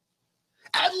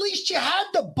 At least you had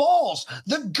the balls,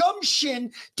 the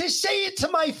gumption to say it to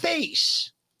my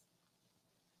face.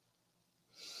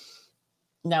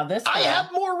 Now this guy, I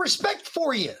have more respect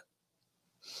for you.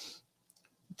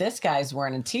 This guy's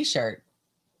wearing a t-shirt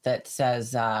that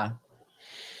says a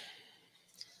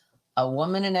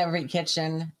woman in every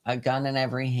kitchen, a gun in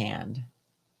every hand.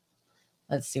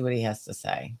 Let's see what he has to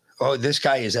say. Oh, this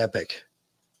guy is epic.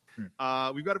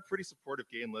 We've got a pretty supportive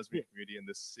gay and lesbian community in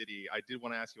this city. I did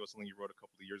want to ask you about something you wrote a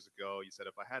couple of years ago. You said,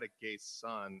 if I had a gay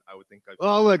son, I would think I'd...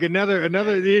 Oh, look, another.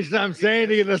 I'm saying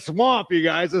to you, the swamp, you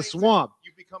guys, the swamp.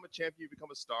 You become a champion, you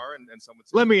become a star, and someone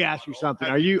says, Let me ask you something.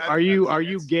 Are you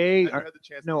gay?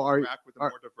 No, are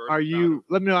you?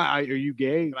 Let me know. Are you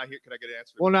gay? Can I get an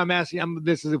answer? Well, no, I'm asking.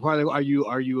 This is a part of. Are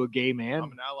you a gay man?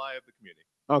 I'm an ally of the community.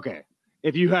 Okay.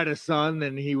 If you had a son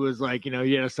and he was like, you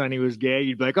had a son, he was gay,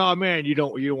 you'd be like, oh man, you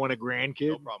don't want a grandkid?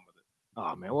 No problem with it.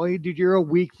 Oh man, well, dude, you're a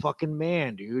weak fucking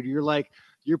man, dude.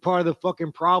 You're part of the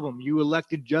fucking problem. You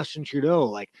elected Justin Trudeau,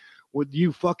 like,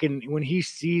 when he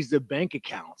sees the bank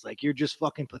accounts, like, you're just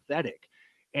fucking pathetic.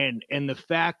 And the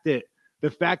fact that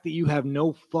you have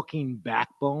no fucking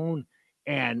backbone.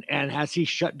 And has he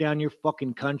shut down your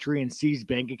fucking country and seized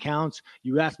bank accounts?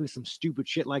 You ask me some stupid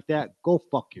shit like that, go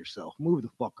fuck yourself. Move the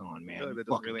fuck on, man. That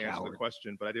doesn't really answer the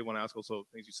question, but I did want to ask also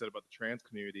things you said about the trans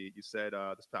community. You said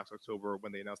this past October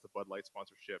when they announced the Bud Light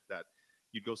sponsorship that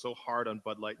you'd go so hard on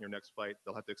Bud Light in your next fight,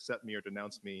 they'll have to accept me or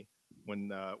denounce me when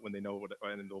they know what,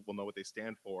 and we'll know what they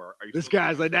stand for. This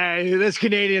guy's like, hey, this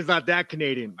Canadian's not that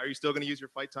Canadian. Are you still going to use your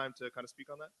fight time to kind of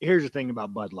speak on that? Here's the thing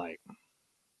about Bud Light.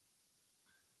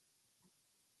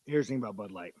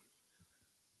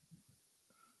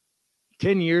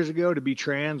 10 years ago, to be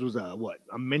trans was a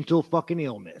mental fucking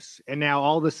illness. And now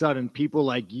all of a sudden, people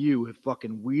like you have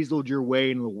fucking weaseled your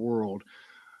way into the world.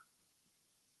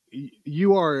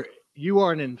 You are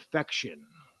an infection.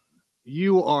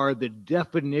 You are the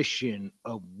definition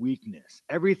of weakness.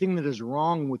 Everything that is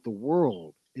wrong with the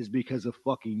world is because of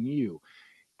fucking you.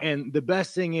 And the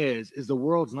best thing is the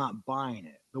world's not buying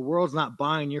it. The world's not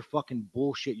buying your fucking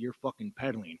bullshit you're fucking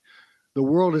peddling. The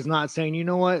world is not saying, you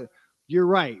know what? You're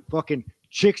right. Fucking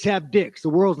chicks have dicks. The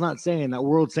world's not saying that. The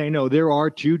world's saying, no, there are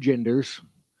two genders.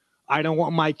 I don't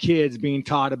want my kids being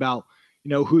taught about,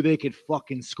 who they could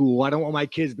fuck in school. I don't want my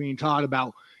kids being taught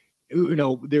about,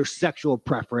 their sexual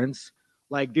preference.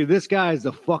 Like, dude, this guy is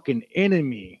the fucking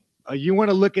enemy. You want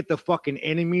to look at the fucking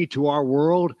enemy to our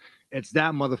world? It's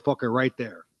that motherfucker right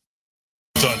there.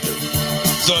 Thunder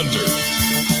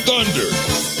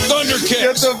kicks.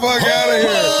 Get the fuck out of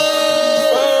here.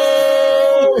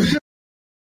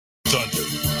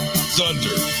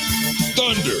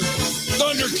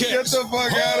 Thunder kicks. Get the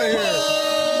fuck out of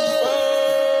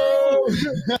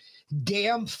here.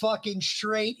 Damn fucking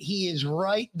straight. He is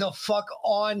right the fuck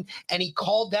on. And he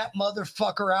called that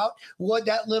motherfucker out. What'd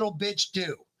that little bitch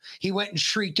do? He went and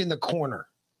shrieked in the corner.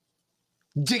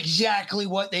 It's exactly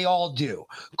what they all do.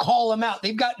 Call them out.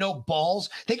 They've got no balls.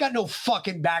 They got no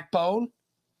fucking backbone.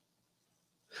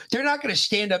 They're not going to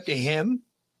stand up to him.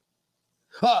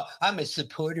 Oh, I'm a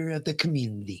supporter of the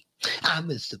community. I'm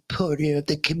a supporter of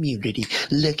the community.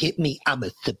 Look at me. I'm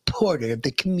a supporter of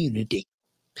the community.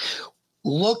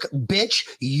 Look, bitch,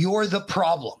 you're the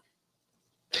problem.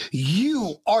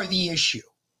 You are the issue.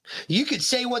 You could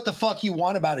say what the fuck you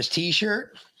want about his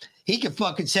t-shirt. He can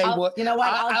fucking say what. You know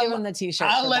what? I'll give him the t-shirt.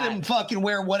 I'll let him fucking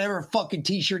wear whatever fucking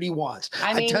t-shirt he wants.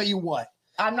 I tell you what.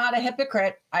 I'm not a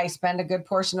hypocrite. I spend a good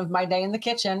portion of my day in the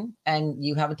kitchen, and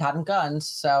you haven't taught him guns,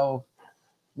 so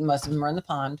most of them are in the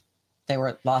pond. They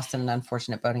were lost in an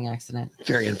unfortunate boating accident.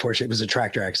 Very unfortunate. It was a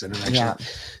tractor accident, actually. Yeah.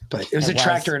 But it was a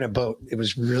tractor and a boat. It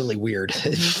was really weird.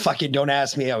 Fucking don't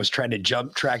ask me. I was trying to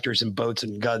jump tractors and boats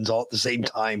and guns all at the same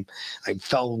time. I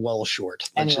fell well short.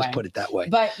 Let's just put it that way.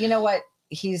 But you know what?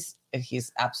 He's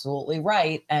absolutely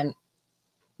right. And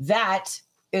that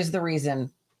is the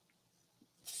reason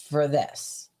for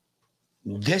this.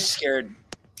 This scared.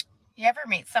 You ever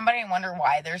meet somebody and wonder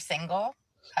why they're single?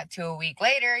 Cut to a week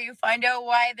later, you find out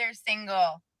why they're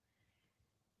single.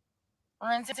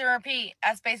 Rinse and repeat.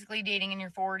 That's basically dating in your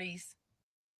 40s.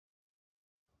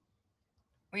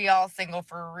 We all single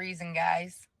for a reason,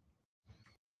 guys.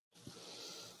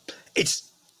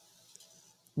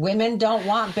 Women don't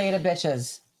want beta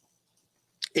bitches.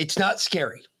 It's not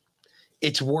scary.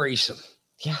 It's worrisome.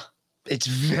 Yeah. It's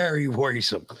very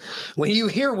worrisome. When you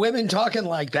hear women talking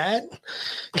like that,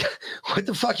 what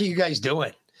the fuck are you guys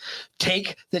doing?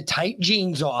 Take the tight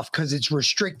jeans off because it's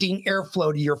restricting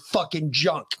airflow to your fucking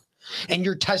junk. And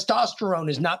your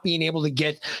testosterone is not being able to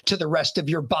get to the rest of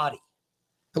your body.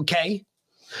 Okay?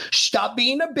 Stop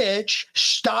being a bitch.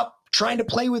 Stop trying to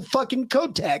play with fucking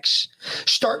Kotex.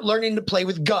 Start learning to play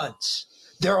with guns.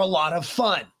 They're a lot of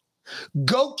fun.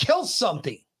 Go kill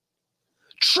something.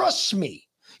 Trust me.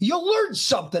 You'll learn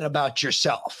something about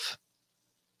yourself.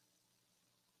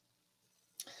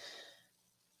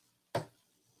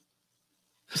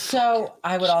 So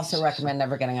I would also recommend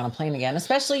never getting on a plane again,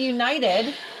 especially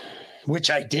United.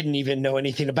 which I didn't even know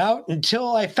anything about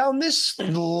until I found this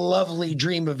lovely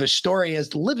dream of a story as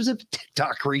the libs of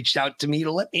TikTok reached out to me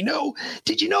to let me know.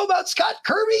 Did you know about Scott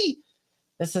Kirby?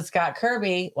 This is Scott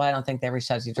Kirby. Well, I don't think they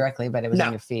reached out to you directly, but it was in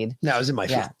your feed. No, it was in my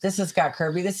feed. Yeah, this is Scott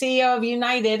Kirby, the CEO of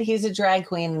United. He's a drag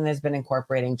queen and has been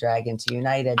incorporating drag into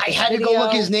United. I had to go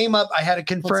look his name up. I had to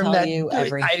confirm that. You I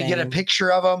had to get a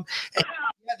picture of him. And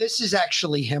yeah, this is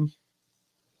actually him.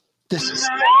 This is.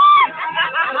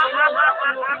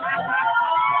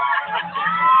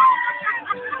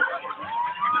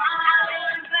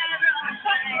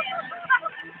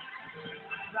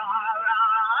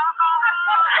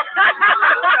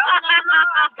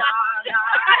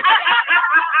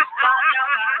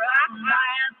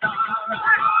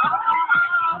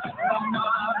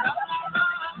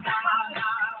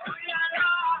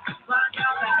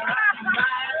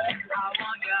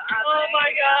 Oh my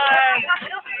God.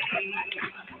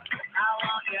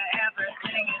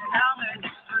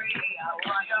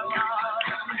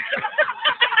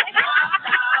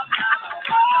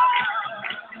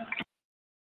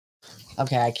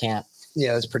 Okay, I can't.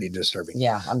 Yeah, that's pretty disturbing.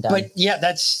 Yeah, I'm done. But yeah,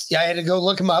 I had to go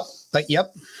look him up. But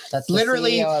yep, that's the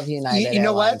literally CEO of United. You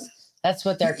know Airlines. what? That's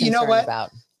what they're concerned you know what?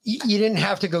 about. You didn't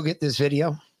have to go get this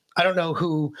video. I don't know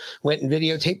who went and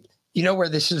videotaped. You know where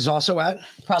this is also at?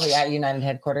 Probably at United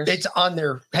headquarters. It's on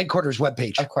their headquarters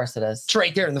webpage. Of course it is. It's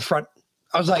right there in the front.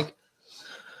 I was like,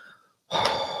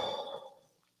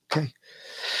 okay.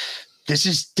 This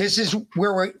is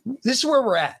where we're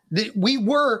at. We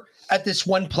were at this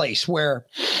one place where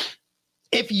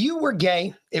if you were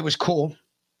gay, it was cool.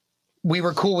 We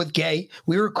were cool with gay.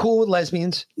 We were cool with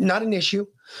lesbians. Not an issue.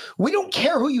 We don't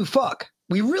care who you fuck.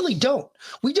 We really don't.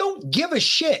 We don't give a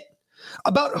shit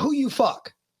about who you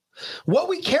fuck. What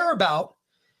we care about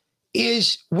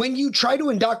is when you try to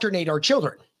indoctrinate our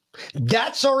children.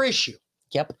 That's our issue.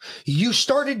 Yep. You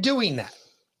started doing that.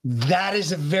 That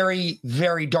is a very,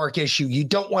 very dark issue. You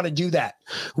don't want to do that.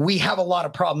 We have a lot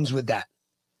of problems with that.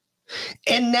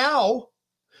 And now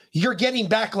you're getting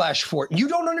backlash for it. You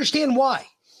don't understand why.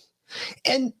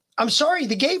 And I'm sorry,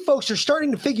 the gay folks are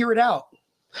starting to figure it out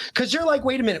because they're like,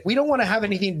 wait a minute, we don't want to have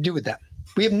anything to do with that.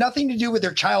 We have nothing to do with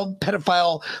their child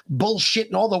pedophile bullshit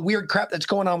and all the weird crap that's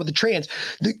going on with the trans.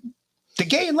 The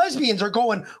gay and lesbians are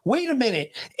going, wait a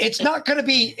minute, it's just going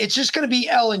to be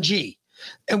L and G.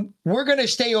 And we're going to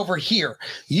stay over here.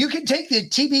 You can take the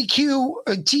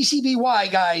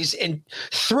TCBY guys and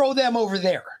throw them over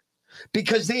there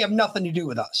because they have nothing to do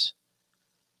with us.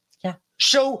 Yeah.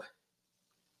 So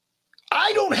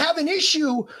I don't have an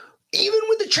issue even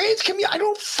with the trans community. I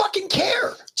don't fucking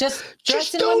care. Just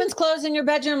dress in women's clothes in your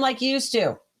bedroom like you used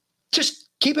to. Just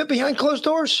keep it behind closed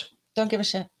doors. Don't give a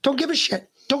shit. Don't give a shit.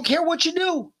 Don't care what you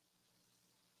do.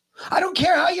 I don't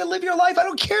care how you live your life. I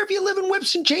don't care if you live in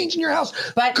whips and chains in your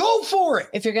house. But go for it.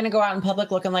 If you're going to go out in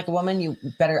public looking like a woman, you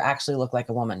better actually look like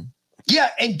a woman. Yeah,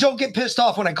 and don't get pissed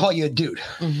off when I call you a dude.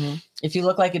 Mm-hmm. If you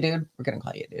look like a dude, we're going to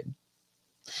call you a dude.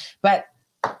 But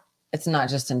it's not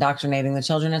just indoctrinating the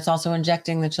children, it's also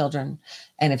injecting the children.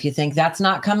 And if you think that's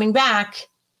not coming back,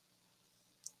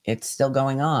 it's still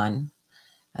going on.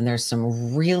 And there's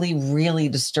some really, really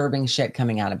disturbing shit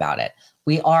coming out about it.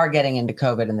 We are getting into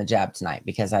COVID and the jab tonight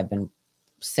because I've been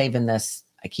saving this.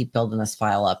 I keep building this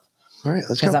file up. All right,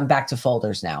 let's go. Because I'm back to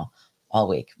folders now all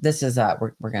week. This is,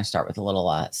 we're going to start with a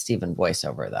little Stephen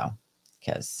voiceover though,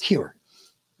 because here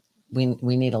we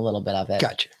need a little bit of it.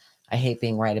 Gotcha. I hate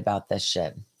being right about this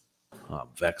shit.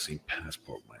 Vaccine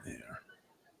passport, my dear.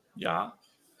 Yeah,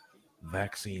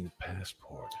 Vaccine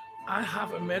passport. I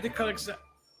have a medical exam.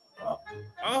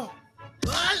 Oh.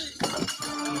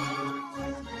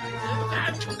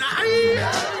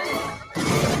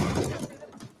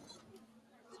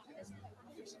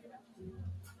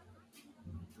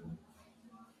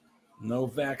 No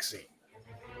vaccine.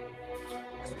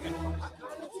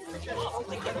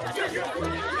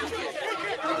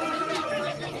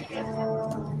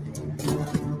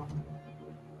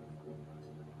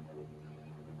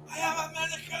 I have a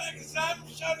medical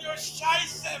exemption, you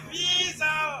scheiße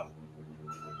Visa!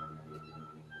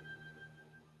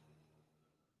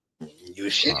 You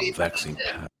shitty vaccine.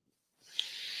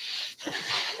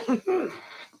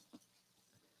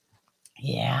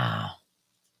 Yeah.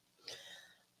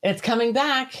 It's coming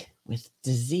back with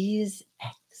Disease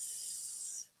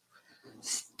X.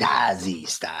 Stasi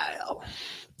style.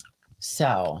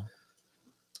 So,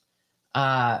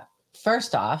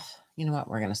 first off, you know what?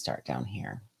 We're going to start down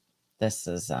here. This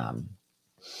is,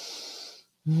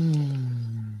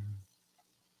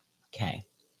 okay.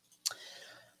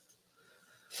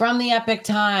 From the Epic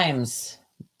Times,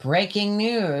 breaking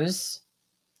news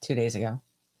 2 days ago.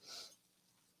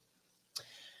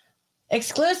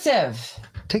 Exclusive.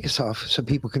 Take us off so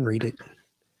people can read it.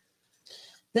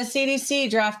 The CDC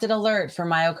drafted alert for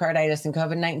myocarditis and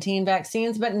COVID-19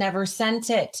 vaccines, but never sent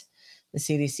it. The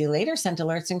CDC later sent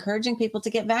alerts encouraging people to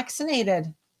get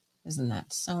vaccinated. Isn't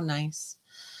that so nice?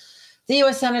 The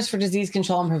U.S. Centers for Disease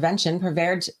Control and Prevention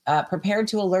prepared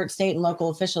to alert state and local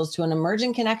officials to an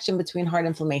emerging connection between heart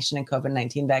inflammation and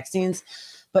COVID-19 vaccines,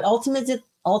 but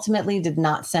ultimately did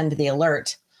not send the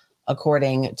alert,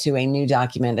 according to a new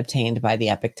document obtained by the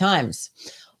Epoch Times.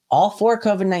 All 4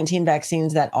 COVID-19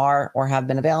 vaccines that are or have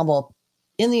been available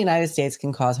in the United States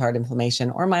can cause heart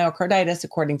inflammation or myocarditis,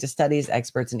 according to studies,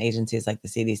 experts, and agencies like the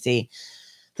CDC.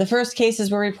 The first cases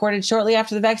were reported shortly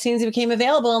after the vaccines became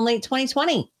available in late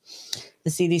 2020. The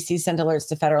CDC sent alerts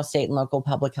to federal, state, and local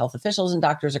public health officials and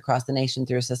doctors across the nation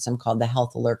through a system called the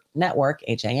Health Alert Network,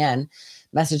 HAN.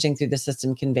 Messaging through the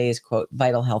system conveys, quote,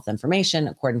 vital health information,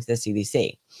 according to the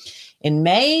CDC. In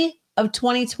May of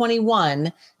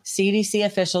 2021, CDC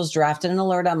officials drafted an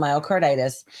alert on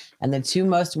myocarditis and the 2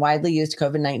 most widely used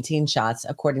COVID-19 shots,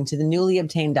 according to the newly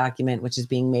obtained document, which is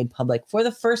being made public for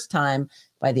the first time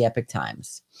by the Epoch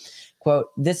Times. Quote,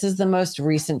 this is the most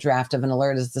recent draft of an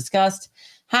alert as discussed.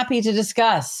 Happy to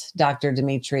discuss. Dr.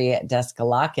 Dimitri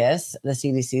Daskalakis, the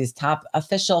CDC's top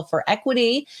official for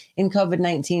equity in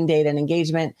COVID-19 data and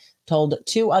engagement, told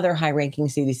 2 other high-ranking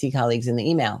CDC colleagues in the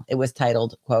email. It was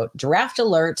titled, quote, draft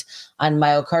alert on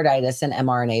myocarditis and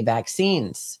mRNA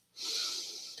vaccines.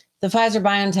 The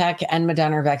Pfizer-BioNTech and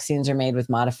Moderna vaccines are made with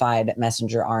modified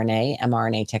messenger RNA,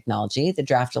 mRNA technology. The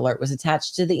draft alert was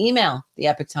attached to the email. The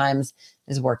Epoch Times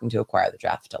is working to acquire the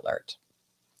draft alert.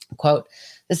 Quote,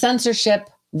 this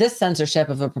censorship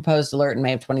of a proposed alert in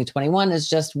May of 2021 is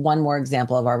just one more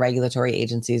example of our regulatory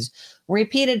agencies'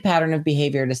 repeated pattern of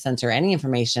behavior to censor any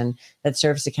information that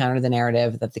serves to counter the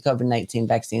narrative that the COVID-19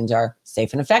 vaccines are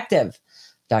safe and effective.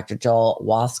 Dr. Joel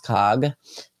Waskog,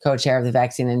 co-chair of the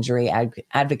vaccine injury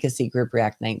advocacy group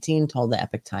React 19, told the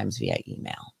Epoch Times via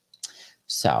email.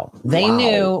 So they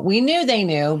knew,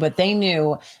 but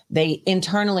they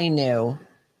internally knew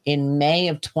in May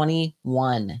of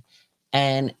 21.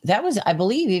 And that was, I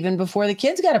believe, even before the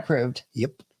kids got approved.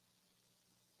 Yep.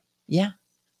 Yeah.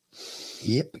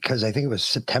 Yep, because I think it was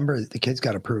September that the kids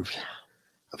got approved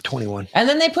of 21. And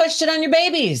then they pushed it on your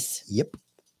babies. Yep.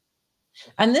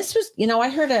 And this was,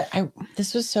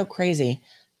 this was so crazy.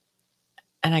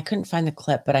 And I couldn't find the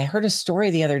clip, but I heard a story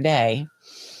the other day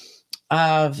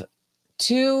of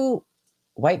 2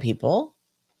 white people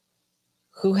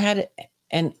who had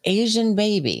an Asian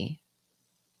baby.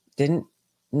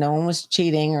 No one was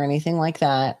cheating or anything like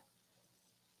that.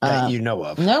 That you know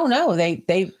of. No.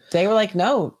 They were like,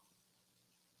 no.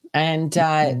 And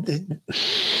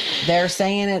they're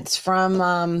saying it's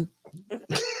from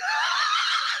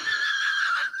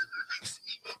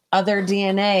other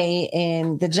DNA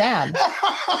in the jab.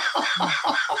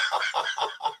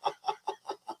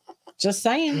 Just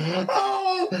saying.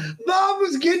 Oh, Mom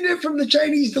was getting it from the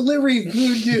Chinese delivery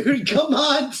food, dude. Come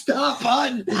on, stop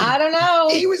on. I don't know.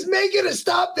 He was making a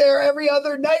stop there every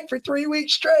other night for 3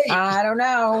 weeks straight. I don't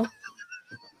know.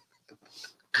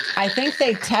 I think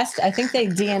they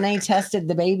DNA tested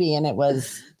the baby and it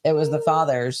was the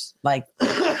father's. Like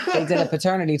they did a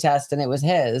paternity test and it was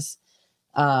his.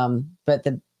 But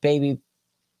the baby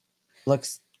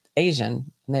looks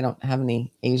Asian and they don't have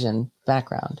any Asian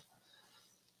background.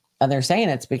 And they're saying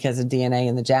it's because of DNA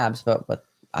in the jabs, but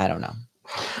I don't know.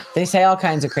 They say all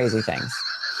kinds of crazy things.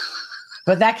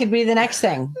 But that could be the next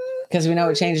thing because we know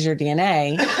it changes your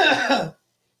DNA.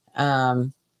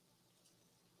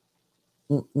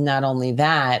 Not only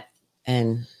that,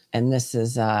 and this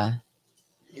is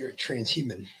you're a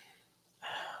transhuman.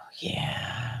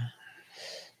 Yeah.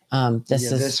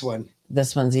 This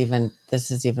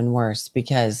is even worse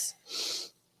because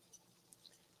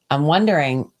I'm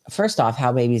wondering, first off,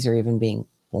 how babies are even being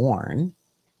born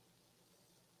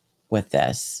with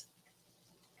this.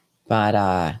 But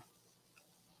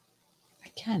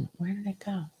again, where did it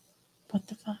go? What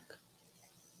the fuck?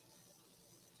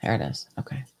 There it is.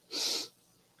 Okay.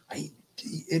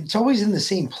 It's always in the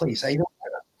same place. I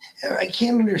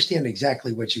can't understand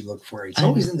exactly what you look for. It's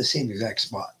always in the same exact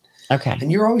spot. Okay.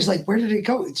 And you're always like, where did it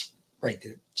go? It's right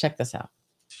there. Check this out.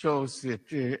 Shows that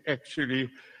actually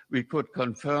we could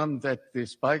confirm that the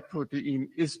spike protein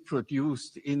is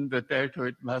produced in the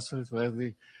deltoid muscles where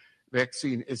the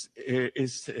vaccine is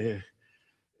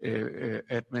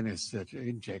administered,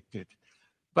 injected.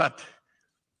 But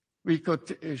we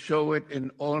could show it in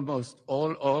almost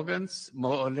all organs,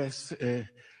 more or less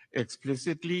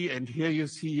explicitly. And here you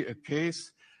see a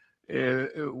case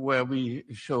where we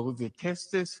show the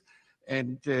testis,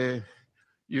 and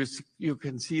you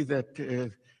can see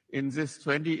that in this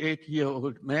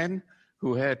 28-year-old man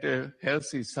who had a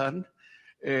healthy son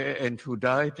and who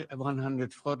died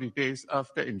 140 days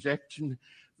after injection.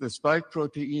 The spike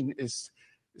protein is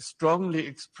strongly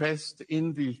expressed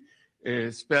in the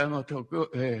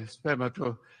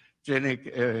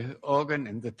spermatogenic organ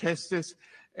in the testis,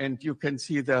 and you can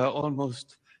see there are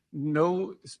almost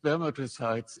no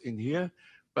spermatocytes in here,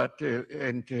 but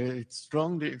it's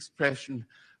strongly expression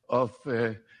of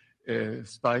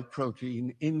spike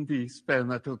protein in the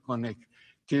spermatogonic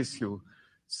tissue.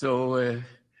 So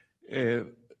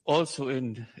also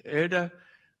in elder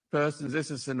persons,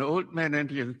 this is an old man,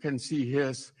 and you can see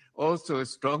here's also a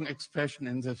strong expression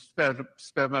in the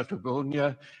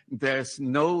spermatogonia. There's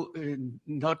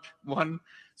not one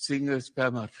single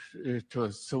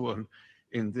spermatozoon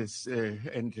in this,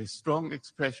 and a strong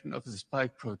expression of the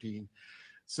spike protein.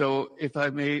 So if I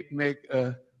may make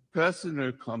a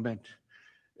personal comment,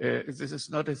 this is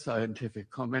not a scientific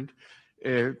comment.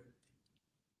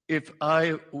 If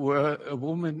I were a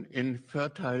woman in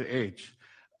fertile age,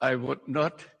 I would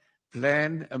not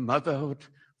plan a motherhood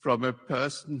from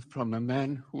a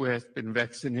man who has been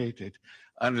vaccinated,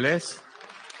 unless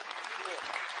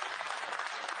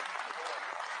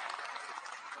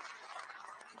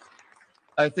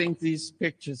I think these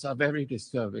pictures are very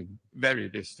disturbing, very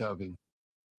disturbing.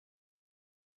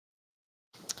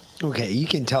 Okay, you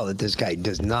can tell that this guy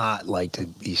does not like to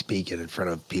be speaking in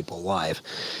front of people live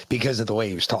because of the way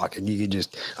he was talking.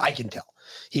 I can tell.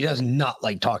 He does not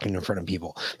like talking in front of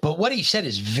people. But what he said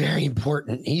is very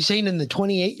important. He's saying in the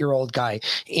 28-year-old guy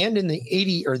and in the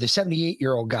 80 or the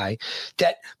 78-year-old guy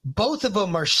that both of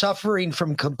them are suffering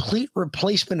from complete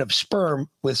replacement of sperm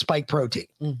with spike protein.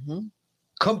 Mm-hmm.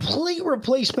 Complete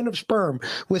replacement of sperm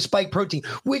with spike protein,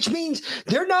 which means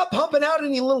they're not pumping out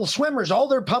any little swimmers. All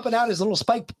they're pumping out is little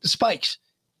spikes.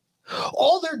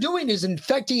 All they're doing is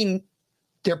infecting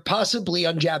their possibly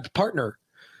unjabbed partner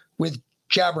with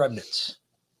jab remnants.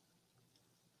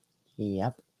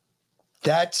 Yep.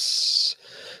 That's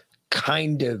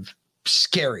kind of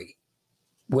scary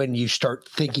when you start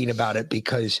thinking about it,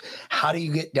 because how do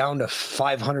you get down to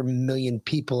 500 million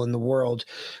people in the world?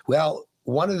 Well,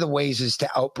 one of the ways is to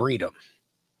outbreed them.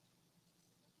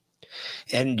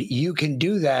 And you can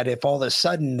do that if all of a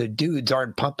sudden the dudes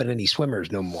aren't pumping any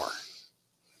swimmers no more.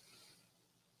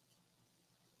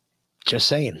 Just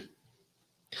saying.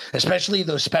 Especially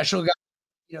those special guys,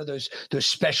 those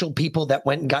special people that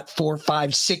went and got 4,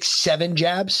 5, 6, 7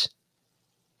 jabs.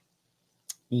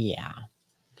 Yeah.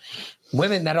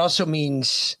 Women, that also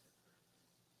means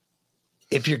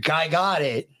if your guy got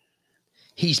it,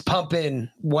 he's pumping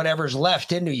whatever's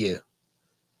left into you.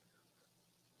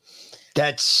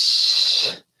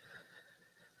 That's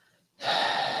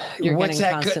you're getting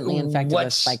constantly infected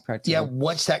with spike protein. Yeah,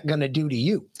 what's that going to do to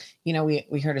you?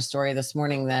 We heard a story this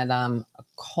morning that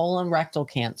colorectal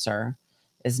cancer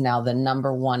is now the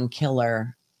number1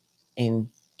 killer in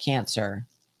cancer.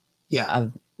 Yeah,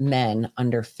 of men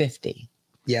under 50.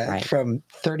 Yeah, right? From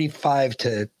 35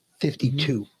 to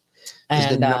 52. Is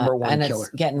And the number one and killer.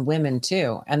 It's getting women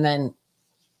too. And then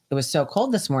it was so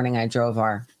cold this morning. I drove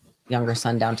our younger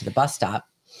son down to the bus stop,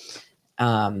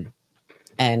 and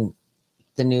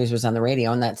the news was on the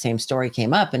radio, and that same story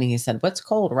came up. And he said, "What's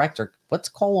colorectal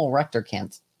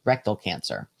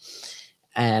cancer?"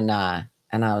 And I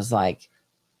was like,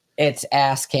 "It's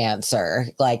ass cancer,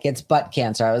 like it's butt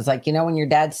cancer." I was like, when your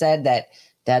dad says that.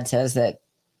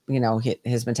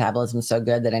 His metabolism is so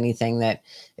good that anything that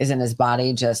is in his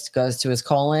body just goes to his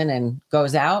colon and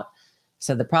goes out.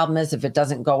 So the problem is if it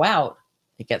doesn't go out,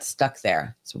 it gets stuck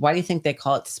there. So why do you think they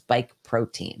call it spike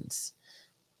proteins?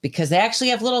 Because they actually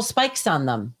have little spikes on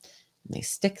them and they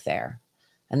stick there,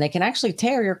 and they can actually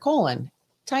tear your colon,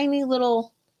 tiny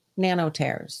little nano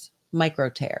tears, micro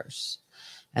tears.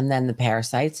 And then the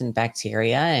parasites and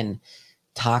bacteria and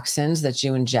toxins that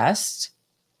you ingest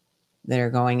that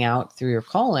are going out through your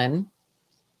colon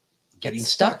getting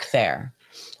stuck there,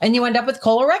 and you end up with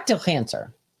colorectal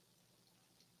cancer.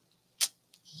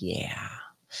 Yeah,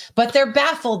 but they're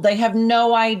baffled. They have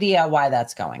no idea why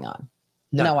that's going on.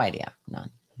 No idea.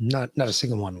 None. Not a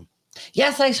single one of them.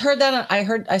 Yes, I heard that.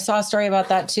 I saw a story about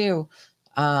that too.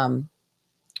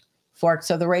 Fork.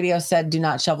 So the radio said, "Do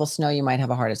not shovel snow. You might have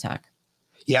a heart attack."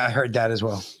 Yeah, I heard that as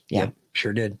well. Yeah, yep,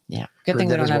 sure did. Yeah, good thing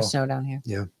we don't have snow down here.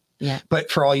 Yeah. Yeah. But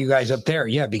for all you guys up there,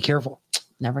 yeah, be careful.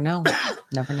 Never know.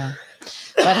 Never know.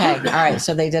 But hey, all right.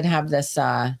 So they did have this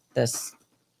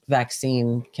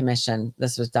vaccine commission.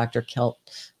 This was Dr.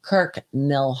 Kirk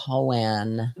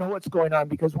Milhoan. Know what's going on,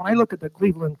 because when I look at the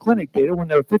Cleveland Clinic data, when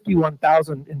there are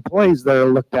 51,000 employees that are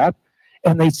looked at,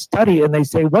 and they study and they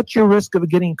say, what's your risk of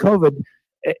getting COVID?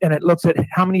 and it looks at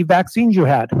how many vaccines you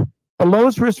had. The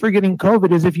lowest risk for getting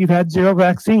COVID is if you've had 0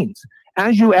 vaccines.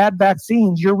 As you add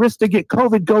vaccines, your risk to get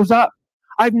COVID goes up.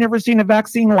 I've never seen a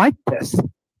vaccine like this.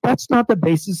 That's not the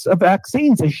basis of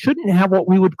vaccines. They shouldn't have what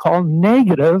we would call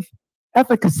negative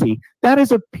efficacy. That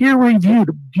is a peer-reviewed,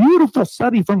 beautiful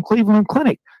study from Cleveland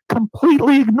Clinic,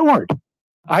 completely ignored.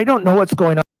 I don't know what's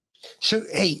going on. So,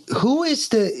 hey,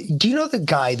 do you know the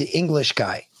guy, the English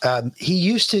guy? He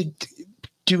used to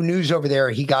do news over there.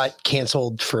 He got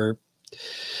canceled for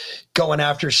going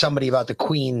after somebody about the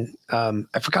Queen.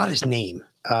 I forgot his name,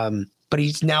 but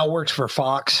he's now works for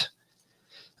Fox.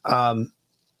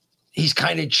 He's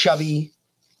kind of chubby.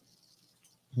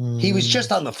 He was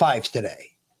just on the Fives today.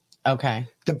 Okay.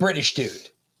 The British dude.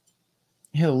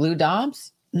 Who, Lou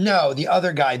Dobbs? No, the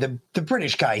other guy, the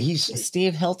British guy. He's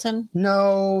Steve Hilton?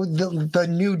 No, the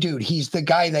new dude. He's the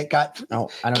guy that got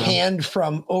canned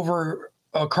from over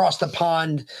across the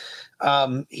pond.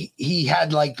 He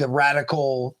had like the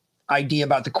radical idea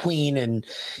about the Queen, and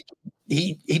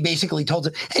he basically told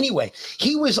it. Anyway,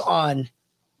 he was on.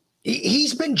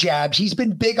 He's been jabbed. He's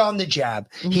been big on the jab.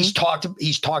 Mm-hmm.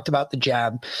 He's talked about the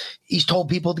jab. He's told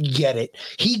people to get it.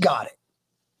 He got it.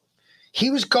 He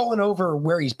was going over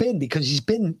where he's been because he's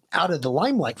been out of the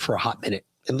limelight for a hot minute.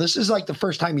 And this is like the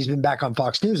first time he's been back on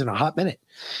Fox News in a hot minute.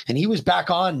 And he was back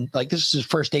on, like this is his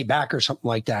first day back or something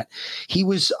like that. He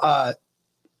was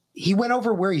he went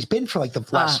over where he's been for like the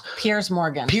last Piers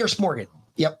Morgan. Piers Morgan.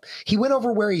 Yep. He went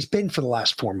over where he's been for the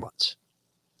last 4 months.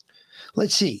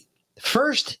 Let's see.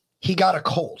 First, he got a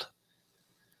cold.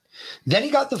 Then he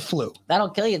got the flu. That'll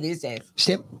kill you these days.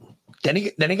 Then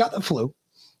he got the flu.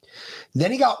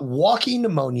 Then he got walking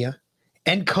pneumonia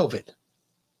and COVID.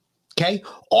 Okay?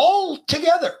 All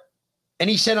together. And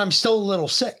he said, I'm still a little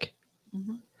sick.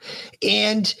 Mm-hmm.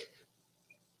 And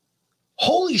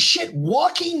holy shit,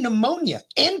 walking pneumonia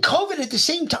and COVID at the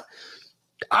same time.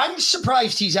 I'm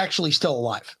surprised he's actually still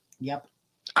alive. Yep.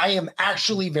 I am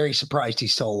actually very surprised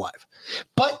he's still alive.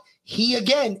 But he,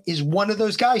 again, is one of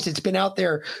those guys that's been out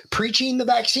there preaching the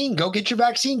vaccine. Go get your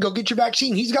vaccine. Go get your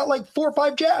vaccine. He's got like 4 or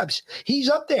 5 jabs. He's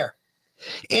up there.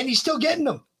 And he's still getting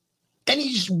them. And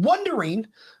he's wondering,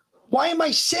 why am I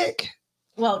sick?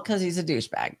 Well, because he's a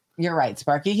douchebag. You're right,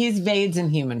 Sparky. He's Vades in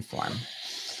human form.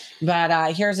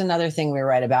 But here's another thing we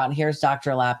write about. And here's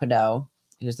Dr. Lapido,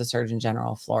 who's the Surgeon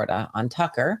General of Florida, on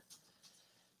Tucker.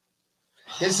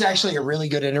 This is actually a really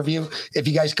good interview. If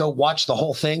you guys go watch the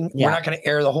whole thing, Yeah. we're not going to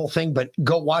air the whole thing, but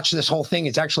go watch this whole thing.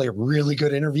 It's actually a really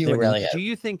good interview. It really is. Do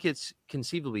you think it's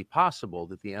conceivably possible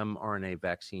that the mRNA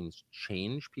vaccines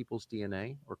change people's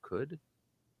DNA, or could?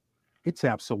 It's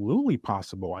absolutely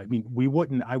possible. I mean,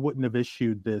 I wouldn't have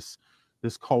issued this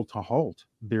call to halt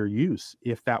their use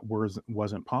if that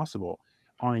wasn't possible.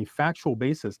 On a factual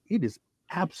basis, it is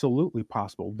absolutely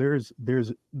possible. There's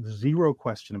zero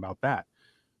question about that.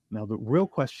 Now, the real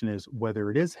question is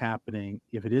whether it is happening,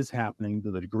 if it is happening,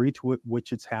 the degree to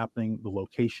which it's happening, the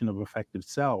location of affected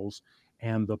cells,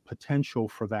 and the potential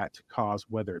for that to cause,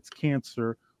 whether it's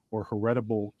cancer or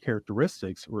heritable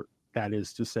characteristics, or that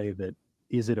is to say that,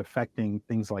 is it affecting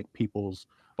things like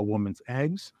a woman's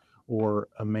eggs or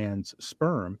a man's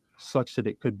sperm, such that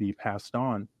it could be passed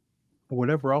on, or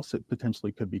whatever else it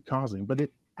potentially could be causing. But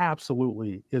it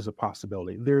absolutely is a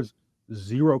possibility. There's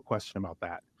zero question about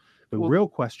that. The real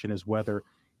question is whether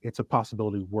it's a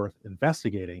possibility worth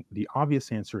investigating. The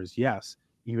obvious answer is yes,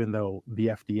 even though the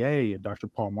FDA and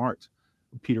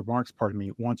Peter Marks,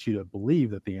 wants you to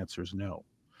believe that the answer is no.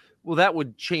 Well, that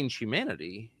would change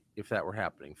humanity if that were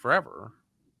happening forever.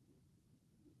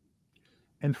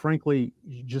 And frankly,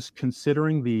 just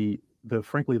considering the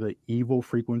evil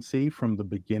frequency from the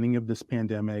beginning of this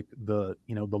pandemic, the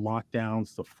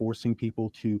lockdowns, the forcing people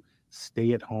to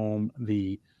stay at home,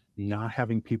 the not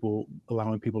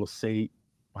allowing people to say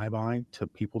bye-bye to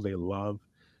people they love,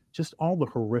 just all the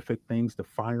horrific things, the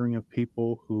firing of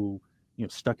people who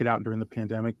stuck it out during the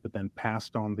pandemic but then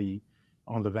passed on the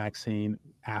vaccine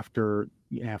after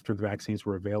the vaccines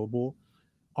were available,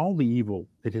 all the evil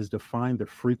that has defined the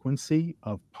frequency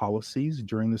of policies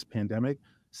during this pandemic.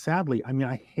 Sadly, I mean,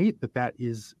 I hate that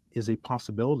is a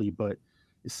possibility, but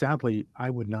sadly,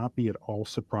 I would not be at all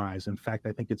surprised. In fact,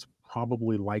 I think it's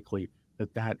probably likely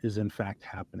that is in fact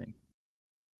happening.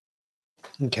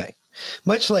 Okay.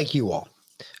 Much like you all,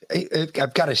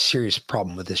 I've got a serious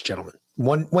problem with this gentleman.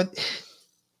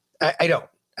 I don't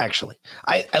actually.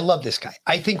 I love this guy.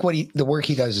 I think the work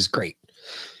he does is great.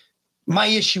 My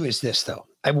issue is this, though.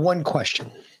 I have one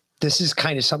question. This is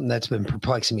kind of something that's been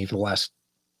perplexing me for the last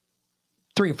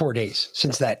 3 or 4 days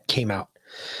since that came out.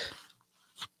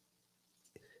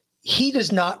 He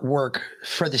does not work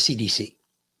for the CDC.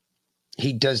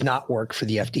 He does not work for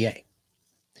the FDA.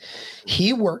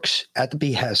 He works at the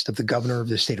behest of the governor of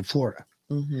the state of Florida.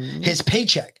 Mm-hmm. His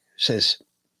paycheck says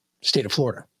state of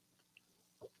Florida.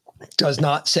 Does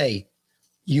not say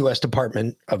U.S.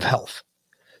 Department of Health.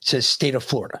 It says state of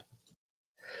Florida.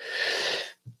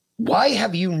 Why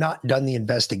have you not done the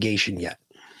investigation yet?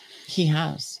 He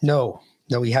has. No,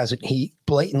 he hasn't. He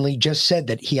blatantly just said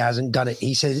that he hasn't done it.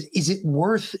 He says, is it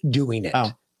worth doing it?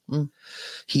 Oh. Mm.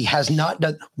 He has not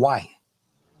done. Why?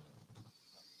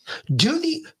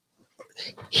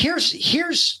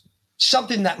 Here's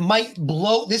something that might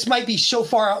blow. This might be so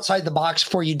far outside the box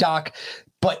for you, Doc,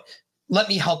 but let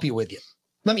me help you with you.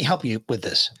 Let me help you with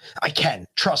this. I can.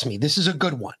 Trust me. This is a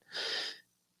good one.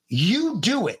 You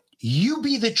do it. You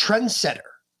be the trendsetter.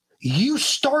 You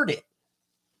start it.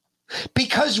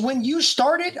 Because when you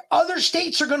start it, other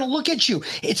states are going to look at you.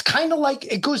 It's kind of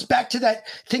like, it goes back to that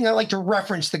thing I like to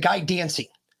reference, the guy dancing.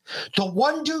 The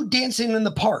one dude dancing in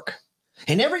the park.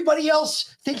 And everybody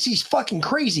else thinks he's fucking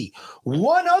crazy.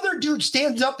 One other dude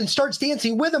stands up and starts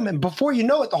dancing with him. And before you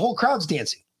know it, the whole crowd's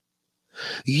dancing.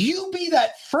 You be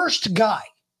that first guy.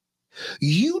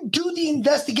 You do the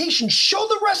investigation. Show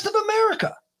the rest of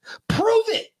America. Prove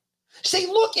it. Say,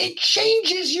 look, it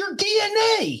changes your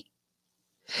DNA.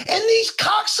 And these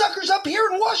cocksuckers up here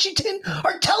in Washington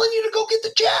are telling you to go get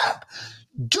the jab.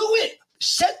 Do it.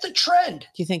 Set the trend.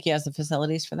 Do you think he has the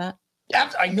facilities for that?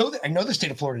 I know the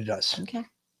state of Florida does. Okay.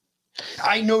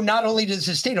 I know not only does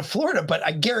the state of Florida, but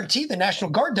I guarantee the National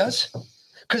Guard does,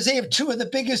 because they have two of the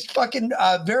biggest fucking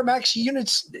Veramax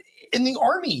units in the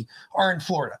Army are in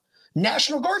Florida.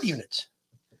 National Guard units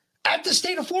at the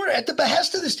state of Florida, at the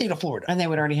behest of the state of Florida. And they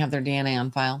would already have their DNA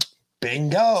on file.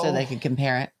 Bingo. So they could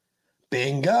compare it.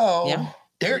 Bingo. Yeah.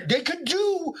 They could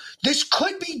do, this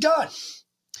could be done.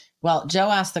 Well, Joe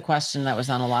asked the question that was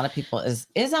on a lot of people, is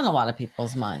on a lot of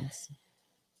people's minds.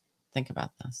 Think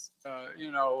about this.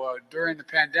 During the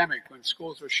pandemic, when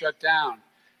schools were shut down,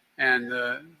 and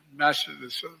the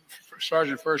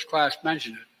Sergeant First Class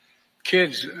mentioned it,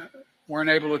 kids weren't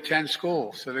able to attend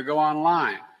school, so they go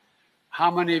online. How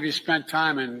many of you spent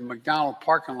time in McDonald's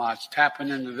parking lots tapping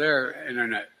into their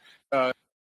internet?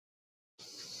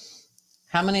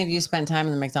 How many of you spent time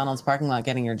in the McDonald's parking lot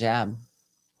getting your jab?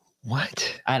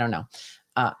 What? I don't know.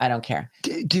 I don't care.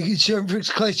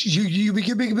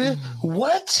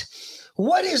 What?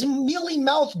 What is mealy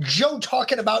mouth Joe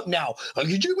talking about now?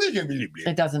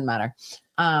 It doesn't matter.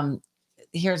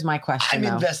 Here's my question.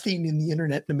 I'm investing in the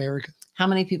internet in America. How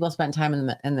many people spent time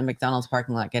in the McDonald's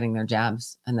parking lot getting their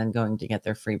jabs and then going to get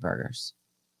their free burgers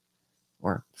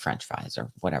or French fries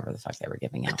or whatever the fuck they were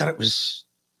giving out? I thought it was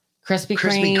Krispy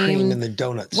Kreme and the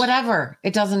donuts. Whatever.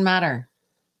 It doesn't matter.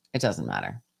 It doesn't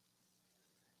matter.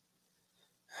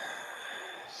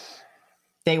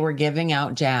 They were giving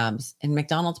out jabs in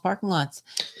McDonald's parking lots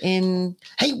Hey,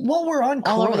 while we're on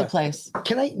all Corona, over the place.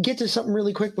 Can I get to something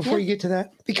really quick before you get to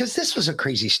that? Because this was a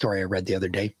crazy story I read the other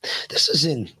day. This is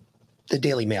in the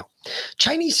Daily Mail.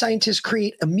 Chinese scientists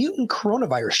create a mutant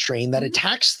coronavirus strain that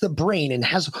attacks the brain and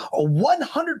has a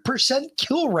 100%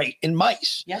 kill rate in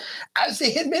mice. Yep. As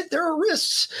they admit there are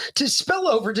risks to spill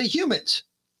over to humans.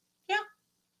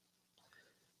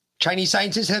 Chinese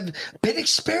scientists have been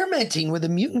experimenting with a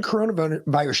mutant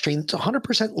coronavirus strain that's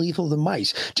 100% lethal to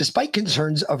mice, despite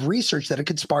concerns of research that it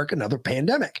could spark another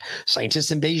pandemic.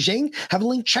 Scientists in Beijing have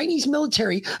linked Chinese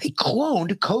military a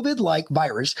cloned COVID-like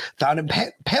virus found in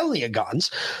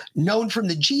paleogons, known from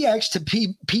the GX to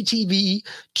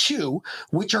PTV2,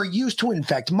 which are used to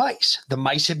infect mice. The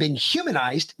mice have been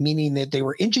humanized, meaning that they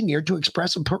were engineered to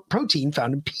express a protein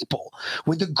found in people,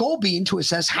 with the goal being to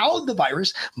assess how the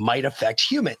virus might affect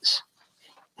humans.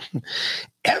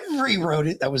 Every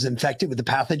rodent that was infected with the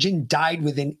pathogen died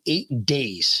within 8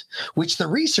 days, which the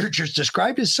researchers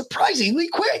described as surprisingly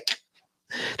quick.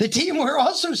 The team were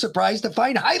also surprised to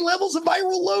find high levels of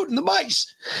viral load in the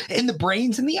mice, in the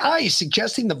brains and the eyes,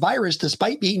 suggesting the virus,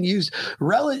 despite being used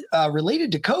related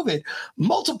to COVID,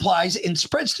 multiplies and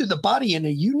spreads through the body in a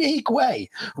unique way.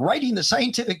 Writing the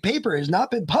scientific paper has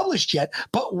not been published yet,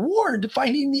 but warned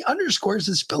finding the underscores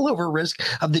the spillover risk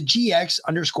of the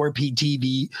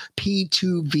GX_PTV,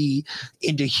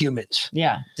 into humans.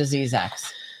 Yeah, disease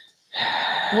X.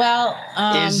 Well,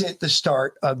 is it the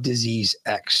start of disease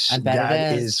X? I bet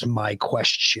That it is my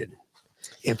question.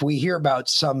 If we hear about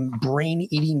some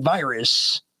brain-eating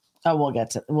virus, we'll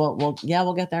get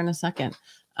there in a second.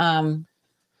 So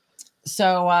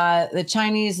the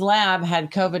Chinese lab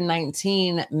had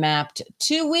COVID-19 mapped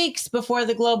 2 weeks before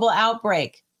the global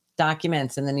outbreak.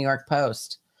 Documents in the New York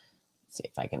Post. Let's see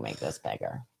if I can make this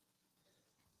bigger.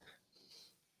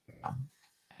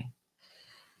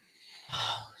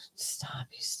 Stop,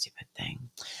 you stupid thing.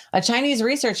 A Chinese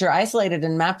researcher isolated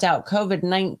and mapped out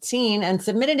COVID-19 and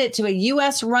submitted it to a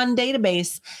U.S.-run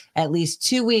database at least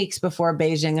 2 weeks before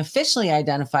Beijing officially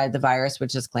identified the virus,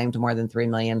 which has claimed more than 3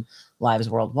 million lives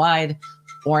worldwide,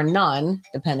 or none,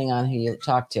 depending on who you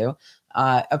talk to,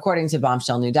 according to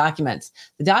bombshell new documents.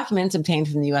 The documents, obtained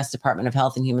from the U.S. Department of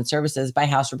Health and Human Services by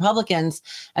House Republicans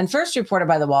and first reported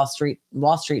by the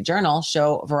Wall Street Journal,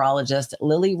 show virologist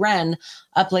Lily Wren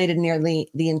uploaded nearly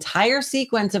the entire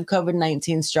sequence of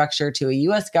COVID-19 structure to a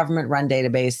U.S. government-run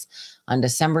database on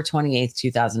December 28,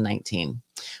 2019.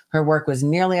 Her work was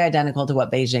nearly identical to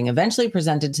what Beijing eventually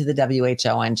presented to the WHO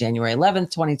on January 11,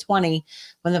 2020,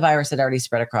 when the virus had already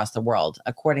spread across the world,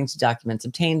 according to documents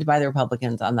obtained by the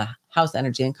Republicans on the House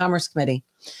Energy and Commerce Committee.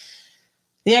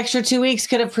 The extra 2 weeks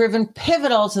could have proven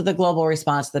pivotal to the global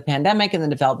response to the pandemic and the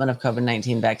development of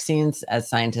COVID-19 vaccines, as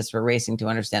scientists were racing to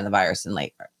understand the virus in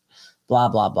late. Blah,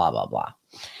 blah, blah, blah, blah.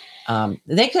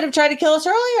 They could have tried to kill us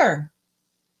earlier.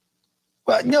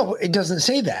 Well, no, it doesn't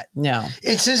say that. No.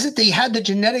 It says that they had the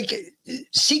genetic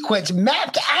sequence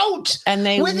mapped out. And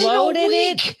they loaded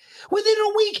it. Within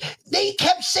a week. They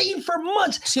kept saying for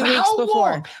months. 2 weeks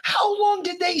before. How long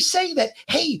did they say that,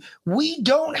 hey, we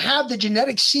don't have the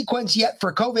genetic sequence yet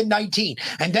for COVID-19?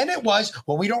 And then it was,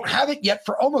 well, we don't have it yet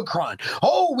for Omicron.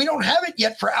 Oh, we don't have it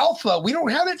yet for Alpha. We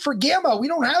don't have it for Gamma. We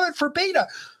don't have it for Beta.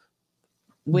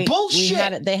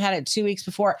 Bullshit. They had it 2 weeks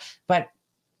before. But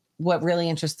what really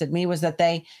interested me was that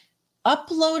they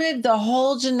uploaded the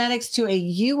whole genetics to a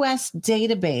U.S.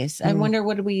 database. I wonder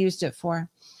what we used it for.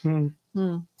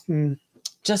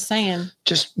 Just saying.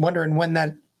 Just wondering when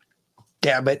that.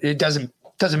 Yeah, but it doesn't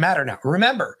matter now.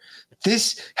 Remember,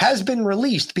 this has been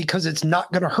released because it's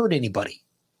not going to hurt anybody.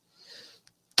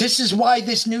 This is why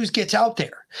this news gets out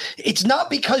there. It's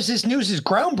not because this news is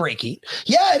groundbreaking.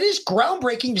 Yeah, it is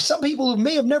groundbreaking to some people who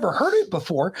may have never heard it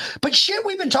before, but shit,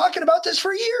 we've been talking about this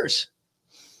for years.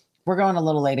 We're going a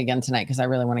little late again tonight because I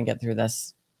really want to get through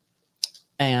this.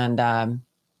 And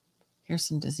here's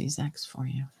some disease X for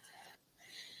you.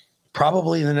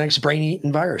 Probably the next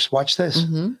brain-eating virus. Watch this.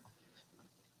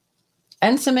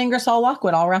 And some Ingersoll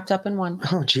Lockwood all wrapped up in one.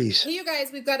 Oh, geez. Hey, you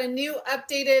guys, we've got a new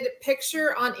updated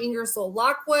picture on Ingersoll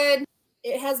Lockwood.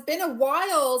 It has been a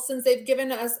while since they've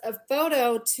given us a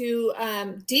photo to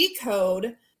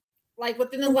decode. Like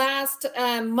within the last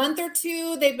month or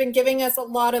two, they've been giving us a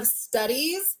lot of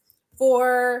studies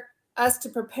for us to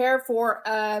prepare for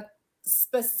a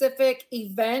specific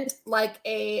event, like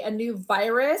a new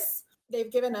virus. They've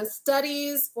given us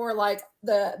studies for like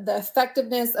the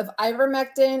effectiveness of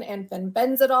ivermectin and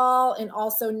fenbenzidol, and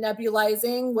also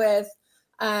nebulizing with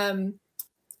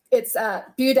it's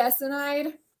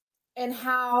budesonide, and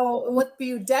how with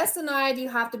budesonide you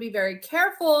have to be very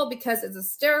careful because it's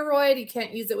a steroid. You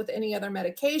can't use it with any other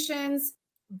medications.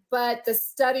 But the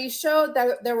study showed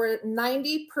that there were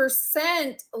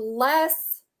 90%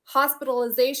 less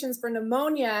hospitalizations for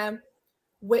pneumonia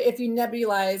if you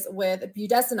nebulize with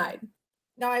budesonide.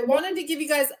 Now, I wanted to give you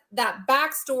guys that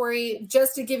backstory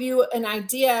just to give you an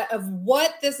idea of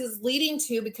what this is leading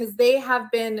to, because they have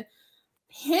been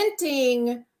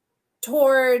hinting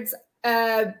towards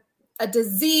a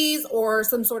disease or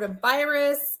some sort of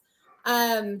virus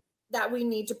that we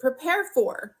need to prepare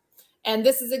for. And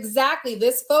this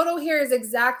photo here is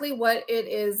exactly what it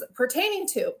is pertaining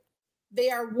to. They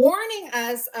are warning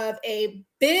us of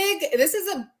this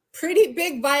is a pretty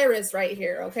big virus right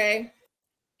here, okay?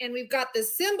 And we've got the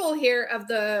symbol here of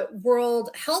the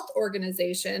World Health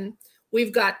Organization.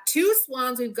 We've got two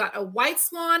swans. We've got a white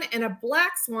swan and a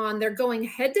black swan. They're going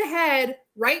head to head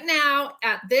right now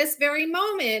at this very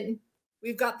moment.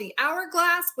 We've got the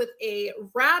hourglass with a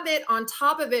rabbit on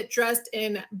top of it, dressed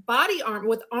in body armor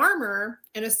with armor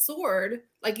and a sword,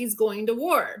 like he's going to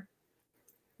war.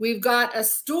 We've got a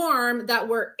storm that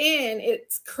we're in.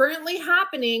 It's currently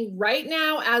happening right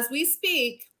now as we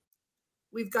speak.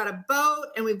 We've got a boat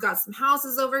and we've got some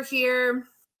houses over here.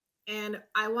 And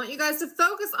I want you guys to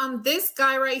focus on this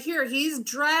guy right here. He's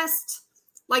dressed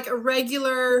like a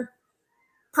regular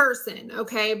person,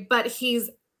 okay? But he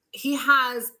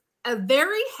has a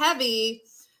very heavy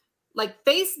like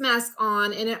face mask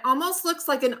on, and it almost looks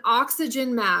like an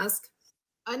oxygen mask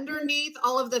underneath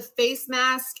all of the face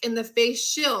mask and the face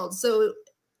shield. So,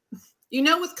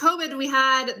 with COVID, we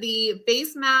had the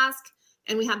face mask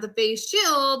and we had the face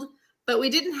shield, but we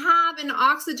didn't have an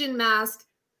oxygen mask.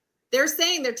 They're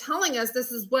telling us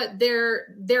this is what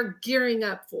they're gearing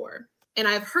up for. And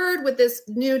I've heard with this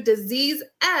new disease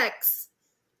X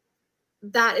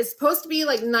that is supposed to be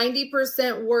like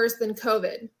 90% worse than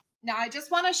COVID. Now, I just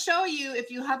want to show you,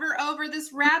 if you hover over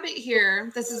this rabbit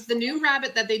here, this is the new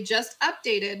rabbit that they just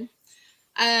updated.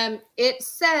 It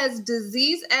says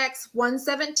disease X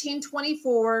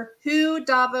 11724, WHO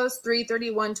Davos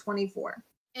 33124.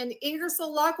 And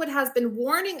Ingersoll Lockwood has been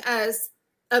warning us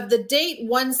of the date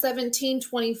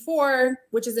 11724,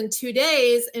 which is in 2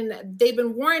 days, and they've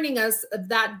been warning us of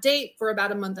that date for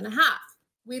about a month and a half.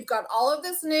 We've got all of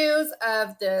this news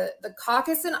of the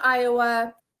caucus in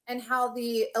Iowa and how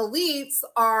the elites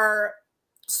are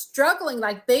struggling,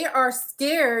 like they are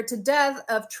scared to death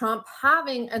of Trump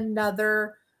having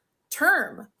another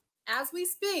term. As we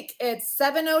speak, it's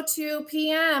 7:02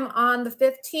 p.m. on the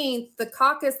 15th. The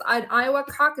caucus, Iowa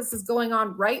caucus, is going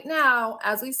on right now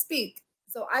as we speak.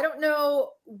 So I don't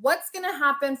know what's going to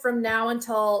happen from now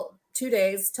until 2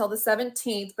 days, till the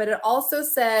 17th, but it also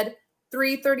said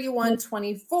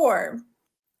 3/31/24.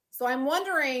 So I'm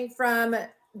wondering from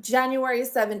January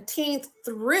 17th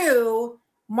through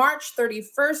March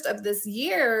 31st of this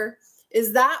year,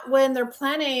 is that when they're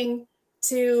planning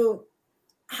to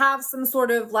have some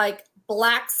sort of like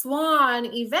black swan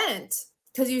event?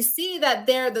 Because you see that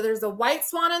there's a white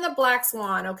swan and the black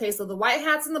swan. Okay, so the white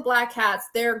hats and the black hats,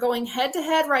 they're going head to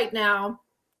head right now.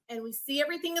 And we see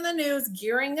everything in the news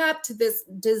gearing up to this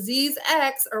disease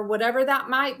X or whatever that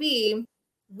might be.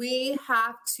 We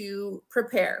have to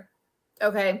prepare.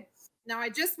 Okay. Now, I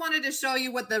just wanted to show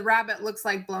you what the rabbit looks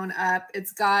like blown up.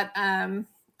 It's got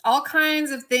all kinds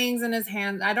of things in his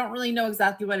hand. I don't really know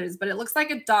exactly what it is, but it looks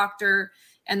like a doctor.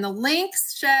 And the link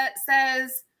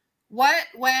says what,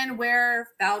 when, where,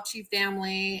 Fauci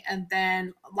family. And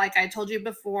then, like I told you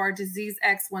before, disease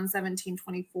X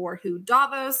 11724, WHO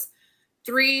Davos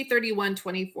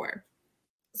 3/31/24.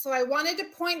 So I wanted to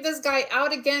point this guy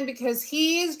out again because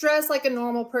he's dressed like a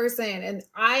normal person. And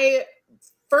I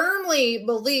firmly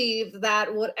believe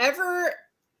that whatever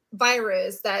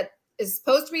virus that is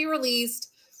supposed to be released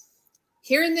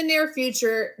here in the near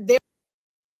future,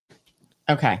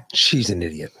 Okay. She's an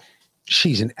idiot.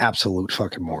 She's an absolute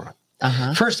fucking moron.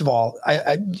 Uh-huh. First of all,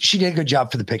 she did a good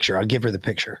job for the picture. I'll give her the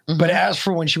picture. But as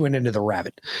for when she went into the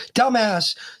rabbit,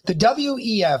 dumbass, the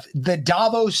WEF, the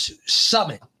Davos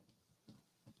Summit,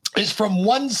 is from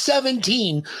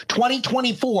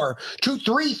 1/17/2024 to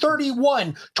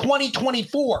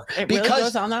 3/31/2024. It really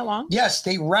goes on that long? Yes,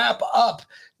 they wrap up.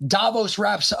 Davos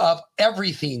wraps up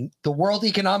everything. The World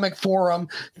Economic Forum,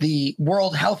 the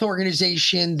World Health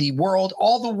Organization,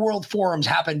 all the world forums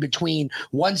happen between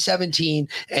 1/17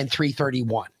 and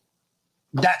 3/31.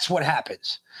 That's what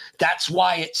happens. That's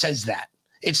why it says that.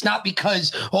 It's not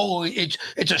because,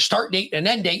 it's a start date and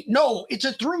end date. No, it's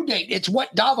a through date. It's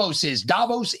what Davos is.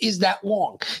 Davos is that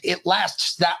long. It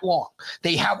lasts that long.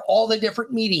 They have all the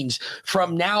different meetings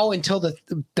from now until the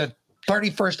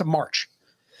 31st of March.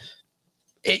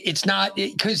 It's not,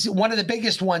 because one of the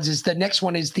biggest ones is the next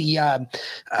one is the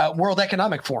World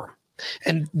Economic Forum.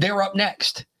 And they're up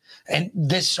next. And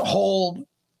this whole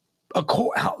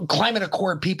climate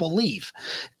accord people leave.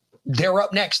 They're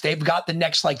up next. They've got the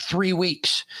next 3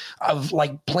 weeks of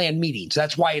planned meetings.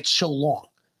 That's why it's so long.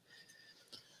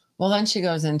 Well, then she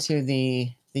goes into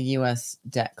the U.S.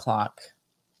 debt clock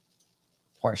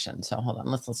portion. So hold on.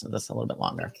 Let's listen to this a little bit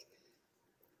longer.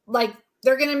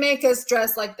 They're going to make us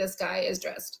dress like this guy is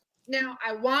dressed. Now,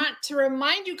 I want to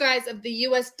remind you guys of the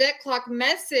U.S. debt clock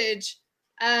message.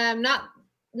 Not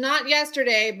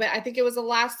yesterday, but I think it was the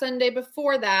last Sunday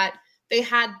before that. They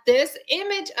had this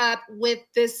image up with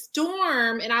this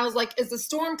storm. And I was like, is the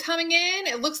storm coming in?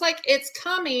 It looks like it's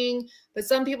coming. But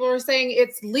some people were saying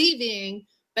it's leaving.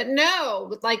 But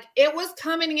no, it was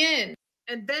coming in.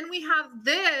 And then we have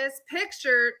this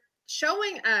picture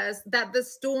showing us that the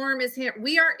storm is here.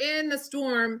 We are in the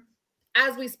storm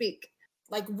as we speak.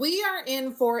 We are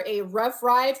in for a rough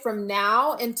ride from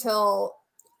now until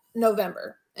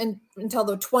November and until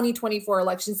the 2024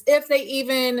 elections, if they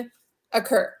even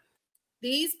occur.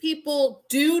 These people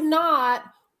do not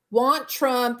want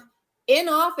Trump in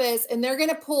office, and they're going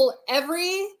to pull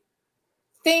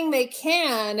everything they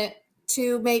can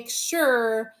to make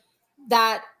sure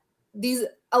that these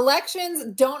elections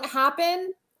don't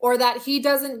happen or that he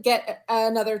doesn't get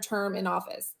another term in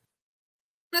office.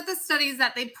 One of the studies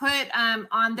that they put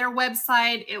on their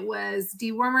website, it was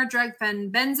dewormer drug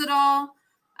fenbendazole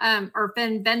or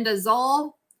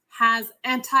fenbendazole has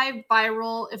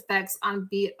antiviral effects on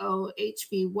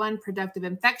BOHV1 productive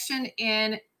infection.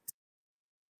 And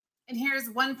here's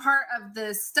one part of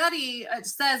the study. It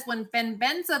says when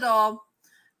fenbendazole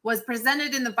was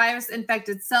presented in the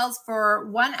virus-infected cells for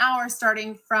 1 hour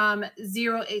starting from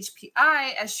 0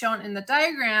 HPI, as shown in the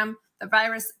diagram, the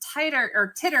virus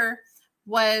titer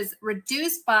was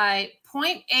reduced by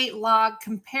 0.8 log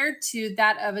compared to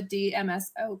that of a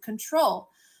DMSO control.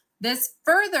 This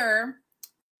further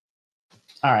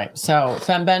All right. So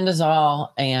fenbendazole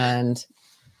and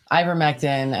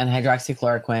ivermectin and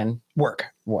hydroxychloroquine work.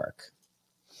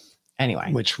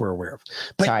 Anyway, which we're aware of.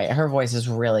 But sorry, her voice is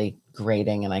really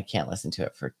grating, and I can't listen to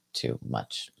it for too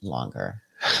much longer.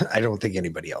 I don't think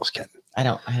anybody else can.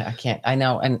 I can't. I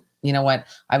know. And you know what?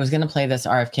 I was going to play this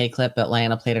RFK clip, but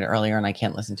Lana played it earlier, and I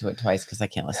can't listen to it twice because I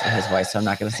can't listen to his voice. So I'm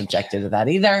not going to subject you to that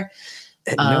either.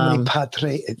 Nomine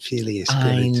Patre et Filii I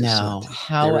Spiritus know.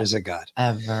 Sancti. There is a God.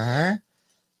 However,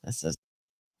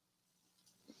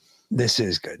 this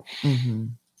is good. Mm-hmm.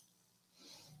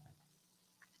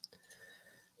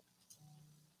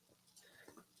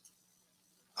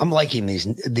 I'm liking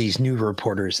these new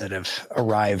reporters that have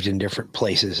arrived in different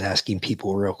places asking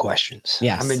people real questions.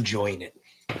 Yes. I'm enjoying it.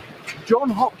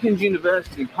 Johns Hopkins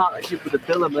University, in partnership with the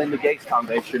Bill and Melinda Gates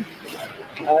Foundation,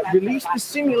 released a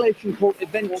simulation called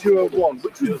Event 201,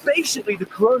 which was basically the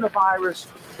coronavirus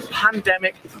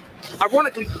pandemic,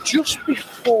 ironically, just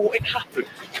before it happened.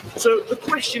 So the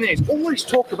question is, always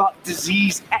talk about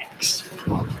disease X.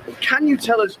 Can you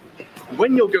tell us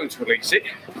when you're going to release it?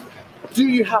 Do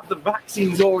you have the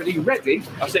vaccines already ready?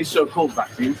 I say so-called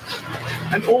vaccines.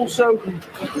 And also,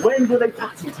 when were they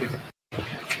patented?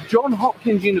 Johns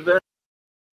Hopkins University.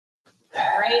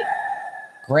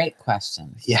 Great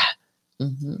question. Yeah.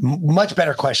 Mm-hmm. Much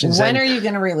better questions. When are you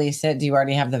going to release it? Do you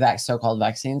already have the so-called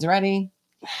vaccines ready?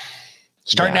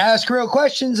 Starting to ask real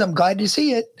questions. I'm glad to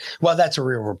see it. Well, that's a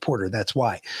real reporter. That's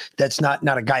why. That's not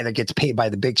a guy that gets paid by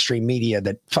the big stream media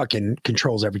that fucking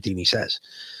controls everything he says.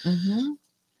 Mm-hmm.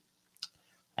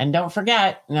 And don't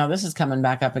forget, now this is coming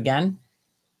back up again.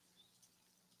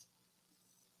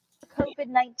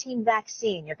 COVID-19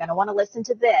 vaccine. You're going to want to listen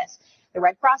to this. The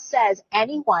Red Cross says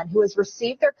anyone who has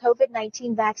received their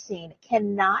COVID-19 vaccine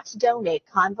cannot donate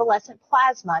convalescent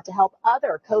plasma to help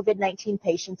other COVID-19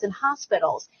 patients in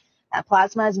hospitals. That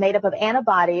plasma is made up of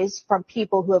antibodies from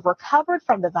people who have recovered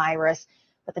from the virus,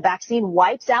 but the vaccine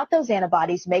wipes out those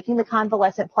antibodies, making the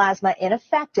convalescent plasma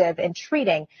ineffective in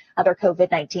treating other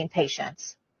COVID-19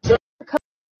 patients.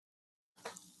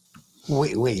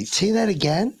 Wait, say that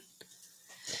again?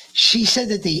 She said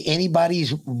that the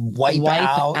antibodies wipe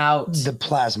out the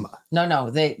plasma. No,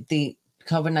 the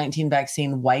COVID-19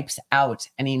 vaccine wipes out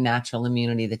any natural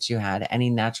immunity that you had, any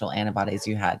natural antibodies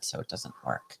you had, so it doesn't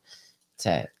work.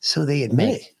 So they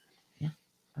admit it. Yeah.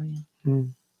 Oh yeah.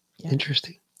 Yeah.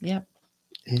 Interesting. Yep.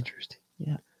 Interesting.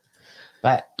 Yeah.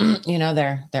 But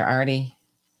they're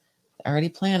already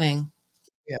planning.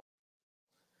 Yeah.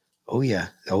 Oh yeah.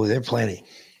 Oh, they're planning.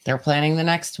 They're planning the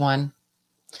next one.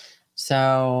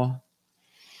 So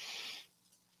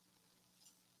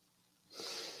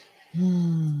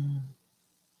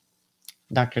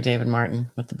Dr. David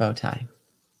Martin with the bow tie.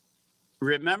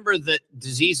 Remember that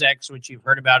Disease X, which you've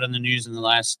heard about in the news in the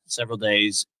last several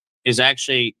days, is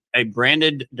actually a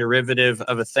branded derivative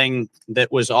of a thing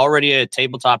that was already a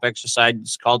tabletop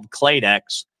exercise called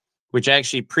Cladex, which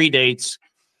actually predates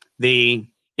the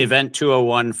Event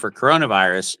 201 for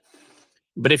coronavirus.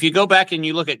 But if you go back and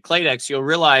you look at Cladex, you'll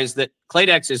realize that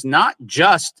Cladex is not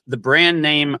just the brand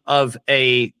name of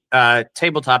a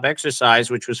tabletop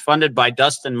exercise, which was funded by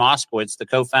Dustin Moskowitz, the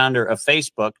co-founder of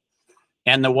Facebook,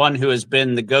 and the one who has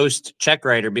been the ghost check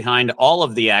writer behind all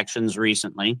of the actions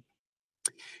recently.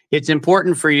 It's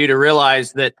important for you to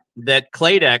realize that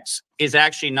Cladex is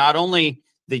actually not only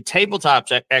the tabletop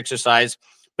exercise,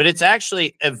 but it's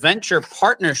actually a venture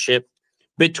partnership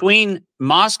between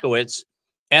Moskowitz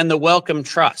and the Wellcome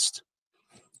Trust.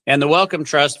 And the Wellcome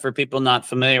Trust, for people not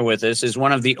familiar with this, is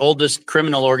one of the oldest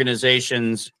criminal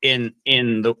organizations in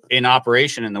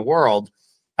operation in the world.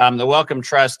 The Wellcome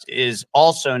Trust is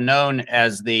also known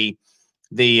as the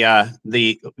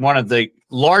one of the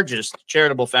largest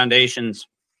charitable foundations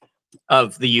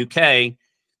of the UK,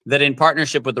 that in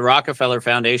partnership with the Rockefeller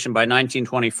Foundation by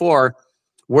 1924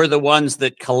 were the ones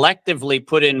that collectively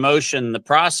put in motion the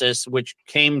process which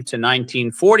came to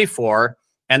 1944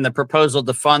 and the proposal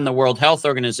to fund the World Health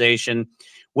Organization,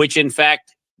 which in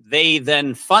fact they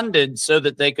then funded so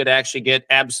that they could actually get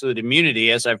absolute immunity,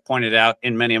 as I've pointed out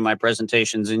in many of my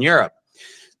presentations in Europe.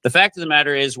 The fact of the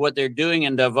matter is what they're doing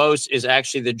in Davos is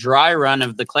actually the dry run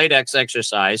of the Cladex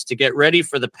exercise to get ready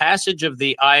for the passage of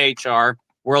the IHR,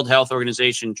 World Health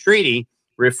Organization Treaty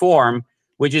reform,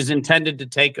 which is intended to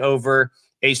take over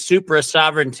a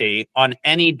supra-sovereignty on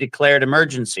any declared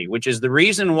emergency, which is the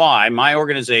reason why my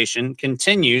organization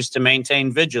continues to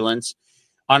maintain vigilance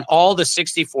on all the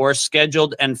 64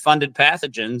 scheduled and funded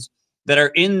pathogens that are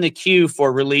in the queue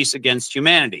for release against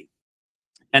humanity.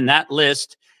 And that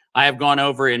list I have gone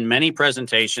over in many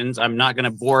presentations. I'm not going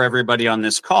to bore everybody on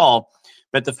this call,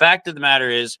 but the fact of the matter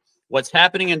is what's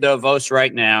happening in Davos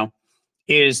right now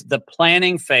is the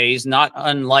planning phase, not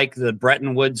unlike the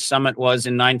Bretton Woods summit was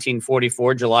in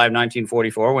 1944, July of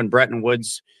 1944, when Bretton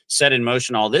Woods set in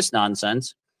motion all this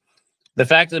nonsense. The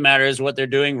fact of the matter is what they're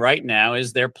doing right now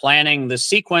is they're planning the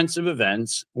sequence of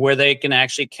events where they can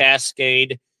actually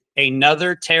cascade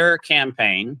another terror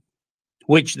campaign,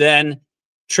 which then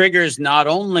triggers not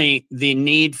only the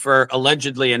need for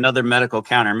allegedly another medical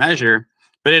countermeasure,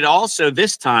 but it also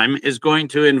this time is going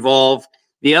to involve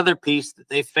the other piece that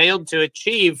they failed to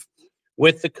achieve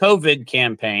with the COVID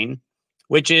campaign,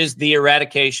 which is the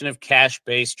eradication of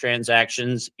cash-based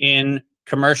transactions in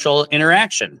commercial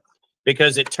interaction.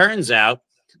 Because it turns out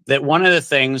that one of the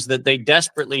things that they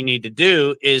desperately need to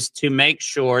do is to make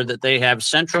sure that they have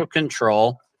central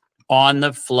control on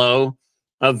the flow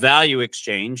of value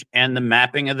exchange and the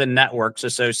mapping of the networks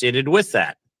associated with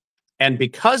that. And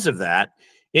because of that,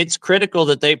 it's critical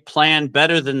that they plan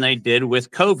better than they did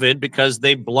with COVID, because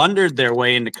they blundered their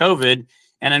way into COVID.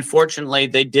 And unfortunately,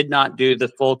 they did not do the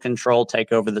full control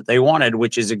takeover that they wanted,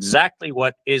 which is exactly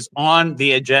what is on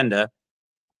the agenda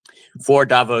for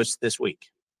Davos this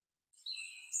week.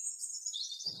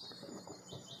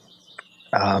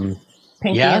 Pinky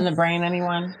Yeah. in the brain,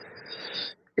 anyone?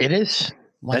 It is.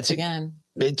 Once again.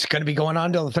 It's going to be going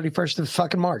on till the 31st of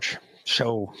fucking March.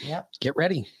 So get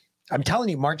ready. I'm telling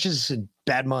you, March is a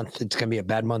bad month. It's going to be a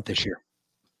bad month this year.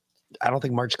 I don't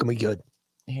think March is going to be good.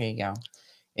 Here you go.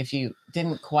 If you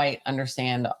didn't quite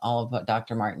understand all of what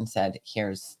Dr. Martin said,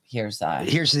 here's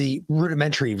the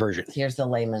rudimentary version. Here's the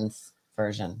layman's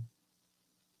version.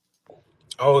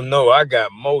 Oh no, I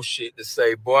got more shit to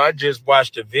say, boy. I just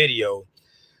watched a video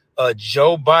of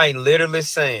Joe Biden literally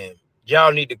saying,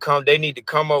 y'all need to come, they need to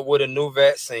come up with a new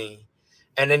vaccine,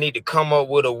 and they need to come up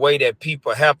with a way that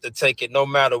people have to take it no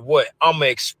matter what. I'm gonna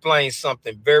explain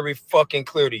something very fucking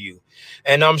clear to you.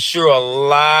 And I'm sure a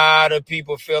lot of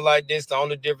people feel like this. The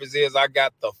only difference is I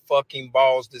got the fucking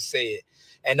balls to say it.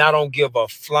 And I don't give a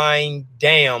flying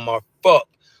damn or fuck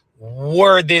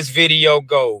where this video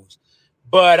goes.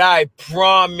 But I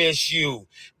promise you,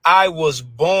 I was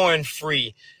born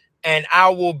free, and I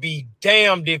will be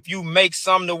damned if you make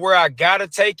something to where I gotta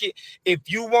take it. If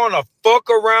you want to fuck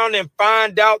around and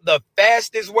find out the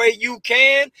fastest way you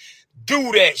can,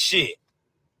 do that shit.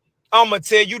 I'm going to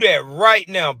tell you that right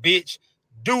now, bitch.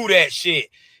 Do that shit.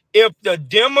 If the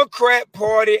Democrat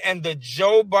Party and the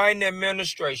Joe Biden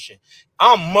administration,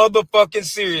 I'm motherfucking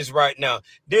serious right now.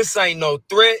 This ain't no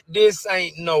threat. This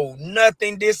ain't no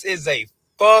nothing. This is a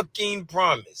fucking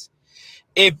promise.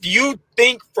 If you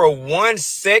think for 1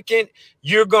 second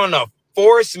you're gonna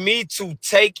force me to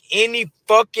take any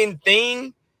fucking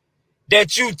thing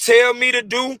that you tell me to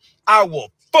do, I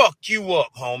will fuck you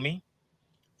up, homie.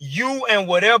 You and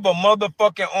whatever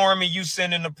motherfucking army you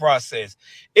send in the process.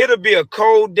 It'll be a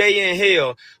cold day in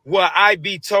hell where I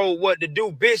be told what to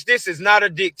do. Bitch, this is not a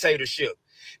dictatorship.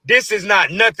 This is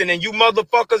not nothing. And you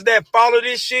motherfuckers that follow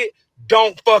this shit,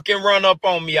 don't fucking run up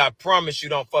on me. I promise you,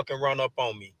 don't fucking run up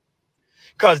on me.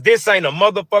 Because this ain't a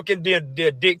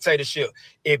motherfucking dictatorship.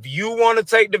 If you want to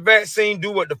take the vaccine,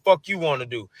 do what the fuck you want to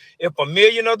do. If a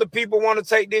million other people want to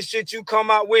take this shit you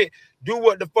come out with, do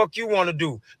what the fuck you want to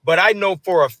do. But I know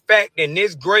for a fact in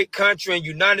this great country in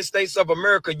United States of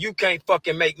America, you can't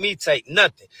fucking make me take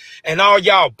nothing. And all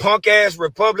y'all punk ass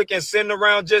Republicans sitting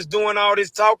around just doing all this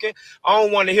talking, I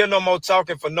don't want to hear no more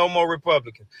talking for no more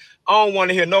Republicans. I don't want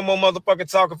to hear no more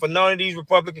motherfucking talking for none of these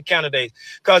Republican candidates.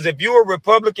 Because if you're a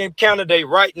Republican candidate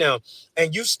right now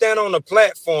and you stand on a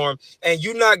platform and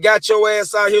you not got your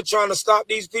ass out here trying to stop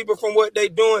these people from what they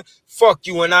doing, fuck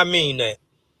you. And I mean that.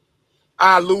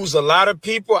 I lose a lot of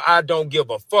people. I don't give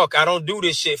a fuck. I don't do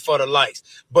this shit for the likes.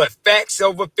 But facts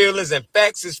over feelings, and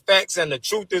facts is facts, and the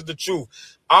truth is the truth.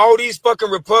 All these fucking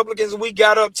Republicans we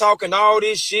got up talking all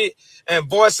this shit and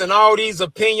voicing all these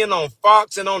opinions on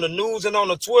Fox and on the news and on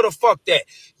the Twitter, fuck that.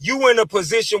 You in a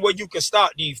position where you can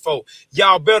stop these folk.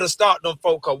 Y'all better stop them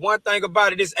folk. Cause one thing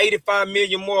about it is 85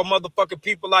 million more motherfucking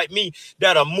people like me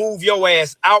that'll move your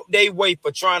ass out they way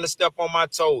for trying to step on my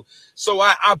toes. So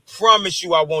I promise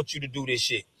you I want you to do this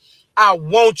shit. I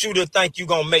want you to think you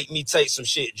gonna make me take some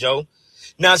shit, Joe.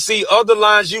 Now, see, other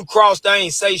lines you crossed, I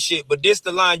ain't say shit, but this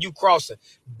the line you crossing.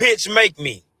 Bitch, make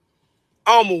me.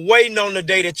 I'm waiting on the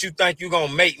day that you think you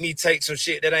gonna make me take some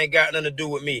shit that ain't got nothing to do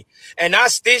with me. And I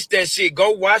stitched that shit.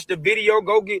 Go watch the video.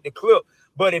 Go get the clip.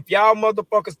 But if y'all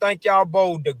motherfuckers think y'all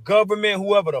bold, the government,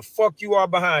 whoever the fuck you are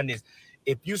behind this,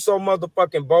 if you so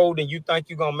motherfucking bold and you think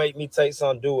you gonna make me take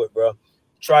something, do it, bro.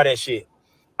 Try that shit.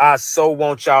 I so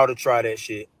want y'all to try that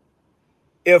shit.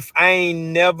 If I ain't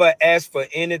never asked for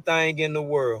anything in the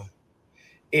world,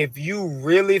 if you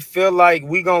really feel like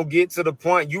we gonna get to the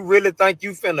point, you really think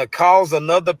you finna cause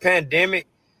another pandemic,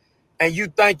 and you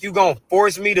think you gonna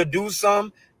force me to do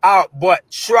something, but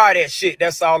try that shit.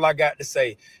 That's all I got to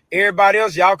say. Everybody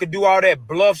else, y'all can do all that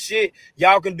bluff shit.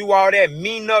 Y'all can do all that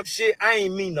mean up shit. I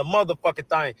ain't mean the motherfucking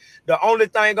thing. The only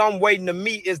thing I'm waiting to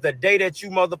meet is the day that you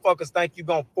motherfuckers think you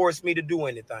gonna force me to do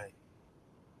anything.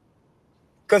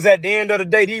 Because at the end of the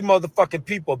day, these motherfucking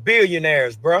people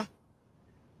billionaires, bruh.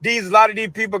 A lot of these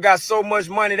people got so much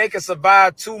money, they can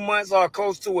survive 2 months or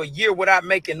close to a year without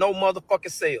making no motherfucking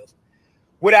sales.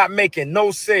 Without making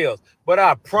no sales. But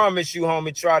I promise you,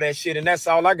 homie, try that shit. And that's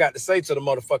all I got to say to the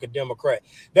motherfucking Democrat.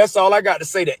 That's all I got to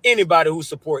say to anybody who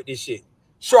support this shit.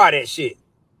 Try that shit.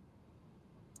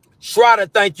 Try to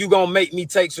think you gonna make me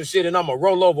take some shit and I'm gonna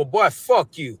roll over. Boy,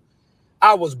 fuck you.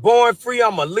 I was born free,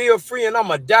 I'm gonna live free, and I'm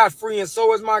gonna die free, and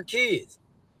so is my kids.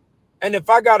 And if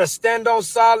I gotta stand on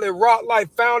solid rock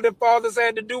like founding fathers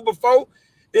had to do before,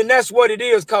 then that's what it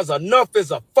is, because enough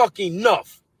is a fucking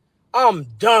enough. I'm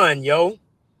done, yo.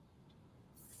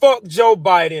 Fuck Joe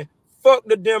Biden, fuck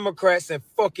the Democrats, and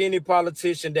fuck any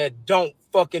politician that don't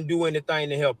fucking do anything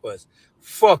to help us.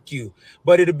 Fuck you.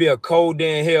 But it'll be a cold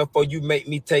day in hell for you make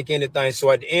me take anything. So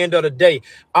at the end of the day,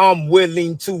 I'm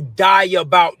willing to die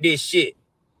about this shit.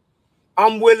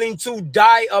 I'm willing to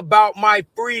die about my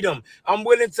freedom. I'm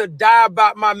willing to die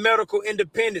about my medical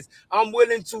independence. I'm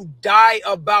willing to die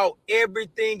about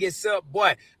everything except,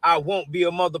 boy, I won't be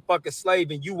a motherfucking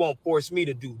slave and you won't force me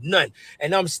to do nothing.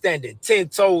 And I'm standing 10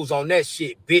 toes on that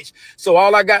shit, bitch. So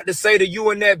all I got to say to you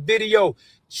in that video,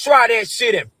 try that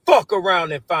shit and fuck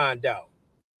around and find out.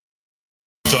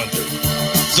 Thunder,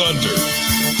 thunder,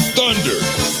 thunder,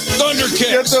 thunder kicks.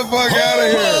 Get the fuck out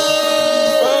of here.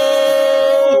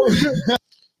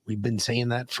 We've been saying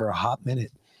that for a hot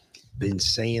minute.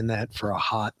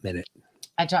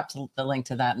 I dropped the link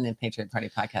to that in the Patriot Party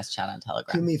podcast chat on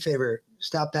Telegram. Do me a favor,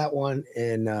 stop that one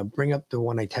and bring up the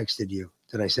one I texted you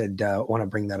that I said want to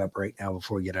bring that up right now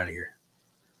before we get out of here.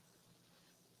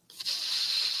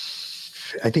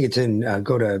 I think it's in.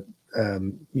 Go to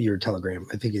your Telegram.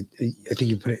 I think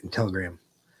you put it in Telegram.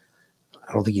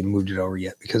 I don't think you moved it over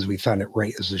yet because we found it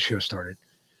right as the show started.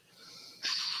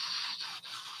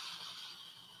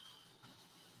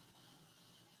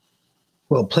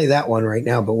 Well, play that one right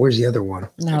now, but where's the other one?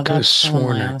 No, that's the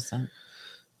one I was on.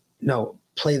 No,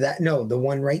 play that. No, the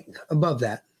one right above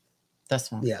that.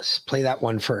 This one. Yes, play that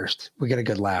one first. We get a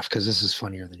good laugh because this is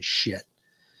funnier than shit.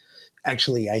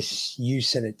 Actually, you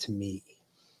sent it to me.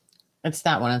 It's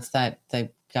that one. It's the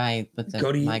guy with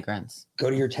the migrants. Go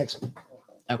to your text.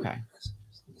 Okay. Let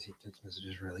me see text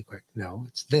messages really quick. No,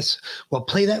 it's this. Well,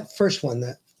 play that first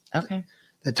one. Okay.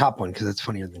 The top one because it's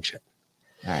funnier than shit.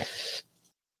 All right.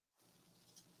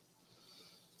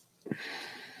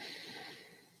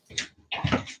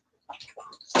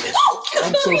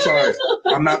 I'm so sorry.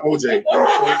 I'm not OJ. I'm so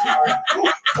sorry.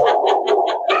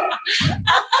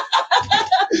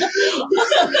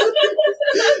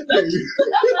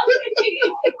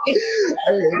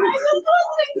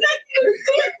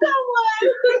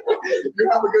 You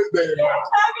have a good day.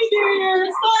 Happy New Year.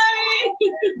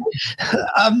 Sorry.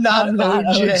 I'm not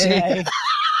OJ.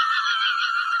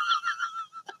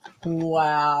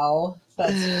 Wow.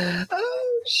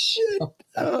 Oh shit.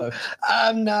 Oh,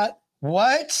 I'm not.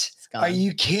 What? Are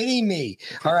you kidding me?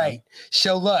 All right.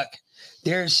 So look,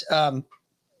 there's I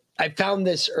found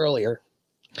this earlier.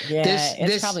 Yeah,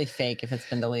 it's probably fake if it's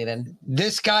been deleted.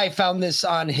 This guy found this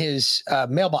on his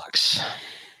mailbox.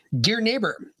 Dear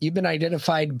neighbor, you've been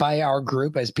identified by our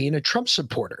group as being a Trump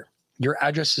supporter. Your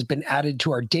address has been added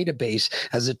to our database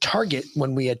as a target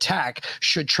when we attack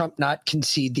should Trump not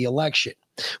concede the election.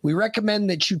 We recommend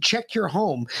that you check your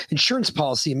home insurance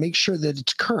policy and make sure that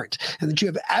it's current and that you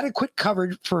have adequate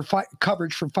coverage for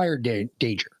fire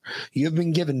danger. You have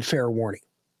been given fair warning.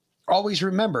 Always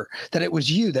remember that it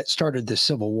was you that started this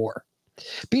civil war.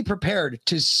 Be prepared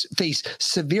to face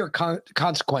severe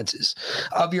consequences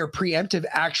of your preemptive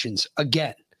actions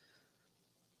again,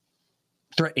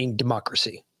 threatening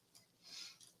democracy.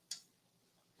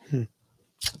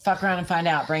 Fuck around and find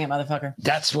out. Bring it, motherfucker.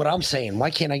 That's what I'm saying. Why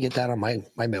can't I get that on my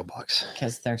mailbox?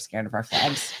 Because they're scared of our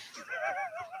flags.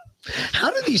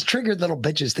 How do these triggered little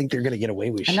bitches think they're going to get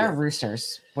away with shit? And they're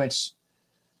roosters, which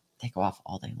they go off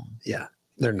all day long. Yeah,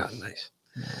 they're not nice.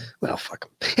 No. Well, fuck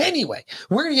them. Anyway,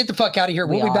 we're going to get the fuck out of here.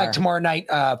 We'll be back tomorrow night,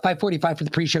 5:45 for the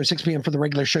pre-show, 6 p.m. for the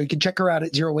regular show. You can check her out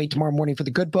at 08 tomorrow morning for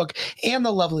the good book and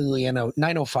the lovely Leanna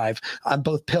 905 on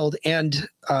both Pilled and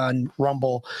on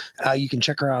Rumble. You can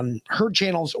check her on her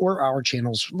channels or our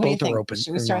channels. Both are open.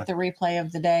 Should we start the replay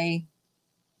of the day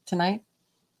tonight?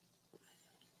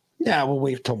 Yeah, we'll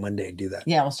wait till Monday to do that.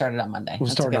 Yeah, we'll start it on Monday. We'll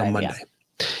That's a start it good on idea. Monday.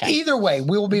 Either way,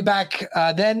 we will be back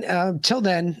then. Till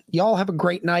then, y'all have a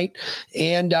great night,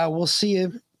 and we'll see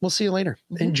you. We'll see you later.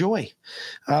 Enjoy.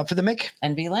 For the Mick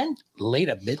and B Lynn.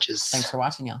 Later, bitches. Thanks for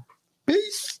watching, y'all.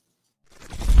 Peace.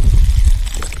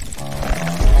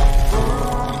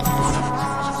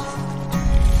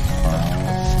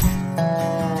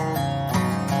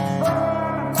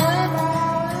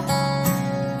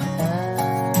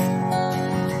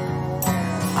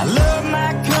 I love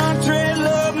my country,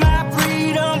 love my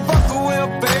freedom, fuck the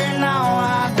welfare, now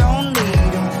I don't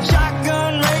need them.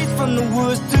 Shotgun raised from the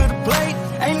woods to the plate,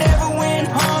 ain't never went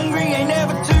hungry, ain't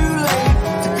never too late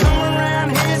to come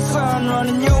around here, son,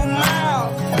 running your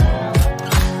mouth.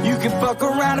 You can fuck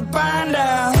around and find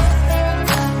out.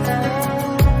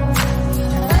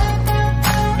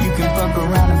 You can fuck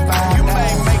around and find out. You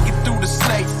may make it through the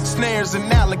snakes, snares,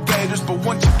 and alligators, but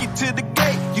once you get to the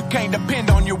gate, you can't depend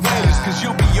on your waiters, cause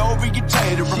you'll be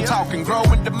overeducated. I'm talking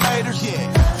growing tomatoes,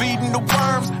 feeding the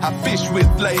worms I fish with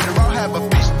later. I'll have a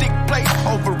fish stick plate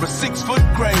over a 6-foot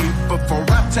grave before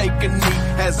I take a knee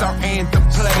as our anthem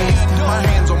plays. My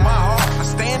hands on my heart, I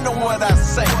stand on what I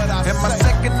say, and my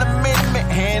Second Amendment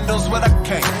handles what I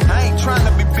can't. I ain't trying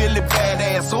to be Billy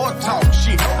Badass or talk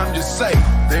shit, I'm just saying,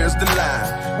 there's the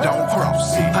line, don't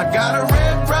cross it. I got a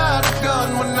Red Ryder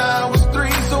gun when I was 3,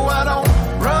 so I don't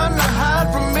run or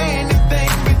hide from anything,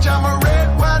 bitch. I'm a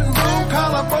red, white, and blue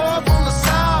collar boy from the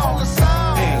South.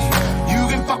 And you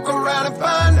can fuck around and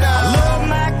find out. I love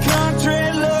my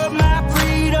country, love my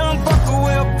freedom, fuck the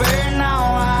welfare,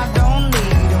 now I don't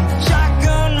need them.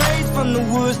 Shotgun raised from the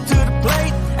woods to the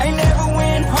plate, ain't never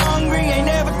went hungry, ain't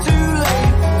never too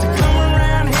late to come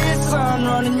around here, son,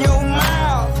 running your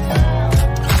mouth.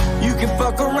 You can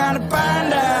fuck around and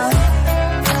find out.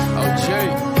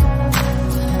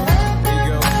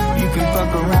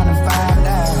 Fuck around and find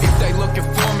out. If they looking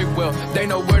for me, well, they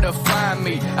know where to find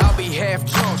me. I'll be half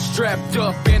drunk, strapped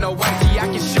up in a whitey. I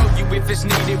can show you if it's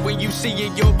needed. When you see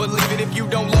it, you'll believe it. If you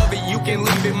don't love it, you can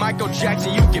leave it. Michael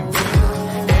Jackson, you can beat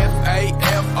it.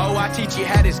 F-A-F-O, I teach you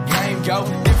how this game go.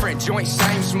 Different joints,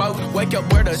 same smoke. Wake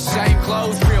up, wear the same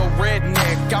clothes. Real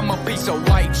redneck, I'm a piece of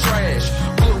white trash.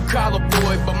 Blue collar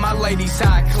boy, but my lady's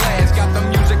high class. Got the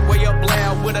music way up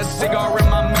loud with a cigar in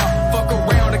my mouth. Fuck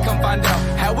around and come find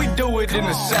out how we do it in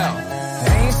the South.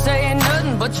 Ain't saying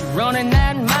nothing, but you running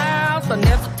that mouth. I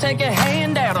never take a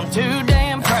handout, I'm too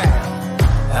damn proud.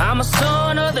 I'm a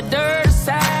son of the dirty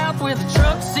South with a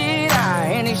truck seat high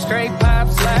and these straight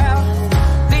pipes loud.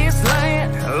 This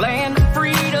land of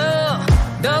freedom,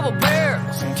 double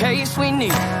barrels in case we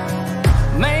need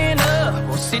it. Man up,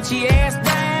 or sit your ass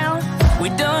down. We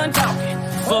done talking,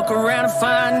 fuck around and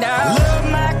find out.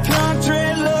 Love my country,